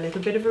give a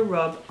little bit of a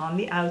rub on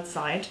the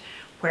outside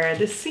where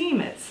the seam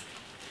is.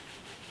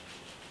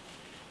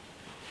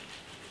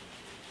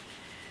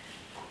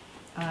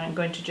 And I'm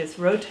going to just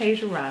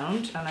rotate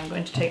around, and I'm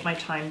going to take my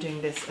time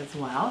doing this as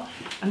well.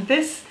 And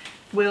this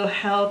will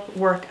help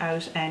work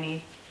out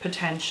any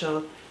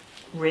potential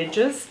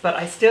ridges, but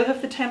I still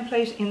have the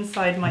template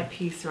inside my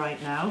piece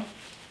right now.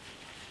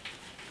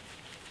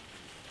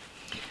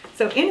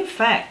 So in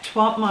effect,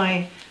 what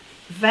my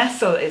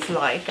vessel is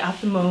like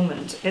at the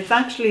moment, it's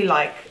actually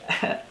like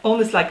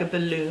almost like a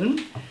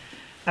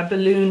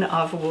balloon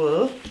of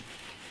wool.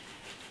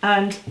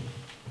 And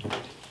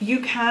you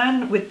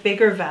can, with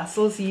bigger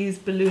vessels, use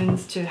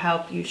balloons to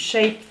help you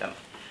shape them.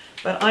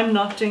 But I'm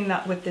not doing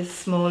that with this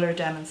smaller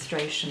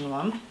demonstration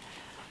one.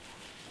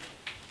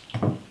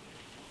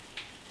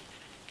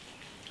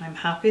 I'm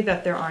happy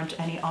that there aren't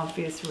any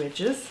obvious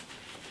ridges.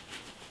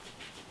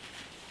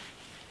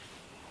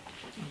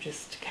 I'm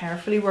just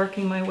carefully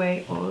working my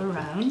way all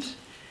around.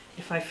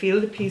 If I feel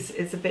the piece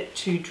is a bit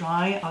too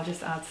dry, I'll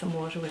just add some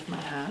water with my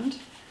hand.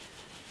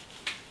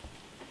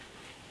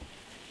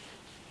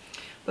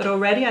 But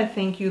already I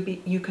think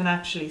you can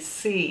actually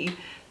see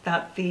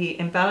that the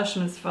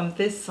embellishments from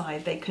this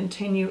side, they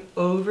continue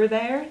over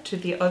there to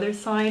the other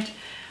side,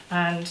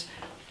 and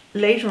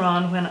later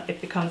on when it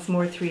becomes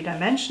more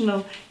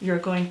three-dimensional, you're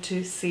going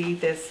to see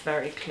this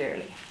very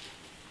clearly.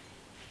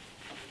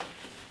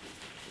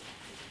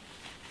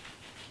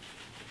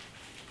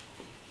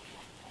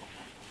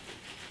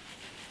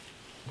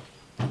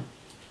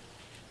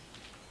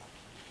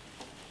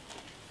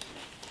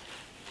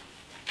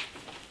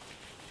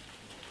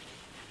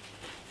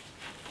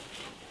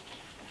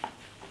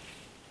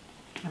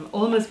 I'm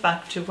almost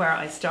back to where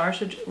I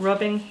started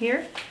rubbing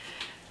here.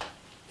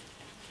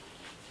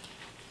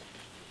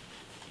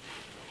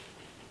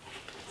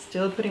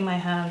 Still putting my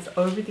hands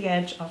over the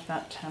edge of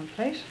that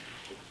template,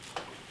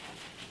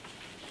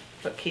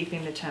 but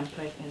keeping the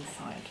template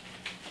inside.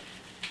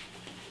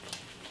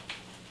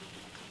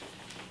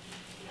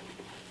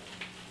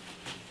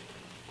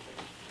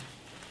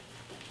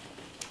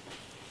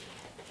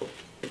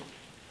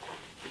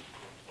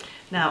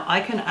 Now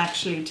I can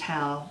actually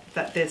tell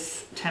that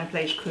this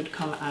template could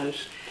come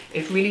out.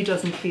 It really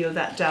doesn't feel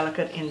that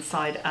delicate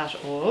inside at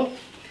all.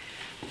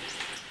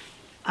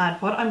 And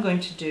what I'm going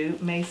to do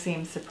may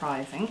seem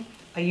surprising.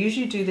 I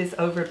usually do this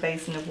over a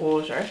basin of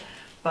water,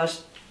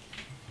 but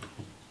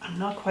I'm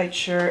not quite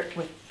sure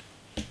with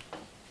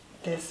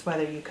this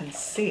whether you can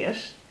see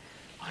it.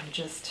 I'm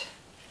just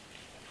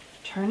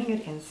turning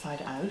it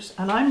inside out,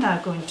 and I'm now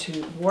going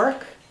to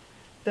work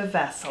the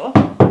vessel,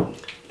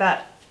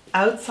 that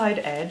outside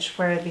edge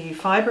where the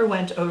fibre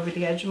went over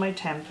the edge of my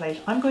template.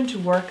 I'm going to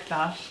work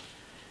that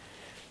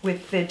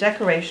with the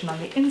decoration on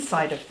the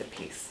inside of the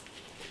piece.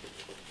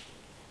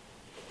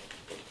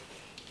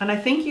 And I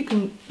think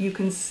you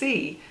can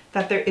see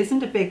that there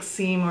isn't a big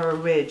seam or a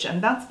ridge, and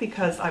that's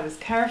because I was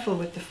careful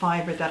with the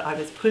fibre that I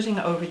was putting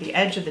over the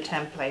edge of the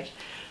template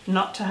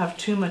not to have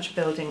too much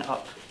building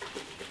up.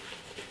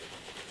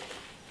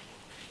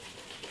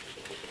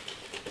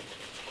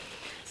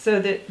 So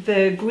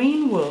the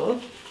green wool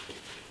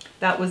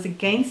that was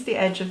against the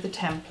edge of the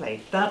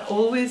template, that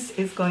always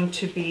is going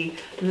to be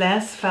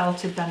less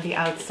felted than the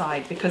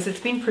outside because it's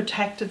been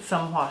protected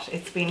somewhat.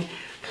 It's been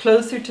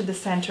closer to the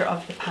center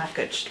of the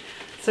package.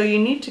 So you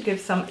need to give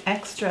some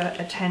extra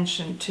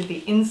attention to the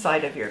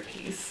inside of your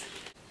piece.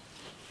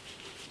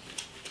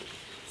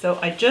 So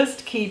I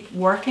just keep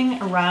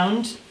working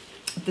around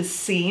the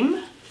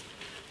seam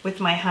with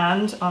my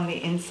hand on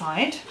the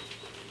inside.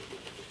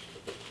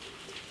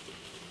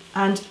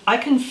 And I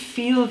can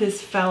feel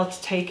this felt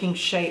taking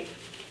shape.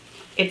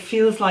 It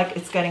feels like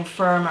it's getting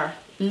firmer,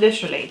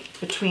 literally,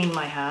 between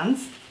my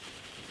hands.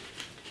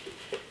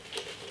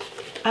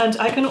 And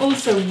I can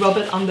also rub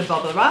it on the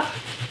bubble wrap.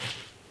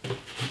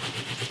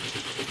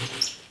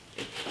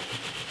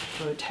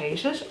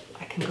 Rotate it.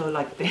 I can go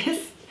like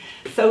this.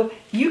 So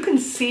you can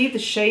see the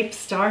shape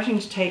starting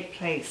to take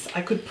place.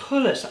 I could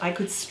pull it, I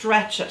could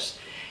stretch it.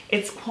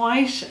 It's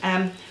quite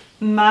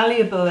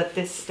malleable at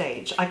this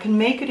stage. I can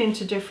make it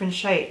into different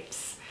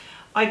shapes.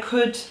 I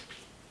could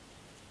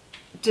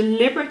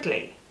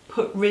deliberately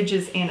put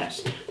ridges in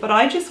it, but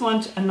I just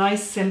want a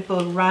nice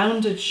simple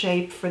rounded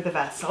shape for the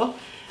vessel,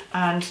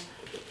 and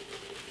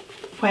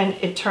when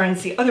it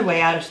turns the other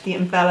way out, the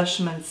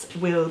embellishments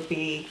will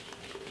be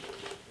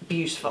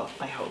beautiful,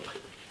 I hope.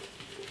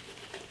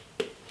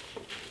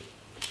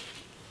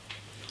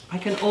 I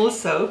can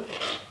also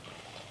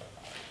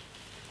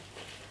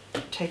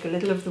take a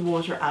little of the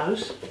water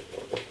out,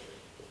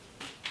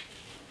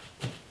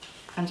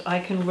 and I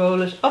can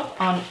roll it up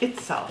on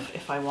itself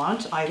if I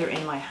want, either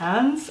in my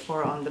hands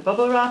or on the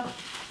bubble wrap.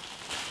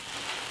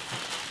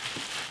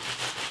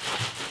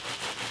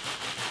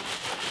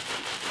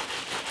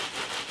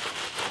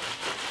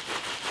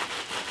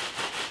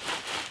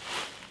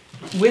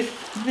 With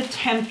the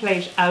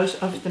template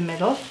out of the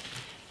middle,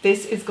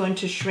 this is going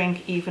to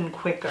shrink even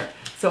quicker.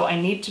 So I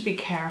need to be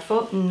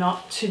careful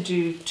not to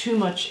do too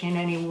much in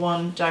any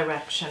one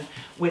direction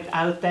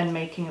without then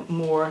making it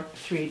more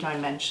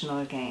three-dimensional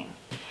again.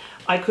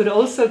 I could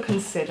also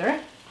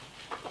consider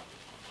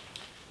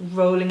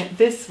rolling it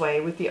this way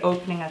with the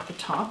opening at the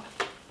top.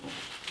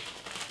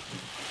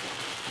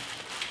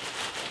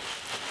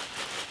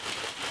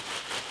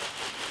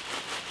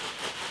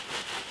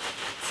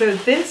 So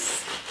this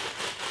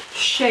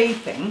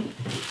shaping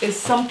is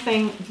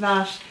something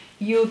that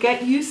you'll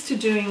get used to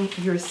doing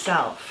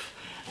yourself,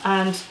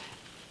 and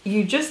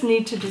you just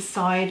need to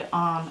decide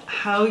on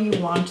how you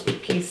want the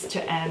piece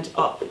to end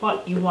up,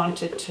 what you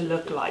want it to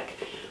look like.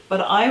 But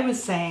I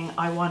was saying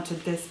I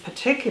wanted this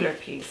particular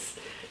piece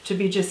to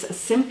be just a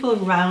simple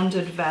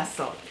rounded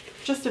vessel,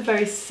 just a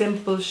very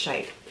simple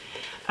shape.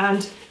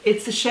 And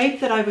it's a shape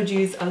that I would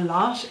use a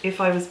lot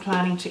if I was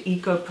planning to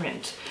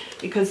eco-print,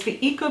 because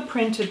the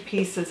eco-printed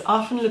pieces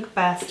often look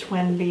best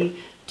when the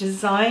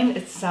design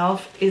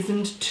itself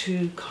isn't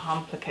too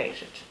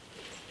complicated.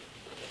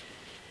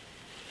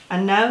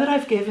 And now that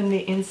I've given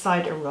the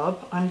inside a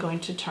rub, I'm going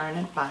to turn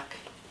it back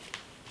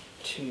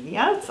to the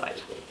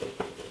outside.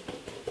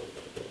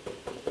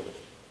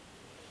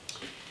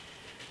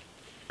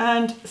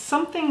 And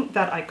something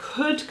that I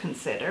could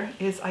consider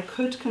is I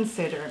could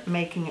consider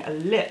making a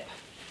lip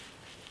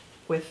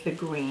with the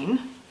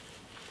green.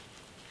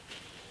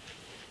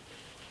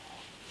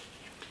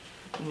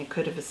 And you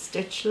could have a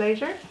stitch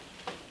later.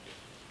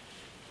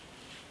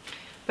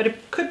 But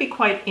it could be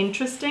quite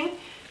interesting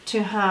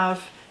to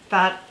have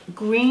that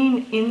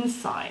green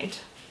inside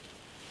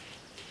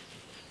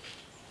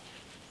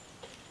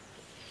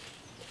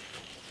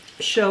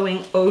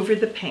showing over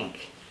the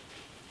pink.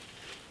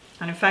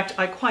 And in fact,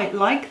 I quite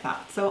like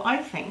that. So I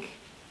think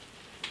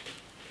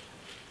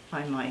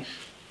I might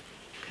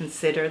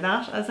consider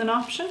that as an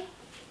option.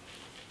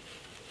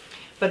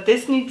 But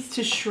this needs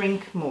to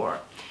shrink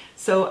more.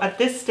 So at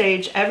this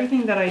stage,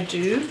 everything that I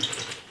do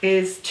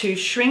is to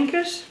shrink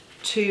it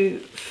to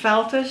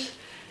felt it,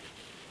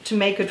 to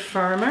make it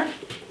firmer,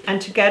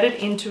 and to get it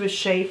into a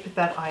shape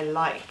that I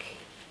like.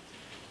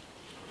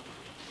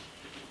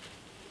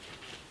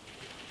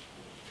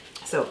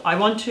 So I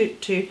want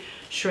to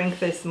shrink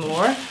this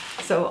more.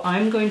 So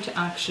I'm going to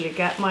actually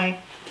get my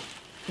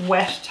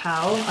wet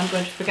towel. I'm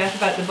going to forget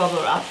about the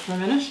bubble wrap for a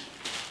minute.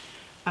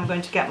 I'm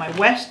going to get my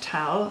wet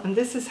towel, and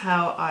this is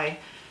how I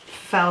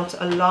felt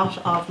a lot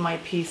of my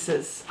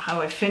pieces, how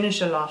I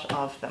finish a lot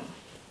of them.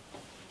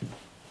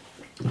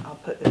 I'll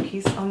put the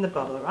piece on the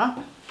bubble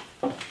wrap,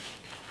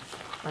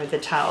 or the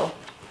towel,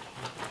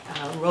 and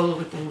I'll roll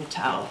within the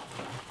towel.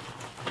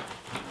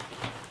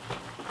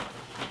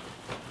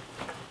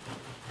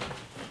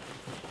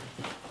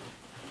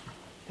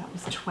 That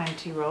was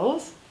 20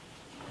 rolls.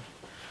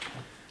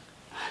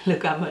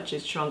 Look how much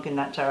it's shrunk in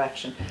that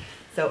direction.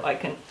 So I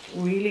can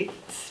really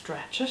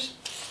stretch it.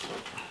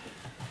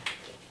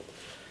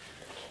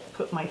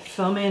 Put my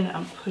thumb in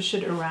and push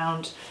it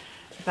around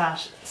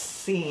that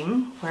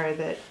seam where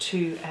the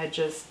two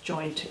edges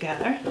join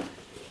together.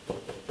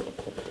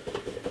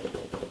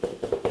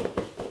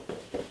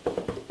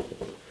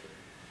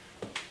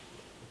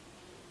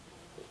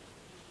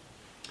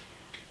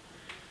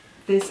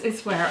 This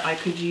is where I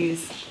could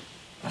use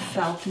a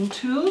felting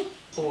tool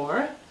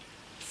or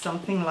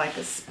something like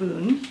a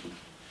spoon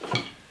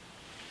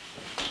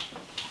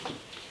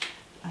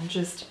and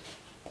just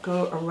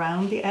go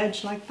around the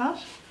edge like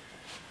that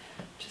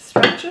to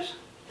stretch it.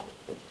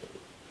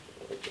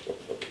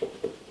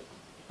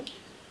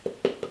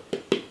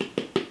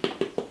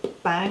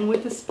 Bang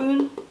with the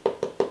spoon.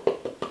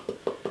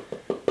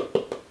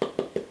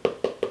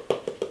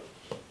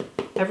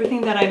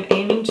 Everything that I'm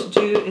aiming to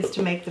do is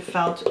to make the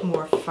felt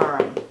more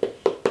firm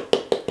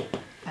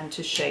and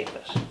to shape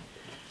it.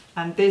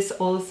 And this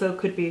also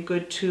could be a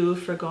good tool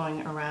for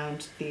going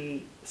around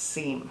the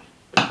seam.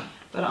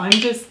 But I'm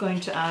just going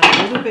to add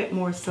a little bit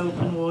more soap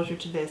and water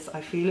to this.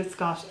 I feel it's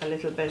got a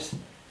little bit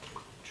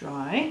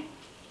dry.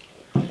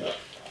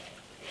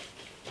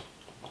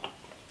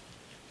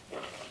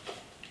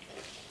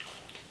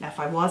 Now, if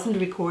I wasn't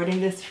recording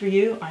this for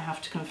you, I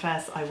have to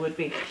confess I would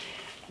be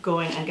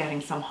going and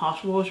getting some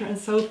hot water and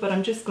soap, but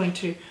I'm just going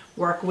to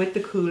work with the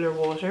cooler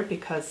water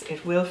because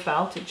it will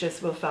felt, it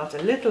just will felt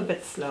a little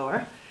bit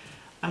slower.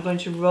 I'm going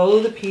to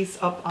roll the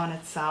piece up on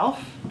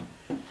itself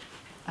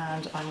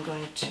and I'm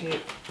going to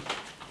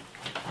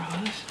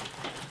roll it.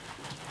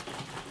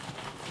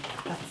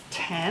 That's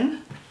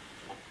 10.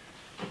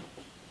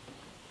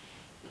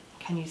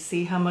 Can you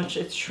see how much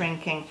it's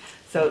shrinking?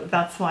 So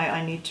that's why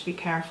I need to be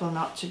careful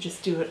not to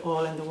just do it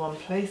all in the one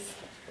place.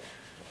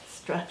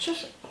 Stretch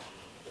it.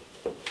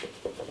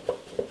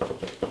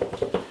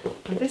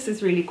 And this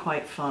is really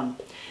quite fun.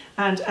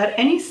 And at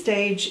any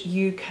stage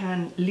you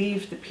can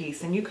leave the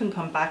piece and you can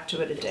come back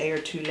to it a day or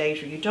two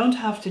later. You don't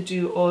have to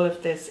do all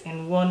of this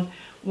in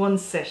one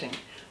sitting.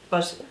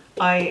 But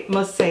I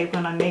must say,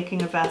 when I'm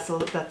making a vessel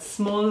that's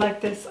small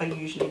like this, I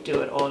usually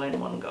do it all in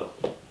one go.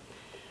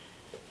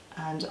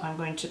 And I'm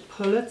going to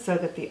pull it so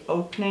that the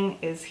opening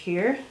is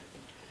here,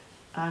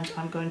 and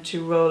I'm going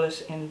to roll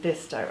it in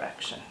this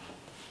direction.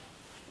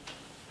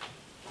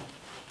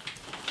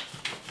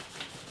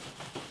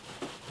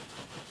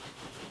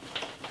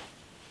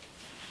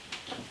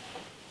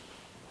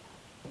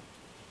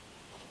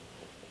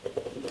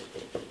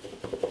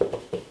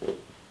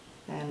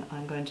 Then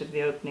I'm going to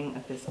the opening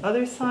at this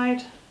other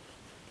side.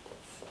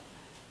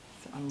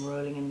 So I'm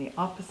rolling in the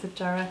opposite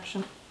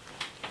direction.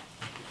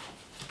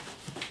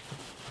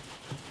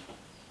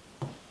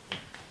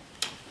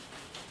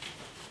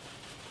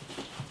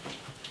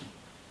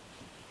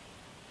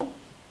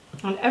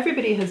 And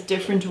everybody has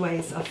different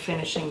ways of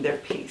finishing their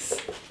piece.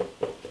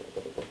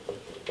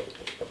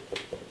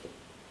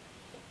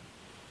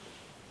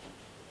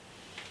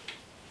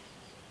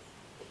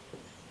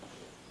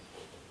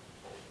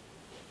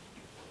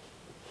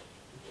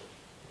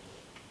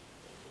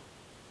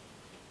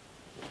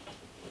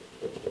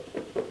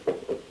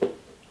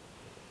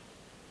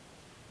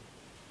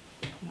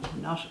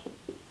 I'm not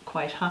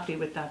quite happy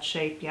with that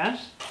shape yet.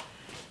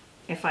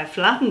 If I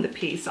flatten the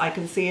piece, I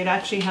can see it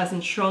actually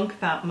hasn't shrunk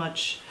that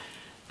much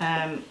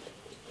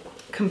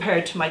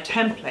compared to my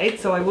template,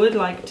 so I would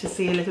like to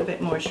see a little bit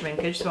more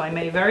shrinkage, so I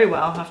may very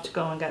well have to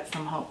go and get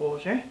some hot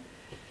water.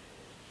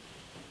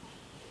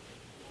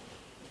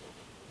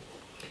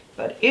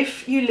 But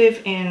if you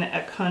live in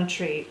a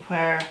country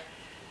where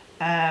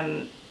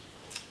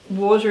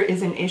water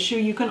is an issue,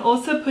 you can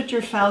also put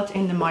your felt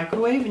in the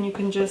microwave, and you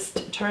can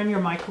just turn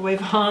your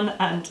microwave on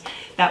and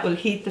that will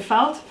heat the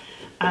felt,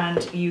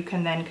 and you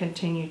can then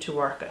continue to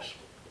work it.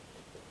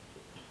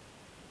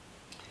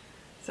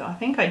 So I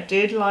think I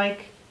did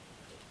like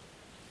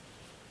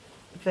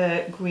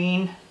the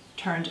green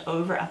turned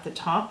over at the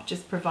top,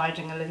 just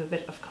providing a little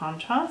bit of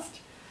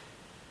contrast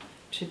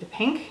to the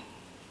pink.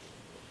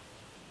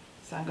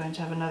 So I'm going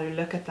to have another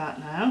look at that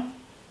now.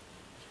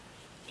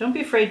 Don't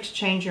be afraid to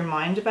change your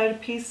mind about a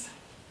piece.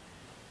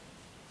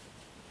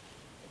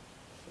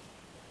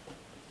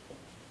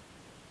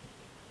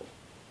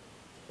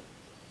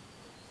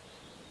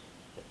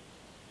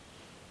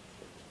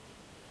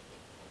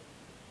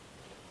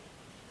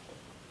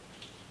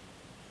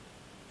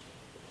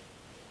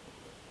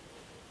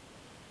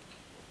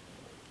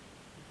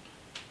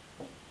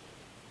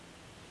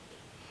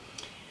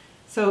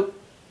 So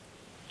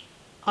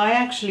I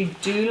actually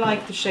do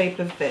like the shape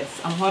of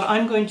this, and what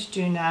I'm going to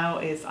do now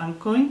is I'm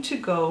going to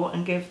go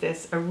and give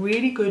this a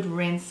really good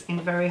rinse in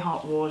very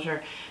hot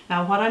water.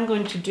 Now what I'm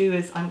going to do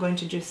is I'm going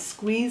to just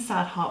squeeze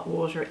that hot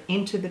water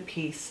into the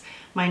piece.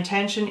 My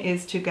intention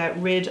is to get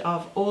rid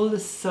of all the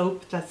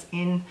soap that's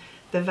in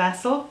the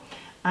vessel,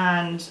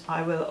 and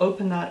I will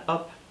open that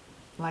up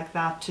like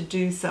that to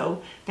do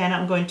so. Then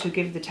I'm going to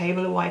give the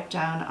table a wipe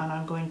down, and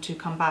I'm going to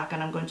come back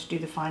and I'm going to do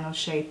the final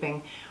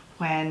shaping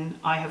when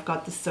I have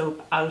got the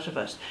soap out of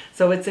it.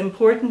 So it's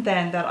important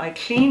then that I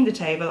clean the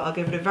table. I'll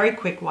give it a very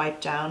quick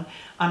wipe down,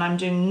 and I'm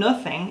doing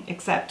nothing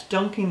except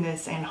dunking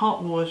this in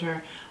hot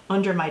water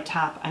under my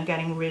tap and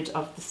getting rid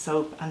of the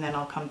soap, and then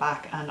I'll come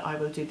back and I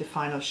will do the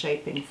final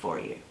shaping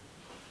for you.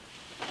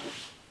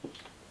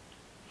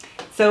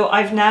 So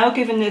I've now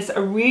given this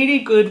a really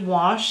good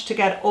wash to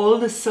get all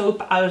the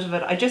soap out of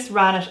it. I just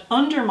ran it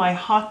under my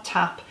hot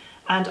tap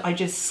and I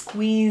just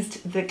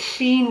squeezed the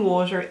clean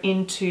water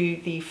into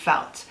the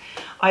felt.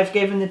 I've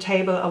given the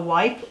table a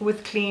wipe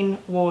with clean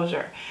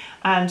water,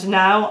 and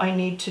now I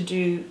need to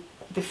do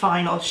the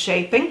final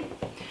shaping.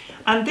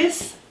 And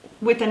this,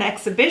 with an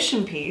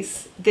exhibition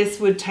piece, this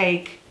would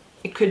take,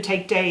 it could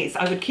take days.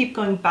 I would keep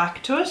going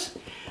back to it,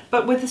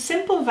 but with a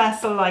simple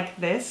vessel like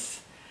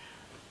this,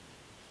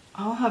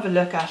 I'll have a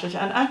look at it,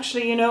 and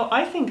actually, you know,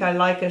 I think I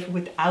like it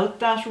without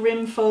that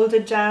rim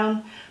folded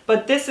down,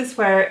 but this is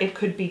where it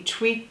could be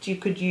tweaked. You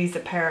could use a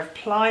pair of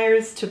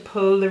pliers to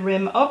pull the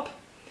rim up.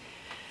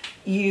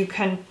 You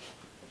can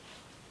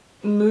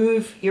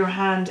move your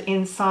hand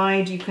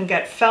inside. You can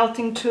get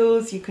felting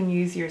tools. You can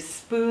use your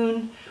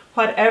spoon,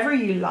 whatever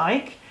you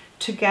like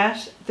to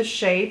get the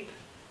shape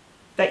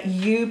that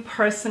you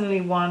personally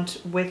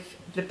want with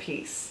the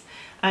piece.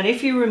 And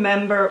if you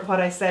remember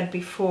what I said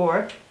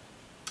before,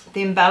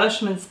 the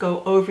embellishments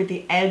go over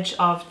the edge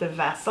of the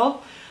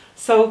vessel.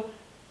 So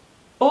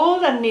all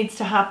that needs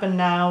to happen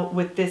now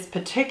with this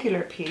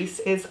particular piece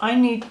is I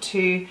need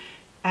to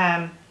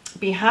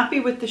be happy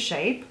with the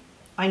shape.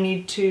 I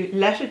need to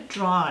let it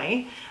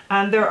dry,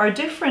 and there are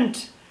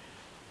different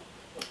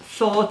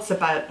thoughts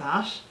about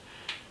that.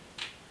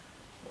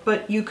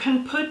 But you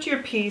can put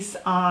your piece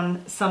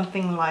on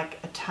something like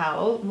a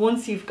towel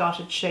once you've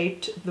got it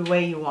shaped the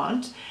way you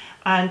want,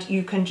 and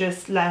you can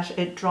just let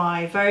it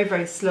dry very,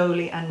 very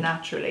slowly and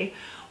naturally.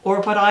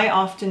 Or what I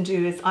often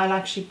do is I'll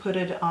actually put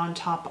it on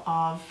top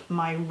of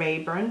my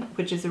Rayburn,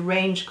 which is a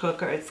range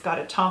cooker. It's got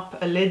a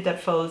top, a lid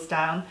that folds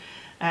down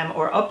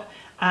or up.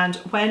 And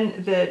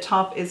when the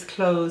top is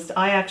closed,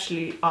 I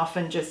actually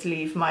often just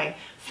leave my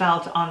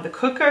felt on the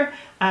cooker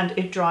and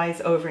it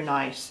dries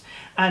overnight.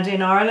 And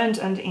in Ireland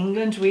and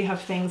England, we have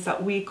things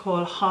that we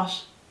call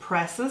hot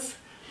presses,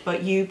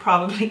 but you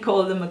probably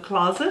call them a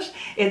closet.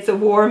 It's a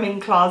warming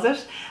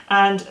closet,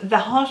 and the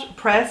hot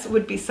press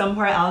would be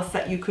somewhere else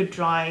that you could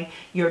dry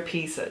your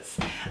pieces.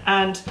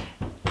 And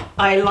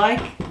I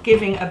like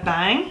giving a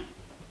bang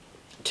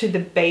to the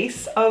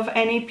base of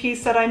any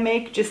piece that I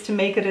make just to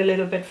make it a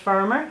little bit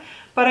firmer.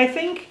 But I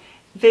think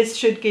this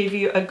should give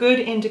you a good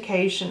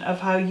indication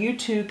of how you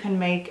too can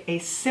make a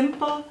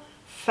simple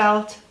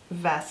felt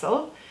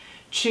vessel,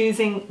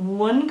 choosing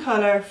one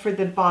color for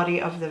the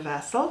body of the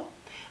vessel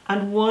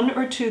and one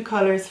or two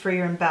colors for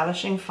your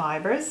embellishing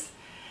fibers.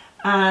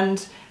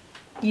 And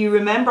you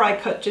remember I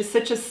cut just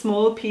such a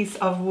small piece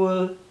of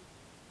wool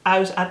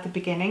out at the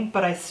beginning,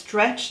 but I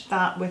stretched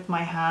that with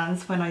my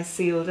hands when I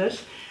sealed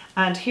it.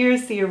 And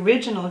here's the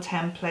original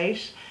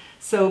template.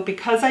 So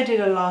because I did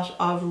a lot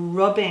of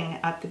rubbing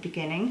at the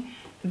beginning,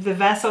 the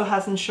vessel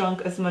hasn't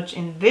shrunk as much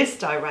in this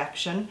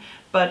direction,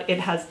 but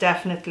it has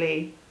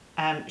definitely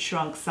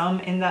shrunk some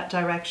in that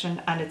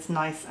direction, and it's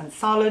nice and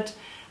solid.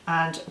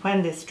 And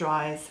when this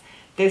dries,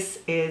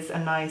 this is a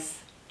nice,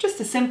 just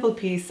a simple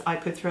piece. I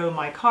could throw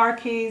my car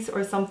keys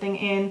or something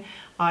in.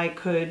 I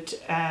could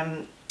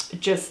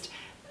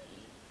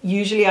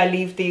usually I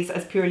leave these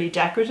as purely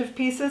decorative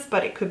pieces,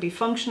 but it could be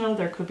functional.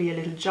 There could be a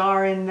little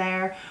jar in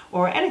there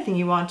or anything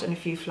you want and a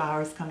few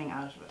flowers coming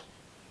out of it.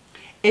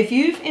 If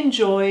you've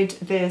enjoyed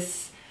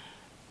this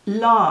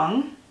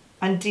long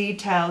and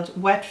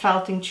detailed wet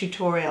felting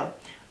tutorial,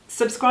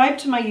 subscribe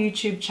to my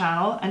YouTube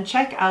channel and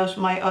check out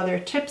my other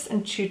tips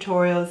and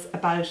tutorials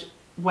about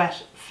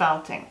wet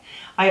felting.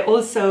 I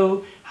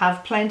also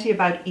have plenty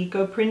about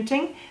eco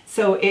printing,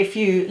 so if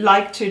you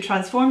like to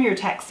transform your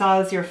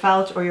textiles, your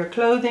felt or your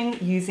clothing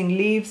using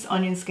leaves,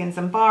 onion skins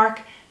and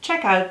bark,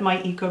 check out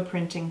my eco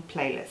printing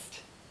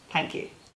playlist. Thank you.